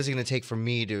what is it going to take for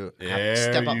me to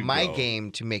step up my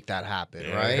game to make that happen,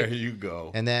 right? There you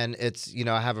go. And then it's,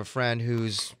 I have a friend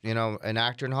who's, an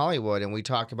actor in Hollywood, and we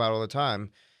talk about all the time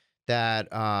that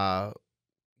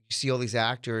you see all these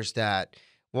actors that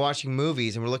we're watching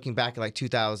movies and we're looking back at like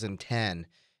 2010,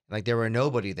 like they were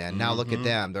nobody then. Now look at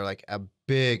them. They're like a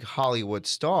big Hollywood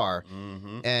star.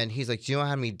 And he's like, do you know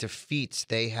how many defeats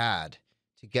they had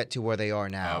to get to where they are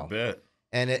now? I bet.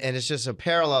 And it's just a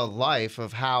parallel life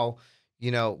of how,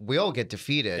 we all get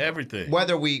defeated. Everything.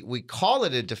 Whether we call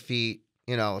it a defeat,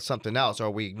 something else,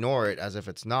 or we ignore it as if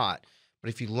it's not. But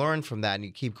if you learn from that and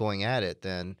you keep going at it,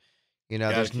 then,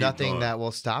 there's nothing going. that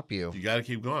will stop you. You got to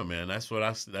keep going, man.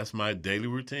 That's my daily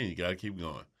routine. You got to keep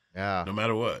going. Yeah. No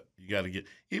matter what. You got to get,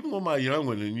 even with my young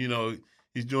one, and,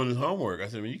 he's doing his homework. I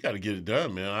said, man, you got to get it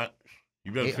done, man.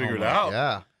 You better figure it out.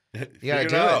 Yeah. You gotta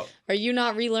do it. Are you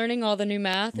not relearning all the new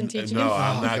math and teaching No, him?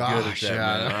 I'm not good at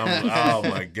that, man. Oh,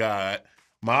 my God.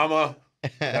 Mama.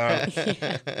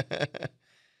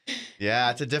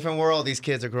 Yeah, it's a different world these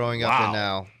kids are growing up in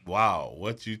now. Wow.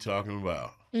 What you talking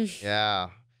about? Yeah.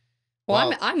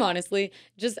 Well, I'm honestly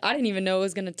I didn't even know it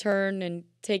was going to turn and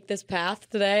take this path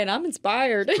today, and I'm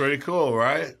inspired. Pretty cool,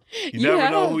 right? You Yeah. never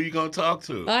know who you're going to talk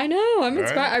to. I know. I'm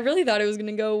inspired. Right? I really thought it was going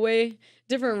to go way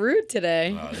different route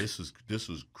today. This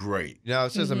was great.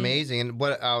 This is amazing. And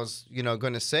what I was,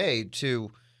 going to say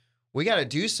too, we got to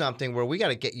do something where we got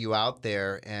to get you out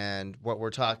there, and what we're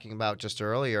talking about just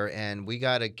earlier, and we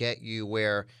got to get you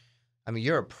where,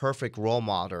 you're a perfect role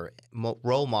model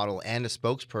and a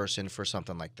spokesperson for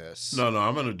something like this. No,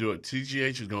 I'm going to do it.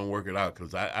 TGH is going to work it out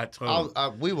because I told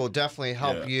him. We will definitely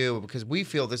help you because we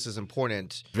feel this is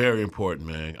important. Very important,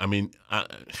 man.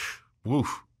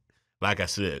 Woof. Like I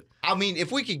said. If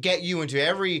we could get you into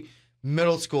every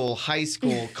middle school, high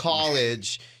school,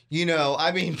 college,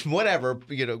 whatever,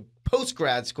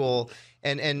 post-grad school,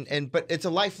 but it's a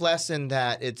life lesson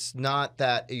that it's not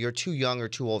that you're too young or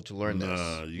too old to learn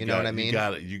this. You know what I mean?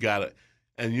 You got it.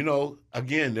 And,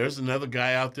 again, there's another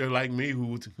guy out there like me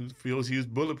who feels he's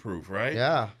bulletproof, right?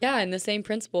 Yeah. Yeah, and the same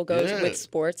principle goes with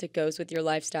sports. It goes with your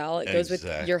lifestyle. It goes with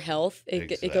your health.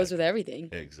 It goes with everything.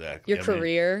 Exactly. Your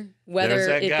career, whether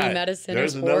it be medicine or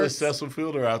sports. There's another Cecil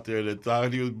Fielder out there that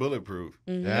thought he was bulletproof.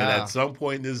 Mm-hmm. And at some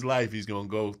point in his life, he's going to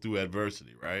go through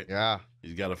adversity, right? Yeah.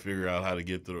 He's got to figure out how to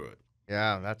get through it.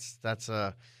 Yeah, that's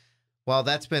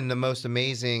been the most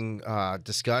amazing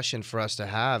discussion for us to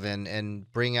have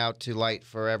and bring out to light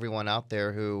for everyone out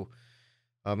there who,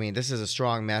 this is a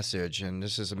strong message, and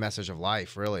this is a message of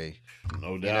life, really.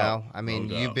 No doubt.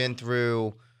 You've been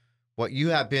through what you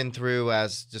have been through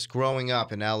as just growing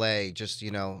up in L.A., just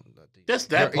that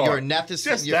part.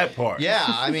 That part.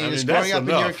 Yeah, just growing up in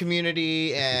your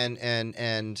community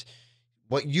and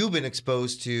what you've been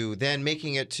exposed to, then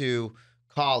making it to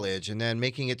college, and then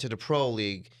making it to the pro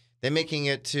league, then making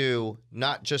it to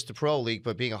not just the pro league,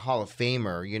 but being a Hall of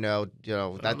Famer.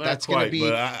 That's going to be.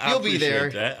 You'll be there.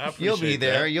 You'll be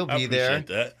there. You'll be there.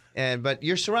 But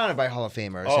you're surrounded by Hall of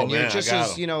Famers, and you're just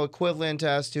as equivalent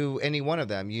as to any one of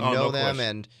them. Know them,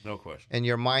 and no question. And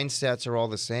your mindsets are all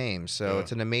the same. So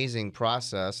it's an amazing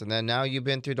process. And then now you've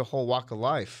been through the whole walk of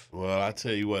life. Well, I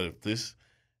tell you what,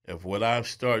 if what I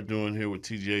start doing here with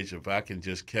TGH, if I can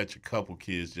just catch a couple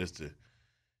kids just to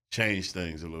change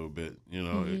things a little bit,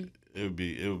 it would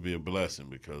be a blessing,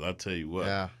 because I tell you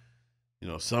what, You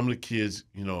know, some of the kids,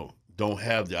 you know, don't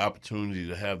have the opportunity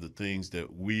to have the things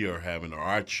that we are having or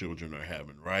our children are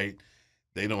having, right?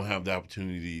 They don't have the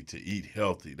opportunity to eat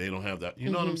healthy. They don't have that. You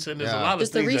know what I'm saying? There's a lot of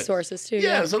just things the resources too.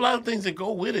 Yeah, there's a lot of things that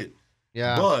go with it.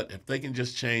 Yeah. But if they can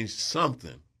just change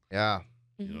something, Yeah.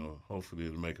 you know, hopefully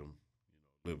it'll make them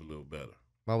live a little better.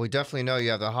 Well, we definitely know you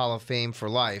have the Hall of Fame for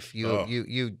life.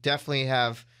 You definitely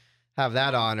have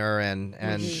that honor,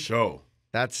 and Sure.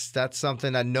 that's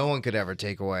something that no one could ever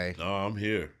take away. No, I'm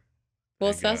here.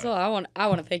 Well, Thank Cecil, God. I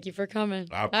want to thank you for coming.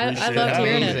 I appreciate loved having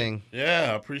hearing me. it. Amazing. Yeah,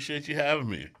 I appreciate you having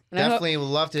me. And I hope- Definitely would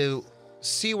love to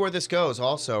see where this goes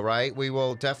also, right? We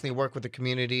will definitely work with the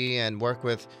community and work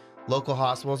with local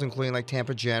hospitals, including like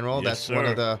Tampa General. Yes, That's one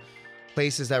of sir. the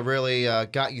places that really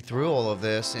got you through all of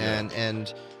this. Yeah.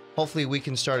 And hopefully we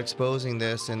can start exposing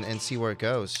this and see where it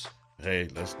goes. Hey,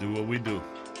 let's do what we do.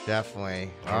 Definitely.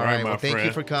 All All right, right. my Well, thank you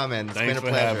friend. for coming. It's Thanks been a for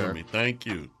pleasure. having me. Thank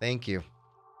you. Thank you.